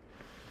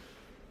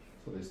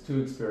 So there's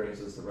two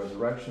experiences. The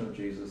resurrection of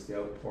Jesus, the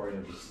outpouring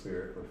of the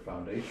Spirit were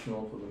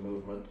foundational for the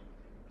movement.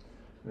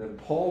 And then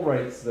Paul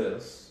writes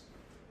this: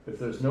 if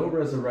there's no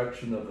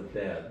resurrection of the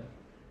dead,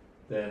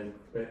 then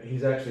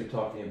he's actually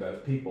talking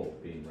about people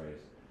being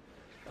raised.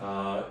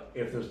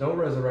 If there's no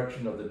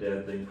resurrection of the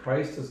dead, then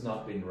Christ has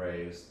not been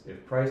raised.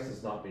 If Christ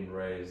has not been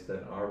raised,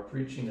 then our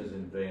preaching is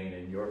in vain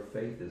and your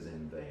faith is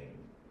in vain.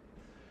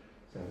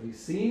 So he's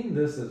seen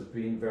this as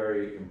being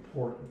very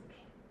important.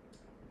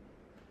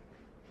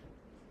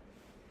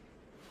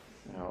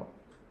 Now,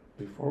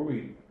 before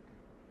we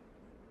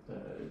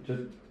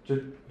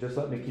just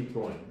let me keep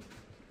going.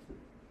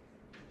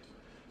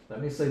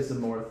 Let me say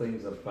some more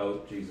things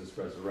about Jesus'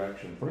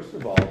 resurrection. First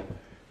of all,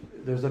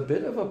 there's a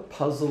bit of a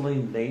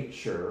puzzling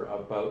nature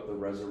about the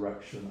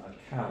resurrection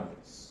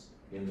accounts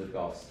in the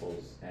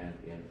Gospels and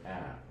in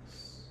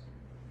Acts.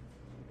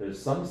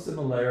 There's some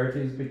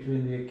similarities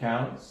between the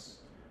accounts.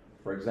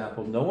 For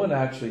example, no one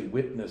actually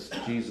witnessed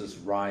Jesus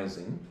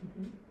rising.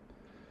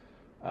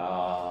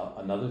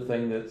 Another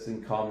thing that's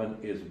in common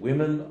is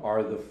women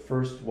are the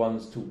first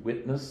ones to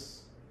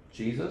witness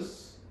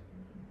Jesus.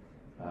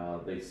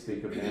 They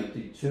speak of an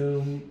empty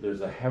tomb.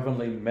 There's a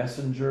heavenly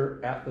messenger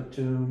at the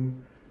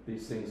tomb.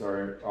 These things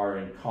are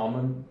in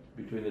common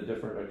between the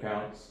different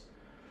accounts.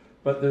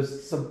 But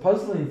there's some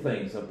puzzling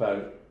things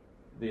about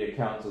the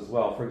accounts as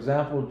well. For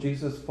example,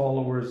 Jesus'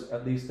 followers,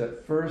 at least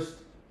at first,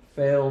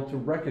 failed to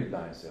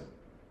recognize him.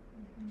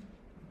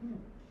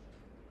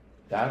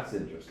 That's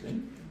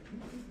interesting.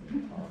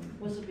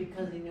 Was it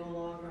because he no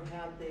longer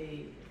had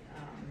the,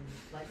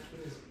 like he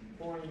was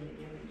born in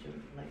the image of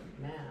like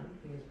man,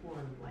 he was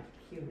born like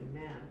human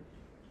man,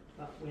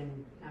 but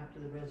when, after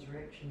the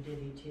resurrection, did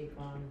he take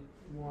on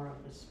more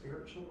of the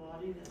spiritual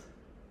body that?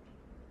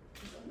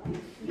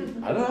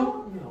 I don't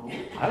know. No.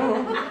 I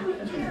don't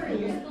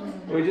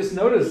know. We just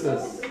noticed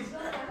this.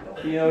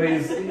 You know,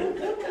 he's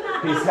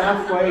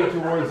halfway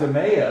towards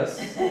Emmaus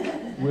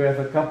with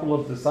a couple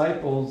of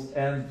disciples,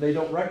 and they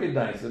don't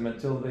recognize him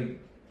until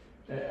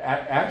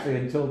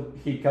until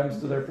he comes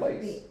to their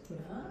place.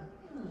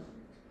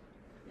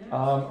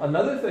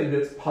 Another thing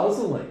that's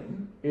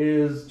puzzling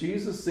is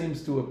Jesus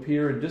seems to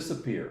appear and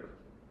disappear.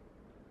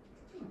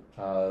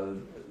 So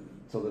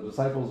the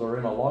disciples are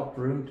in a locked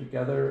room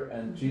together,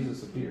 and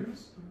Jesus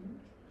appears.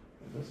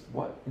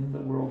 What in the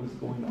world is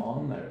going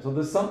on there? So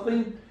there's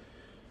something.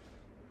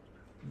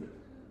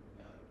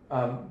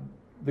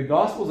 The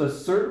Gospels are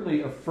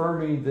certainly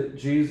affirming that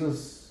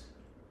Jesus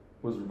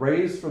was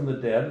raised from the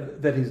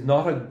dead, that he's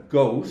not a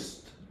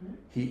ghost.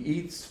 He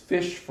eats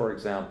fish, for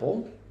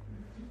example.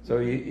 So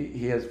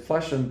he has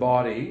flesh and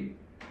body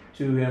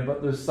to him,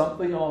 but there's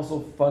something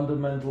also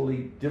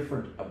fundamentally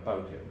different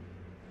about him.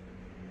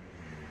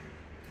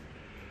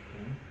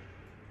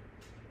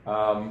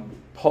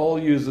 Paul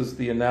uses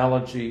the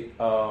analogy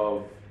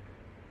of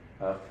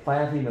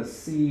planting a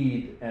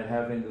seed and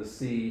having the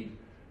seed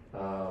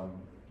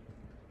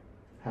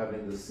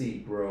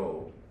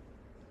grow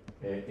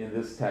in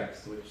this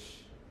text,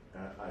 which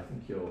I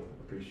think you'll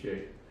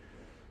appreciate.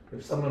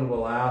 If someone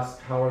will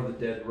ask, how are the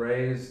dead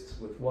raised?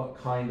 With what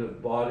kind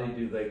of body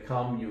do they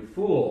come? You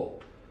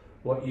fool!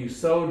 What you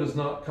sow does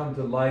not come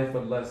to life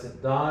unless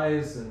it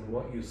dies, and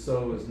what you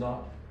sow is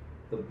not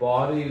the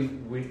body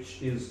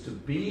which is to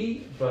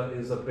be, but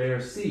is a bare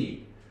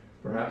seed,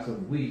 perhaps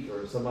of wheat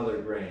or some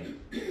other grain.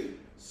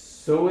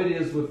 So it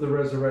is with the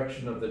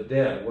resurrection of the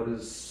dead. What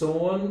is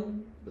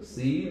sown, the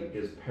seed,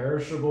 is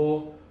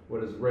perishable.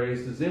 What is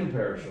raised is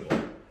imperishable.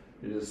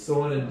 It is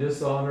sown in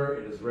dishonor.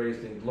 It is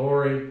raised in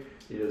glory.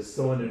 It is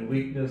sown in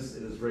weakness.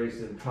 It is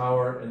raised in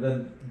power. And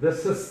then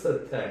this is the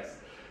text.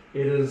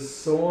 It is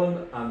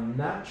sown a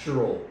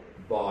natural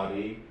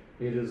body.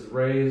 It is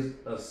raised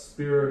a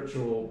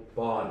spiritual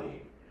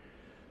body.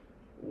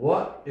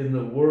 What in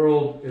the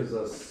world is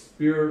a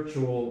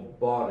spiritual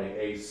body?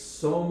 A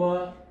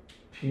soma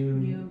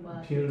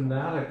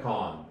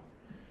pneumaticon.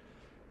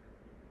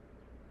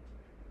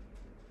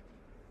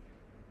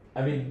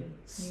 I mean,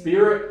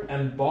 spirit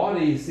and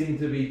body seem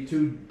to be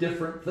two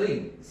different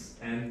things,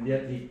 and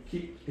yet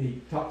he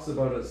talks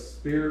about a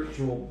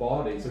spiritual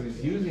body. So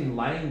he's using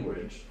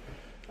language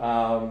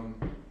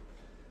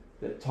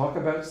that talk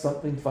about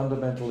something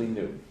fundamentally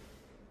new.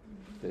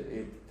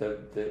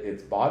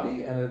 It's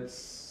body and it's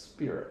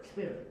spirit.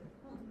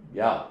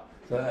 Yeah,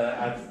 so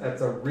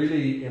that's a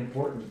really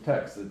important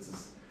text.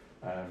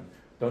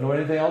 Don't know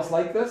anything else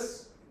like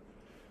this,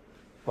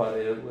 but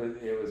it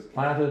was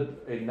planted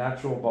a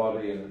natural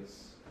body and it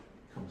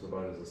comes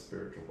about as a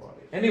spiritual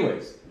body.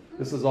 Anyways,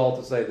 This is all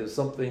to say there's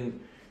something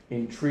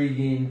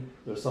intriguing,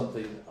 there's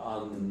something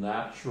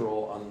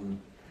unnatural,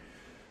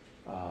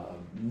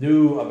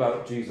 new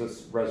about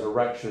Jesus'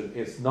 resurrection.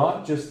 It's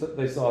not just that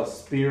they saw a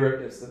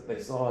spirit, it's that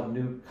they saw a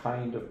new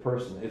kind of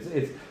person.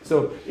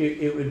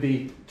 It would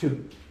be,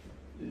 to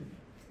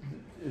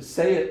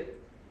say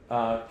it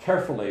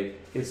carefully,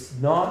 it's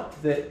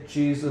not that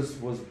Jesus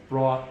was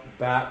brought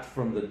back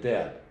from the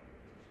dead.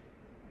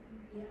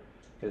 Yeah.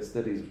 It's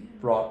that he's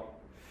brought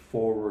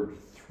forward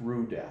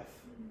through death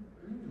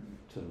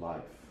to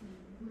life.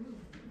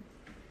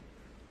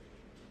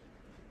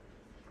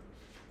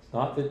 It's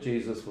not that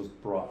Jesus was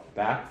brought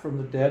back from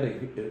the dead.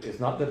 It's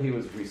not that he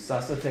was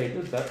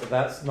resuscitated.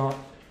 That's not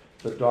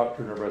the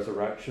doctrine of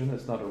resurrection.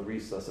 It's not a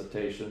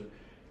resuscitation.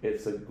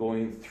 It's a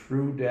going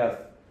through death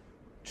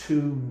to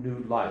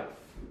new life.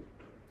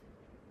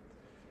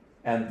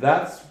 And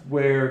that's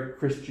where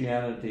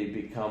Christianity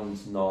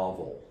becomes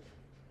novel.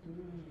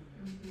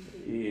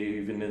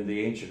 Even in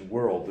the ancient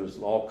world, there's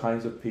all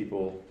kinds of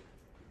people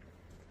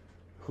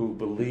who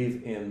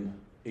believe in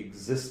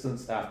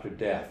existence after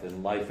death,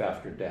 in life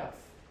after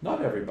death.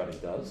 Not everybody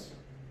does.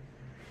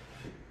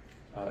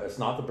 It's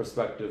not the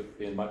perspective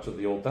in much of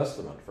the Old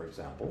Testament, for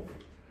example.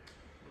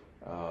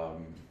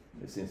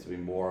 It seems to be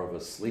more of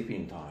a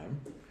sleeping time.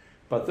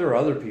 But there are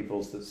other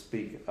peoples that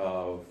speak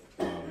of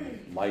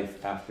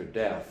life after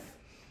death.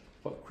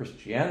 What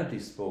Christianity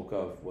spoke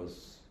of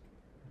was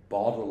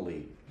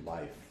bodily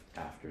life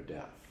after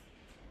death.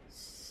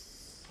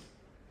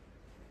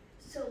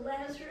 So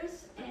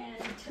Lazarus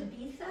and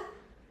Tabitha?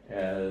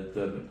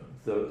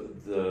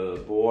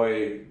 The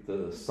boy,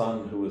 the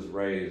son who was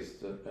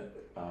raised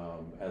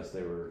as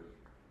they were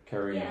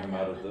carrying him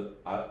out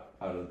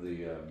of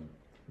the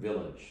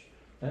village,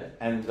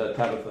 and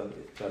Tabitha,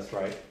 that's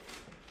right.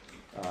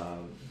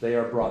 They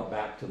are brought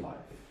back to life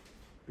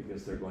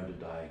because they're going to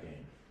die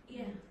again.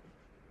 Yeah.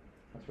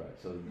 That's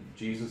right. So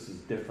Jesus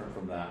is different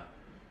from that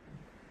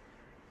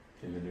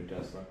in the New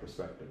Testament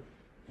perspective.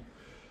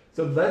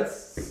 So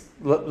let's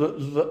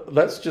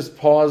just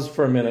pause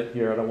for a minute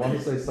here, and I want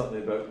to say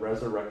something about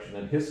resurrection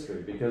and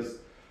history, because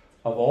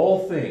of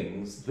all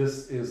things,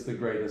 this is the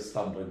greatest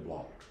stumbling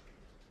block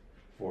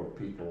for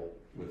people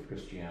with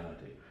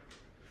Christianity.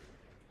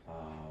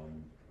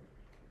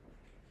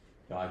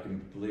 I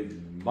can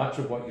believe much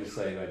of what you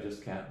say, I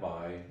just can't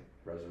buy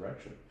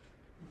resurrection.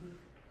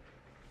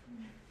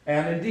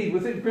 And indeed,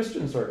 within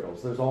Christian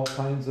circles, there's all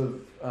kinds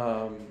of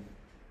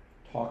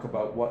talk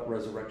about what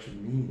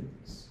resurrection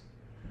means.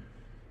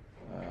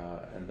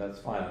 And that's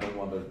fine. I don't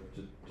want to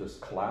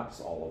just collapse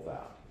all of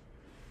that.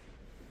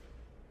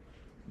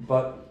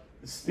 But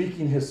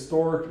speaking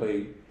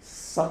historically,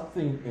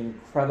 something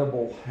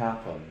incredible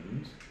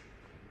happened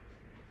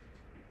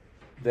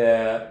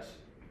that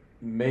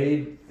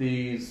made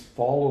these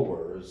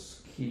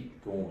followers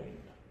keep going.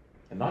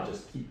 And not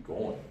just keep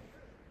going,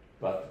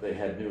 but they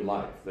had new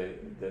life. They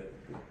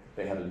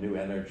had a new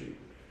energy,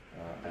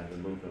 and the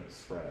movement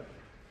spread.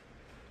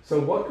 So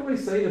what can we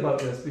say about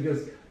this?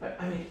 Because,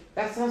 I mean,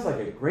 that sounds like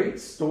a great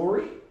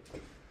story,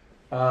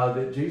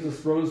 that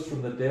Jesus rose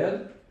from the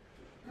dead.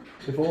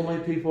 If only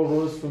people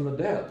rose from the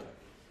dead.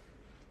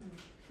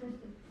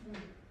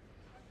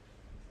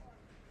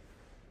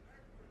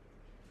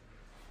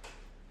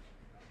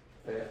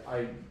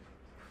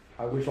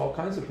 I wish all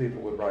kinds of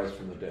people would rise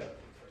from the dead.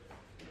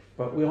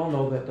 But we all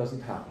know that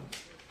doesn't happen.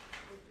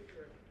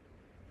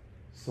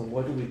 So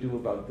what do we do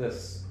about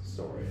this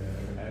story?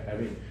 I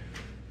mean,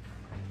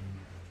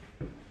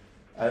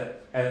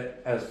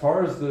 as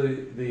far as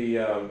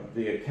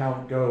the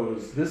account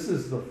goes, this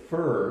is the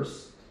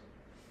first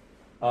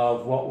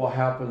of what will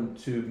happen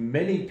to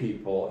many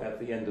people at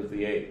the end of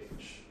the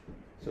age.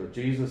 So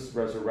Jesus'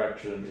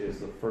 resurrection is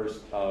the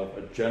first of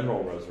a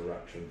general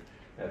resurrection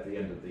at the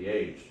end of the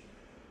age.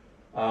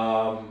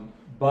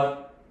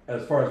 But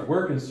as far as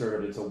we're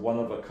concerned, it's a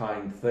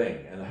one-of-a-kind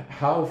thing. And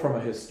how, from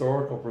a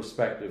historical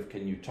perspective,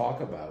 can you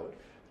talk about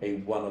a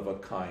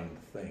one-of-a-kind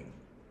thing?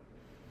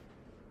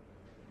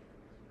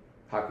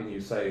 How can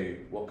you say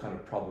what kind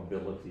of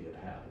probability it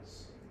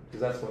has?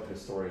 Because that's what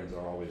historians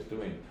are always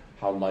doing.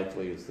 How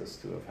likely is this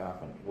to have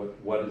happened?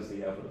 What is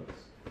the evidence?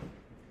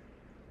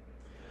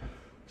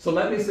 So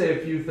let me say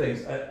a few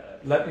things.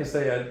 Let me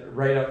say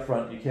right up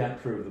front, you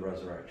can't prove the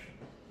resurrection.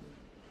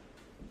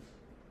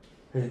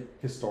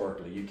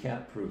 Historically, you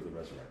can't prove the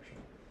resurrection.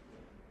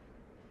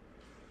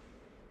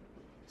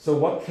 So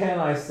what can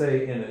I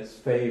say in its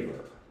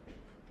favor?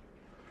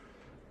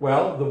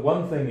 Well, the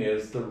one thing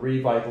is the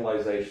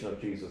revitalization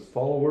of Jesus'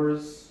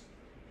 followers.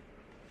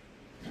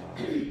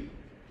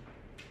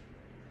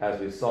 As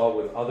we saw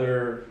with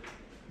other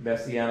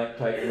messianic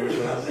type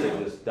movements, they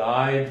just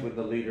died when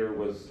the leader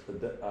was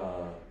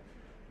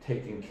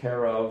taken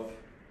care of.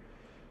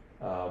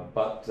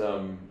 But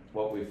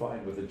what we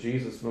find with the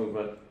Jesus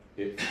movement,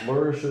 it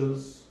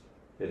flourishes,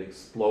 it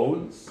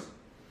explodes.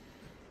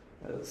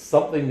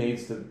 Something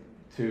needs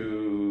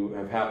to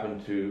have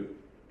happened to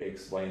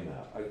explain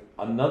that.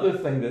 Another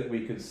thing that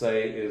we could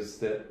say is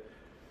that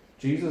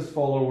Jesus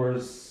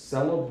followers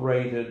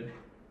celebrated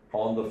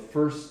on the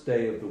first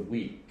day of the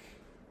week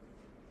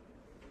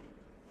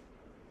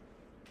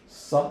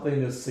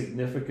something is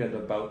significant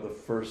about the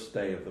first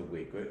day of the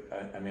week.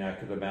 I mean, I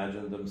could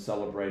imagine them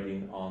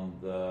celebrating on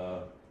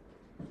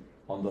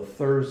the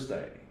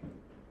Thursday,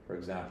 for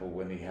example,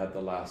 when he had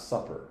the Last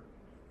Supper.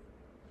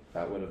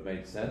 That would have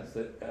made sense.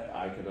 That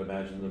I could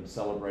imagine them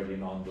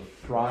celebrating on the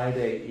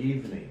Friday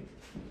evening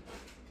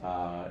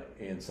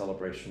in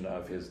celebration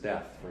of his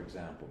death, for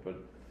example. But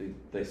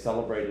they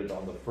celebrated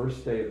on the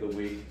first day of the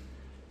week,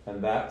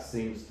 and that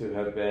seems to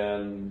have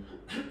been,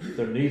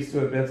 there needs to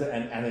have been,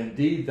 and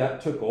indeed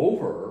that took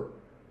over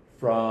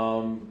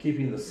from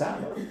keeping the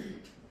Sabbath.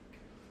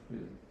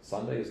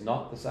 Sunday is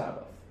not the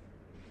Sabbath.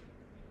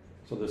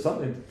 So there's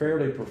something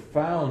fairly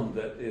profound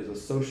that is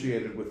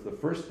associated with the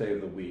first day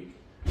of the week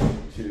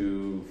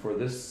for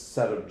this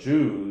set of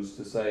Jews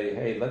to say,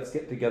 hey, let's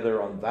get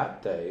together on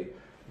that day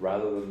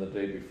rather than the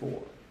day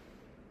before.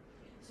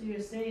 So you're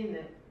saying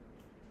that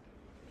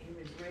he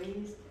was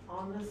raised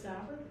on the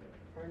Sabbath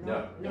or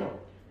not? No.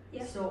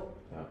 Yeah. So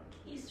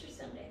Easter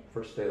Sunday.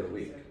 First day of the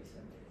week.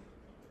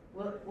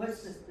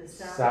 what's the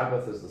Sabbath?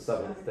 Sabbath is the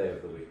seventh day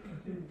of the week.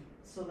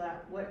 So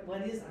that,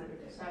 what is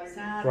Saturday.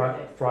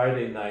 Saturday?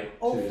 Friday night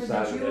Oh, to for the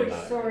Saturday Jewish,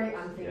 night. sorry,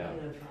 I'm thinking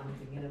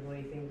Yeah. of the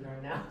way things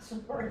are now,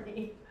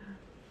 sorry.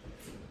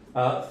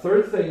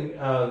 Third thing,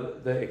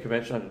 the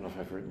convention, I don't know if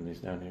I've written these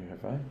down here,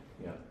 have I?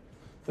 Yeah.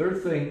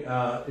 Third thing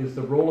is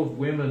the role of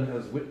women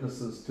as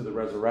witnesses to the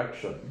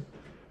resurrection.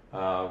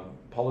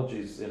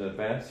 Apologies in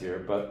advance here,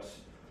 but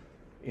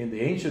in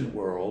the ancient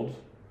world,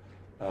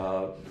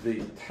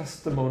 the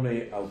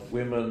testimony of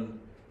women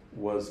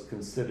was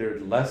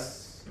considered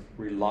less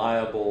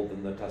reliable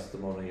than the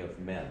testimony of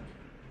men.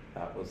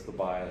 That was the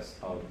bias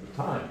of the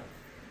time.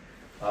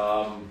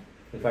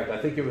 In fact, I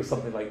think it was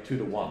something like 2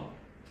 to 1.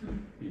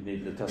 You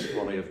need the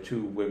testimony of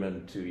 2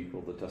 women to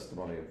equal the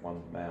testimony of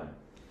 1 man.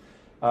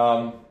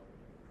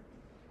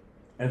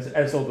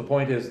 And so the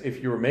point is,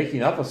 if you were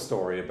making up a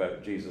story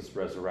about Jesus'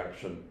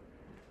 resurrection,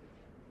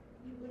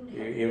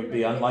 it would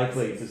be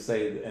unlikely to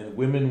say, and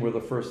women were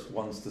the first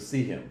ones to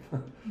see him.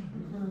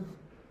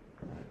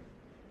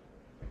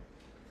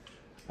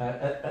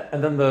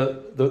 And then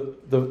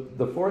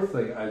the fourth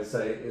thing I'd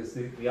say is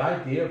the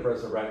idea of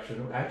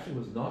resurrection actually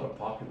was not a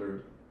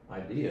popular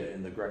idea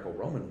in the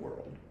Greco-Roman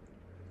world.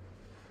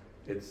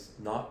 It's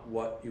not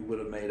what you would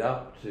have made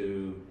up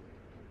to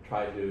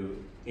try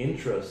to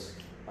interest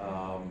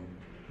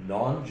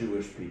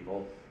non-Jewish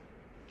people.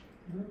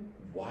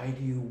 Why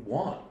do you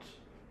want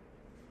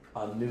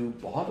a new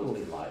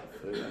bodily life?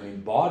 I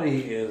mean,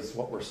 body is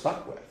what we're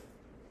stuck with.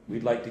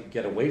 We'd like to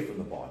get away from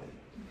the body.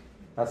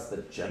 That's the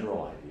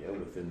general idea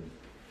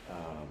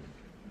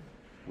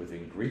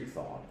within Greek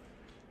thought.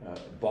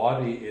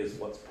 Body is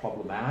what's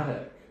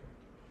problematic.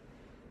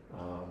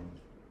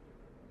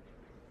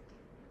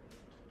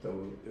 So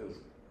it would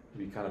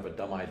be kind of a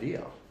dumb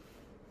idea.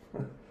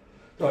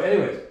 So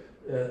anyways,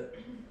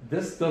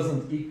 this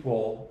doesn't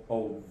equal,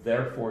 oh,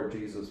 therefore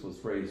Jesus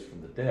was raised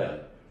from the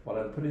dead. What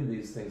I'm putting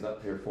these things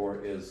up here for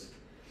is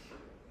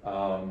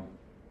to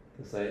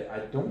say, I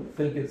don't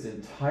think it's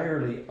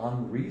entirely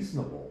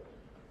unreasonable.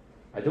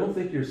 I don't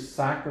think you're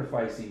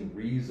sacrificing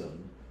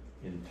reason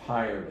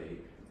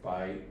entirely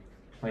by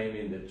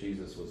claiming that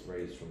Jesus was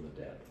raised from the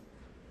dead.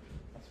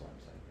 That's what I'm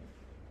saying.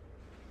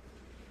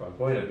 So I'm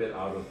going a bit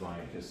out of my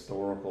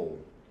historical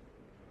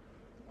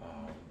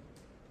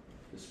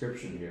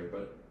description here,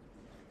 but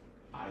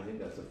I think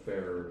that's a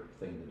fair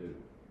thing to do.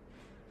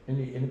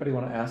 Anybody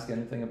want to ask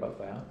anything about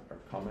that or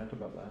comment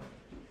about that?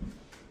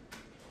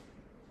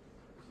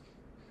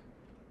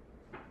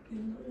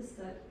 You'll notice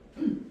that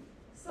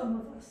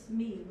some of us,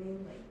 me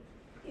mainly,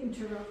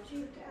 interrupt you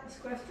to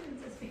ask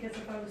questions. It's because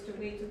if I was to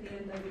wait till the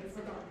end, I would have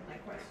forgotten my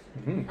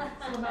question. So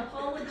I'm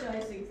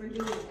apologizing for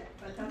doing it,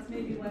 but that's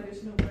maybe why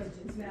there's no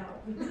questions now.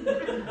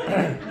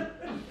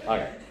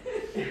 Okay.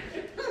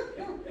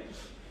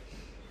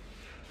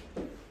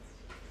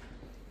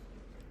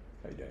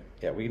 How you doing?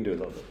 Yeah, we can do a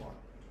little bit more.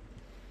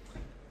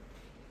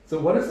 So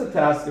what is the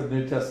task of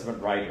New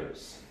Testament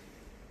writers?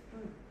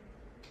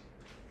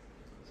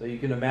 So you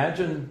can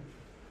imagine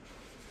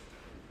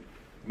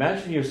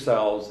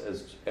yourselves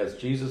as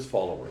Jesus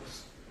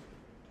followers.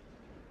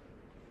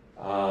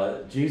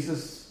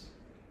 Jesus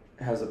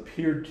has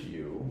appeared to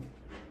you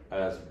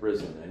as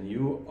risen, and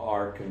you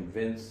are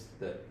convinced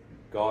that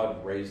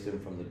God raised him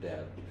from the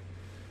dead.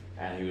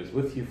 And he was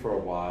with you for a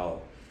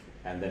while,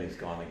 and then he's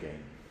gone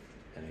again.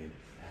 And he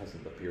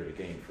hasn't appeared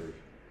again for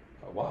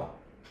a while.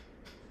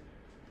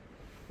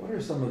 What are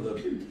some of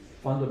the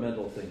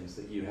fundamental things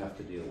that you have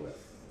to deal with?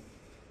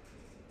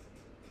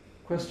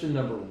 Question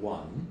number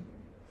 1.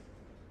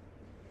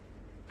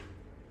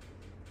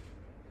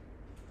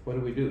 What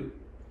do we do?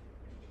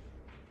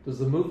 Does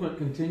the movement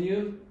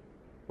continue,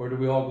 or do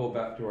we all go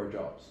back to our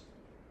jobs?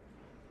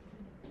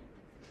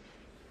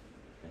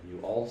 And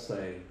you all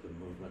say the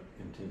movement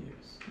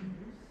continues.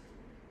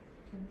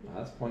 Now,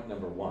 that's point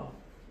number 1.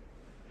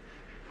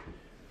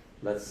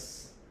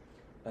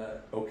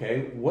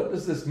 Okay, what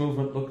does this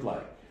movement look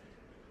like?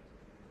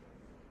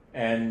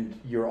 And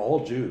you're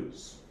all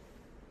Jews.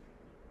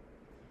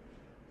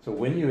 So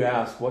when you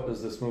ask, what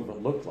does this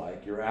movement look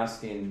like? You're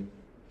asking,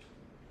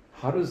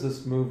 how does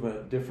this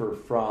movement differ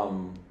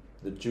from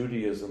the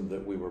Judaism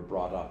that we were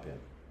brought up in?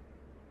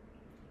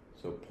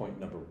 So point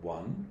number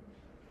 1,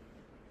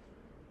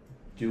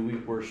 do we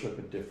worship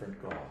a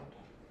different God?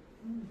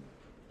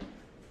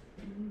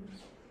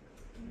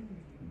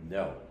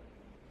 No.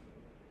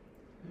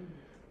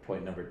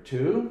 Point number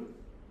 2,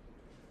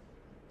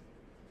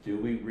 do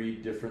we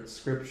read different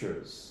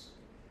scriptures?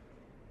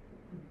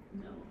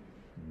 No.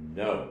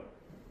 No.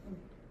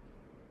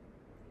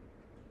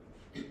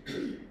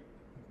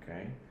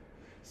 Okay.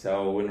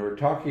 So when we're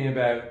talking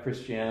about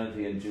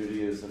Christianity and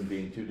Judaism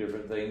being two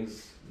different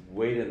things,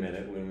 wait a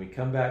minute. When we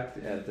come back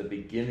at the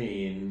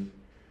beginning,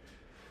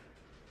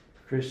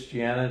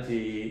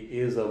 Christianity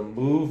is a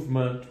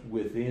movement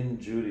within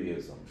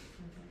Judaism.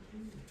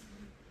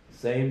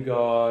 Same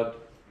God,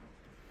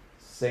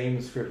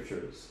 same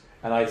scriptures.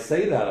 And I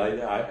say that,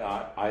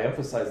 I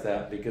emphasize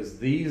that because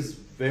these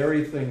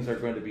very things are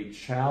going to be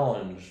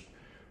challenged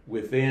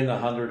within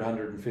 100,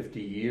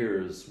 150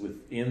 years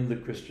within the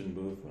Christian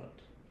movement.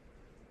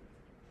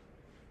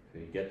 So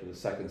you get to the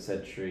 2nd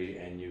century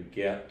and you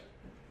get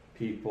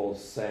people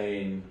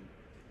saying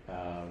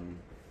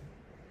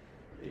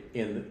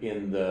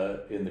in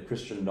the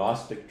Christian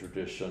Gnostic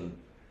tradition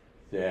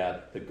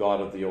that the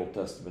God of the Old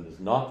Testament is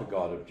not the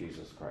God of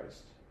Jesus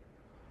Christ.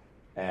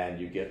 And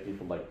you get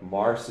people like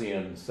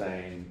Marcion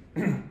saying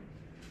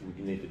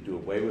we need to do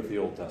away with the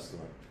Old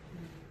Testament.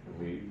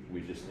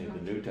 We just need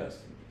the New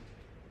Testament.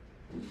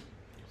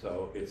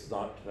 So it's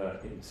not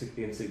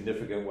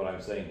insignificant what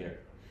I'm saying here.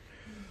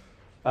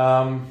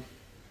 I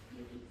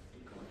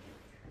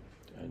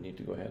need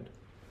to go ahead.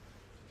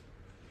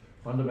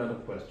 Fundamental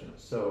question.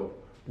 So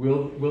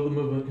will the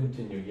movement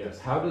continue? Yes.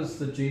 How does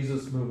the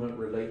Jesus movement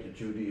relate to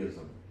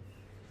Judaism?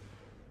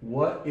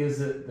 What is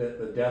it that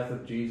the death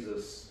of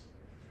Jesus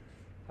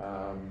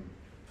how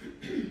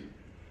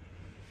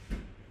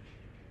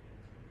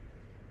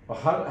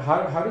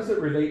does it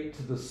relate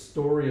to the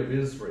story of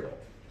Israel?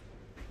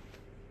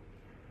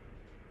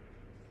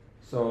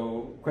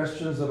 So,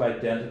 questions of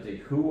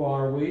identity. Who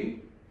are we?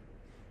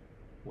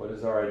 What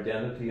is our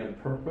identity and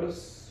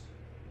purpose?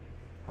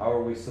 How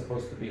are we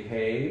supposed to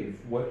behave?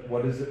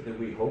 What is it that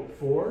we hope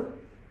for?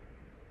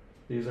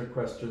 These are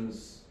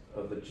questions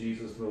of the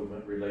Jesus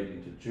movement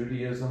relating to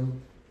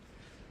Judaism.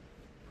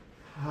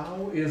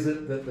 How is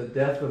it that the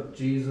death of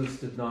Jesus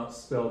did not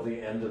spell the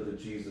end of the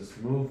Jesus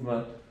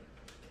movement?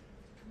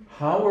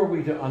 How are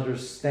we to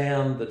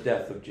understand the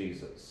death of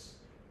Jesus?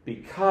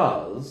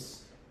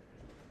 Because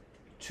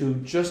to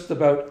just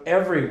about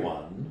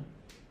everyone,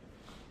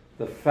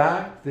 the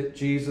fact that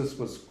Jesus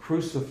was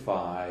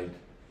crucified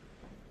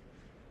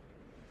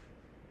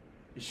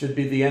should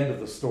be the end of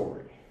the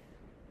story.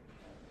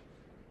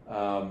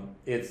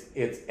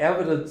 It's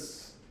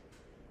evidence,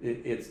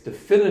 it's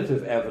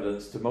definitive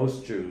evidence to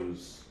most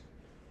Jews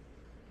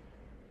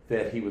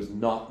that he was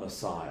not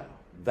Messiah.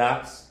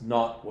 That's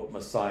not what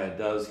Messiah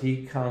does.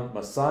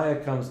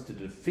 Messiah comes to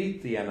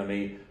defeat the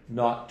enemy,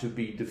 not to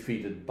be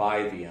defeated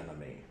by the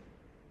enemy.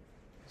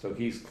 So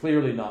he's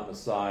clearly not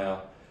Messiah.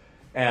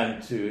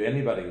 And to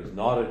anybody who's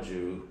not a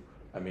Jew,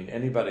 I mean,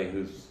 anybody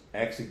who's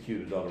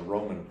executed on a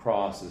Roman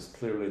cross is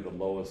clearly the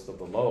lowest of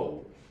the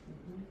low.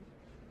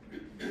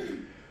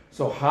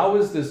 So how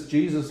is this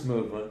Jesus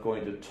movement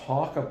going to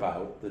talk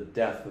about the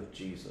death of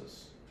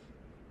Jesus?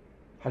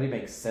 How do you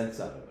make sense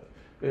out of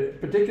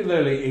it?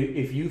 Particularly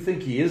if you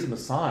think he is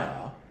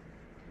Messiah,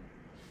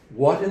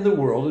 what in the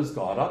world is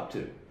God up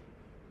to?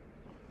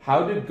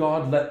 How did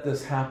God let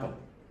this happen?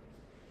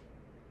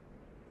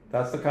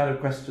 That's the kind of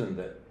question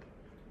that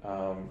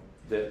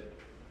that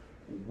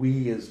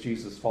we as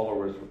Jesus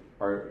followers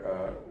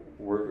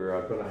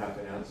we're going to have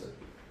to answer.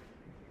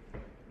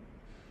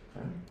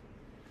 Okay.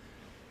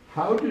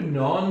 How do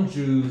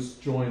non-Jews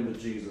join the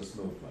Jesus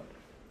movement?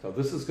 So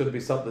this is going to be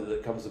something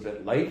that comes a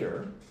bit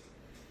later,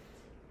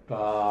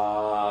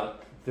 but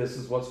this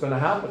is what's going to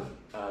happen.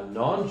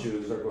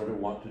 Non-Jews are going to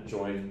want to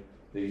join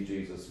the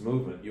Jesus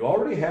movement. You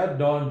already had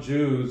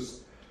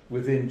non-Jews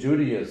within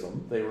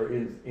Judaism. They were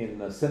in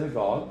the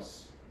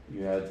synagogues.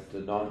 You had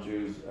the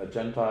non-Jews,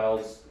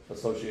 Gentiles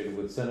associated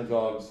with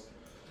synagogues.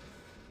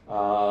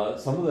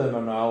 Some of them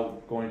are now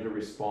going to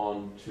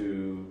respond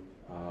to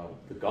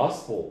the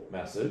gospel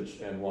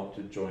message and want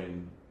to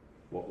join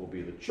what will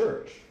be the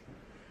church.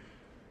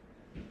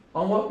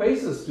 On what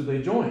basis do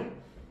they join?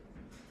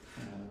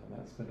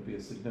 That's going to be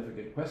a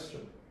significant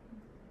question.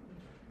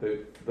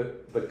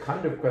 The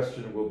kind of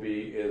question will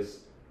be is,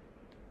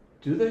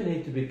 do they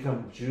need to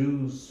become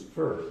Jews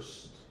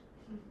first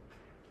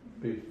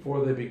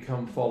before they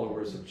become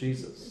followers of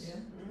Jesus? Yeah.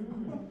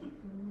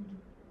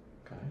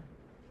 Okay.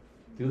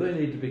 Do they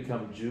need to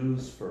become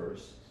Jews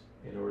first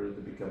in order to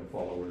become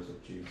followers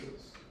of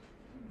Jesus?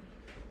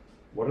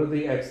 What are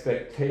the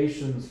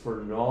expectations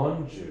for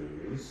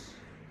non-Jews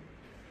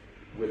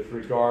with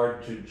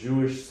regard to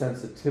Jewish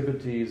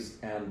sensitivities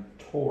and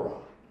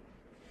Torah?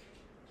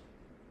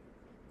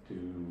 Do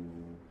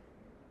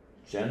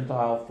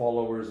Gentile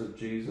followers of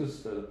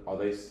Jesus, are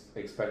they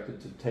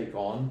expected to take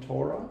on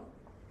Torah?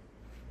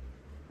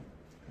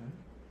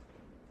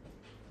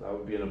 That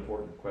would be an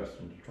important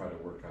question to try to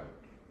work out.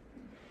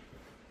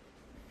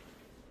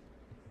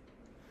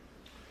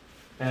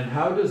 And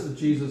how does the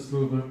Jesus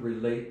movement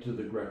relate to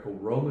the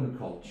Greco-Roman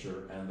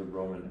culture and the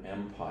Roman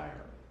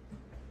Empire?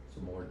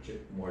 So more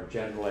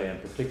generally, and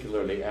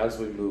particularly as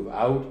we move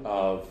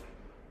out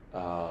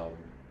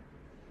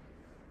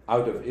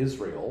of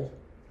Israel,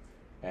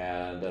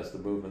 and as the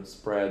movement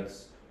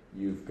spreads,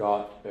 you've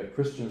got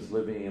Christians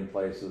living in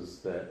places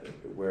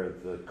where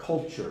the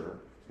culture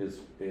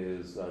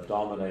is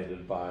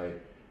dominated by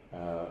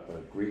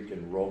Greek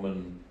and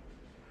Roman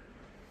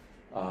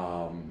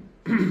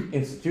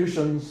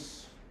institutions,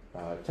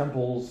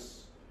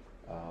 temples,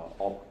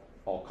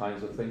 all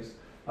kinds of things.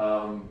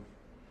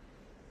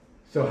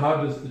 So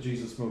how does the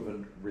Jesus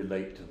movement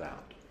relate to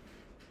that?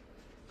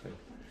 Okay.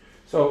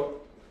 So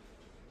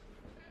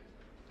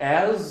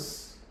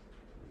as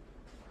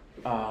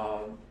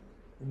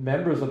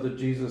members of the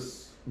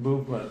Jesus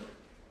movement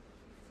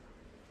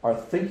are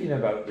thinking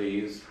about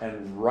these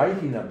and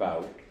writing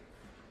about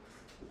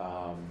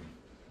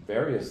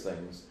various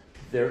things,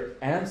 they're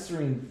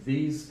answering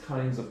these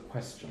kinds of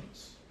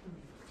questions.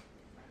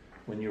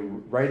 When you're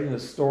writing a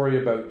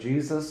story about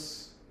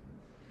Jesus,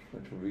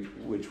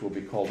 which will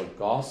be called a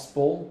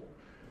gospel,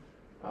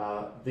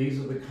 these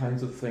are the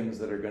kinds of things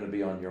that are going to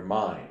be on your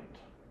mind.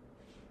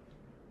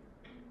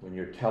 When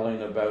you're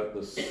telling about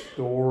the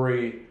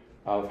story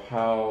of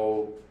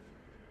how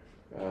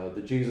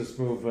the Jesus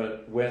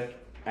movement went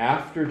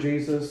after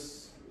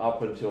Jesus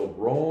up until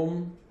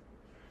Rome,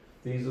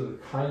 these are the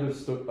kind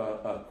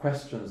of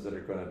questions that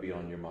are going to be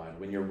on your mind.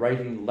 When you're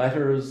writing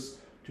letters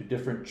to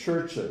different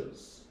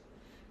churches,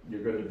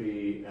 you're going to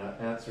be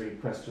answering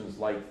questions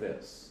like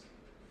this,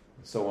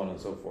 and so on and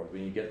so forth.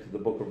 When you get to the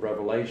book of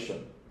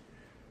Revelation,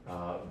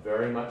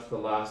 very much the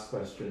last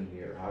question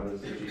here: how does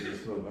the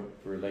Jesus movement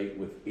relate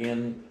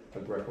within a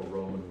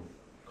Greco-Roman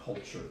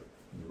culture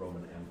in the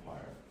Roman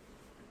Empire?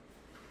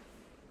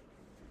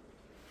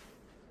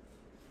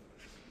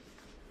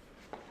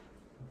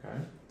 Okay.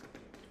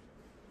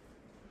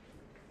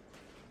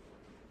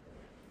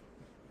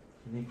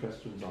 Any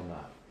questions on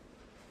that?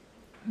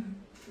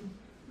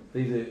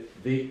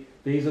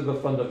 These are the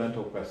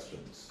fundamental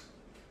questions,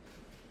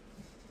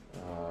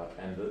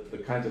 and the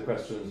kinds of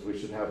questions we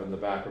should have in the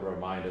back of our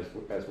mind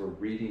as we're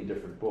reading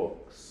different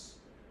books.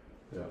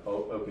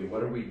 Okay,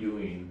 what are we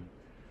doing?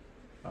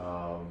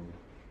 How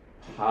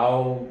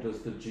does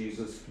the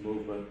Jesus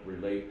movement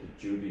relate to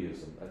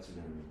Judaism? That's a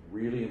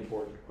really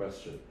important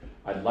question.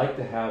 I'd like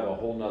to have a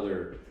whole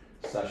nother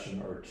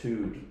session or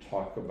two to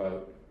talk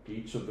about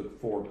each of the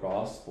four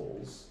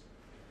Gospels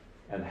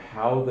and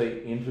how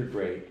they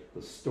integrate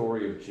the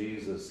story of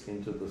Jesus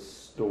into the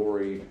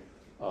story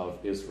of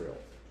Israel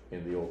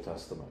in the Old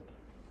Testament.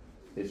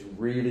 It's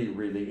really,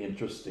 really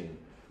interesting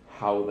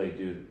how they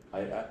do.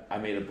 I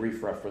made a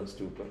brief reference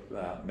to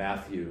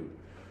Matthew,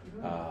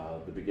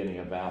 the beginning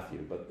of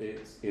Matthew, but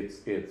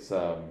it's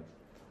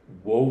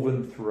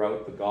woven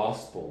throughout the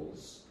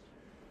Gospels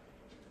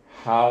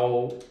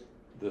how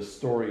the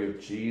story of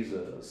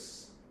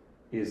Jesus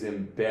is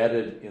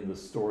embedded in the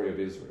story of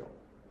Israel.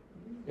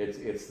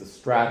 It's the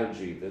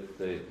strategy that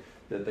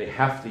they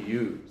have to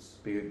use,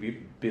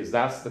 because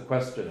that's the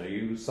question. Are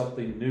you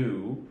something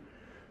new?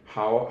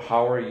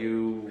 How are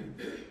you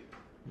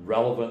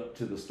relevant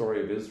to the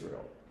story of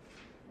Israel?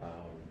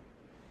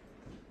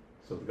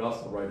 So the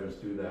gospel writers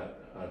do that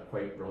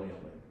quite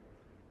brilliantly.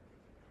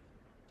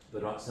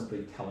 They're not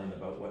simply telling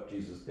about what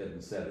Jesus did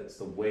and said. It's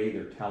the way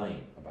they're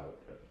telling about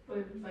it.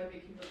 But by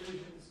making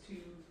allusions to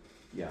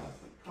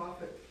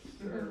prophets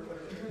or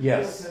whatever.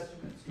 Yes. Old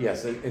Testament stuff.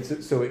 Yes.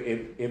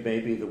 It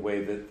may be the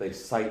way that they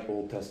cite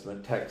Old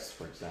Testament texts,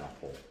 for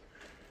example.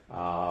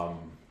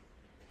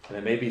 And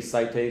it may be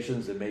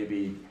citations. It may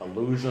be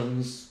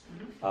allusions.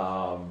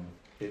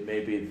 It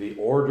may be the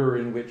order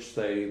in which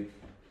they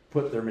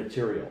put their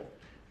material.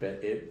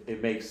 But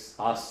it makes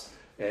us.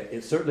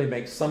 It certainly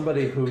makes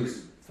somebody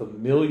who's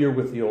familiar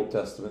with the Old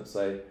Testament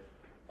say,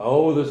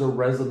 "Oh, there's a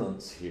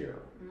resonance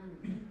here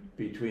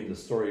between the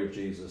story of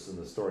Jesus and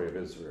the story of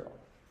Israel."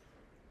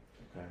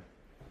 Okay.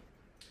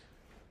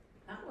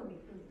 That would be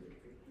really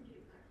good for you.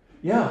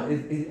 Yeah,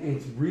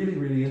 it's really,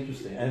 really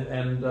interesting,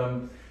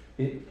 and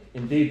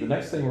indeed, the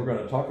next thing we're going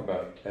to talk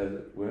about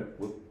when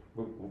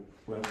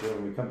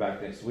we come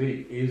back next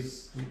week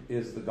is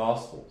the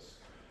Gospels.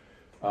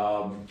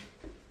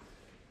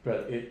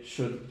 But it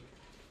should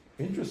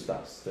interest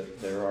us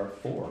that there are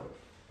 4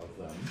 of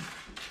them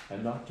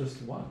and not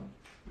just one.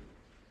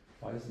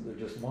 Why isn't there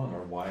just one,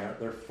 or why aren't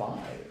there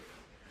 5?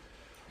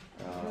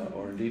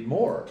 Or indeed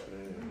more.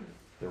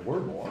 There were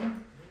more,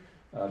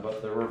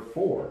 but there were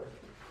 4.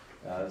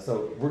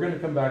 So we're going to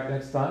come back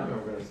next time, and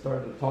we're going to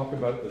start to talk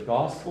about the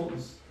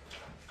Gospels.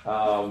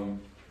 We'll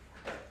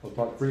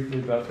talk briefly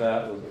about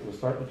that. We'll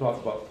start to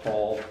talk about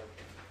Paul.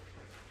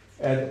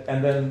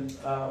 And then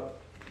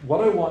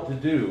what I want to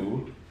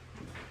do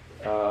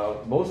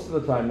most of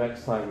the time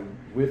next time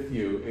with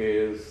you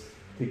is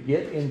to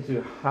get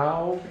into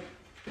how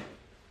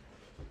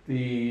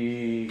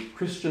the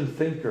Christian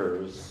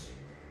thinkers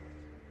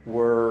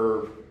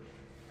were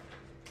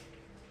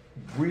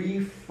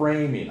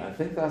reframing, I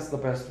think that's the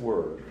best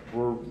word.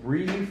 We're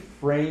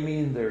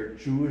reframing their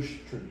Jewish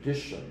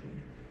tradition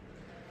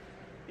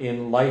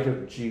in light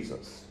of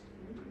Jesus.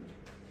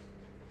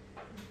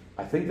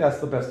 I think that's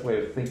the best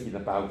way of thinking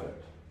about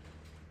it.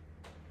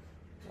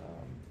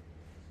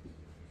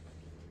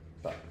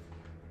 But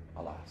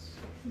alas,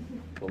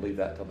 we'll leave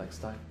that till next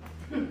time.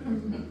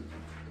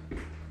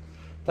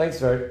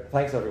 Thanks,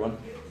 everyone.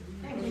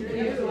 Thank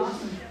you.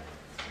 Awesome.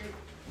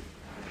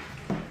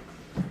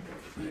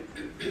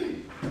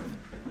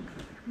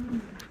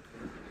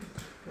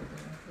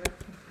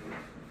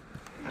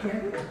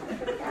 Yeah.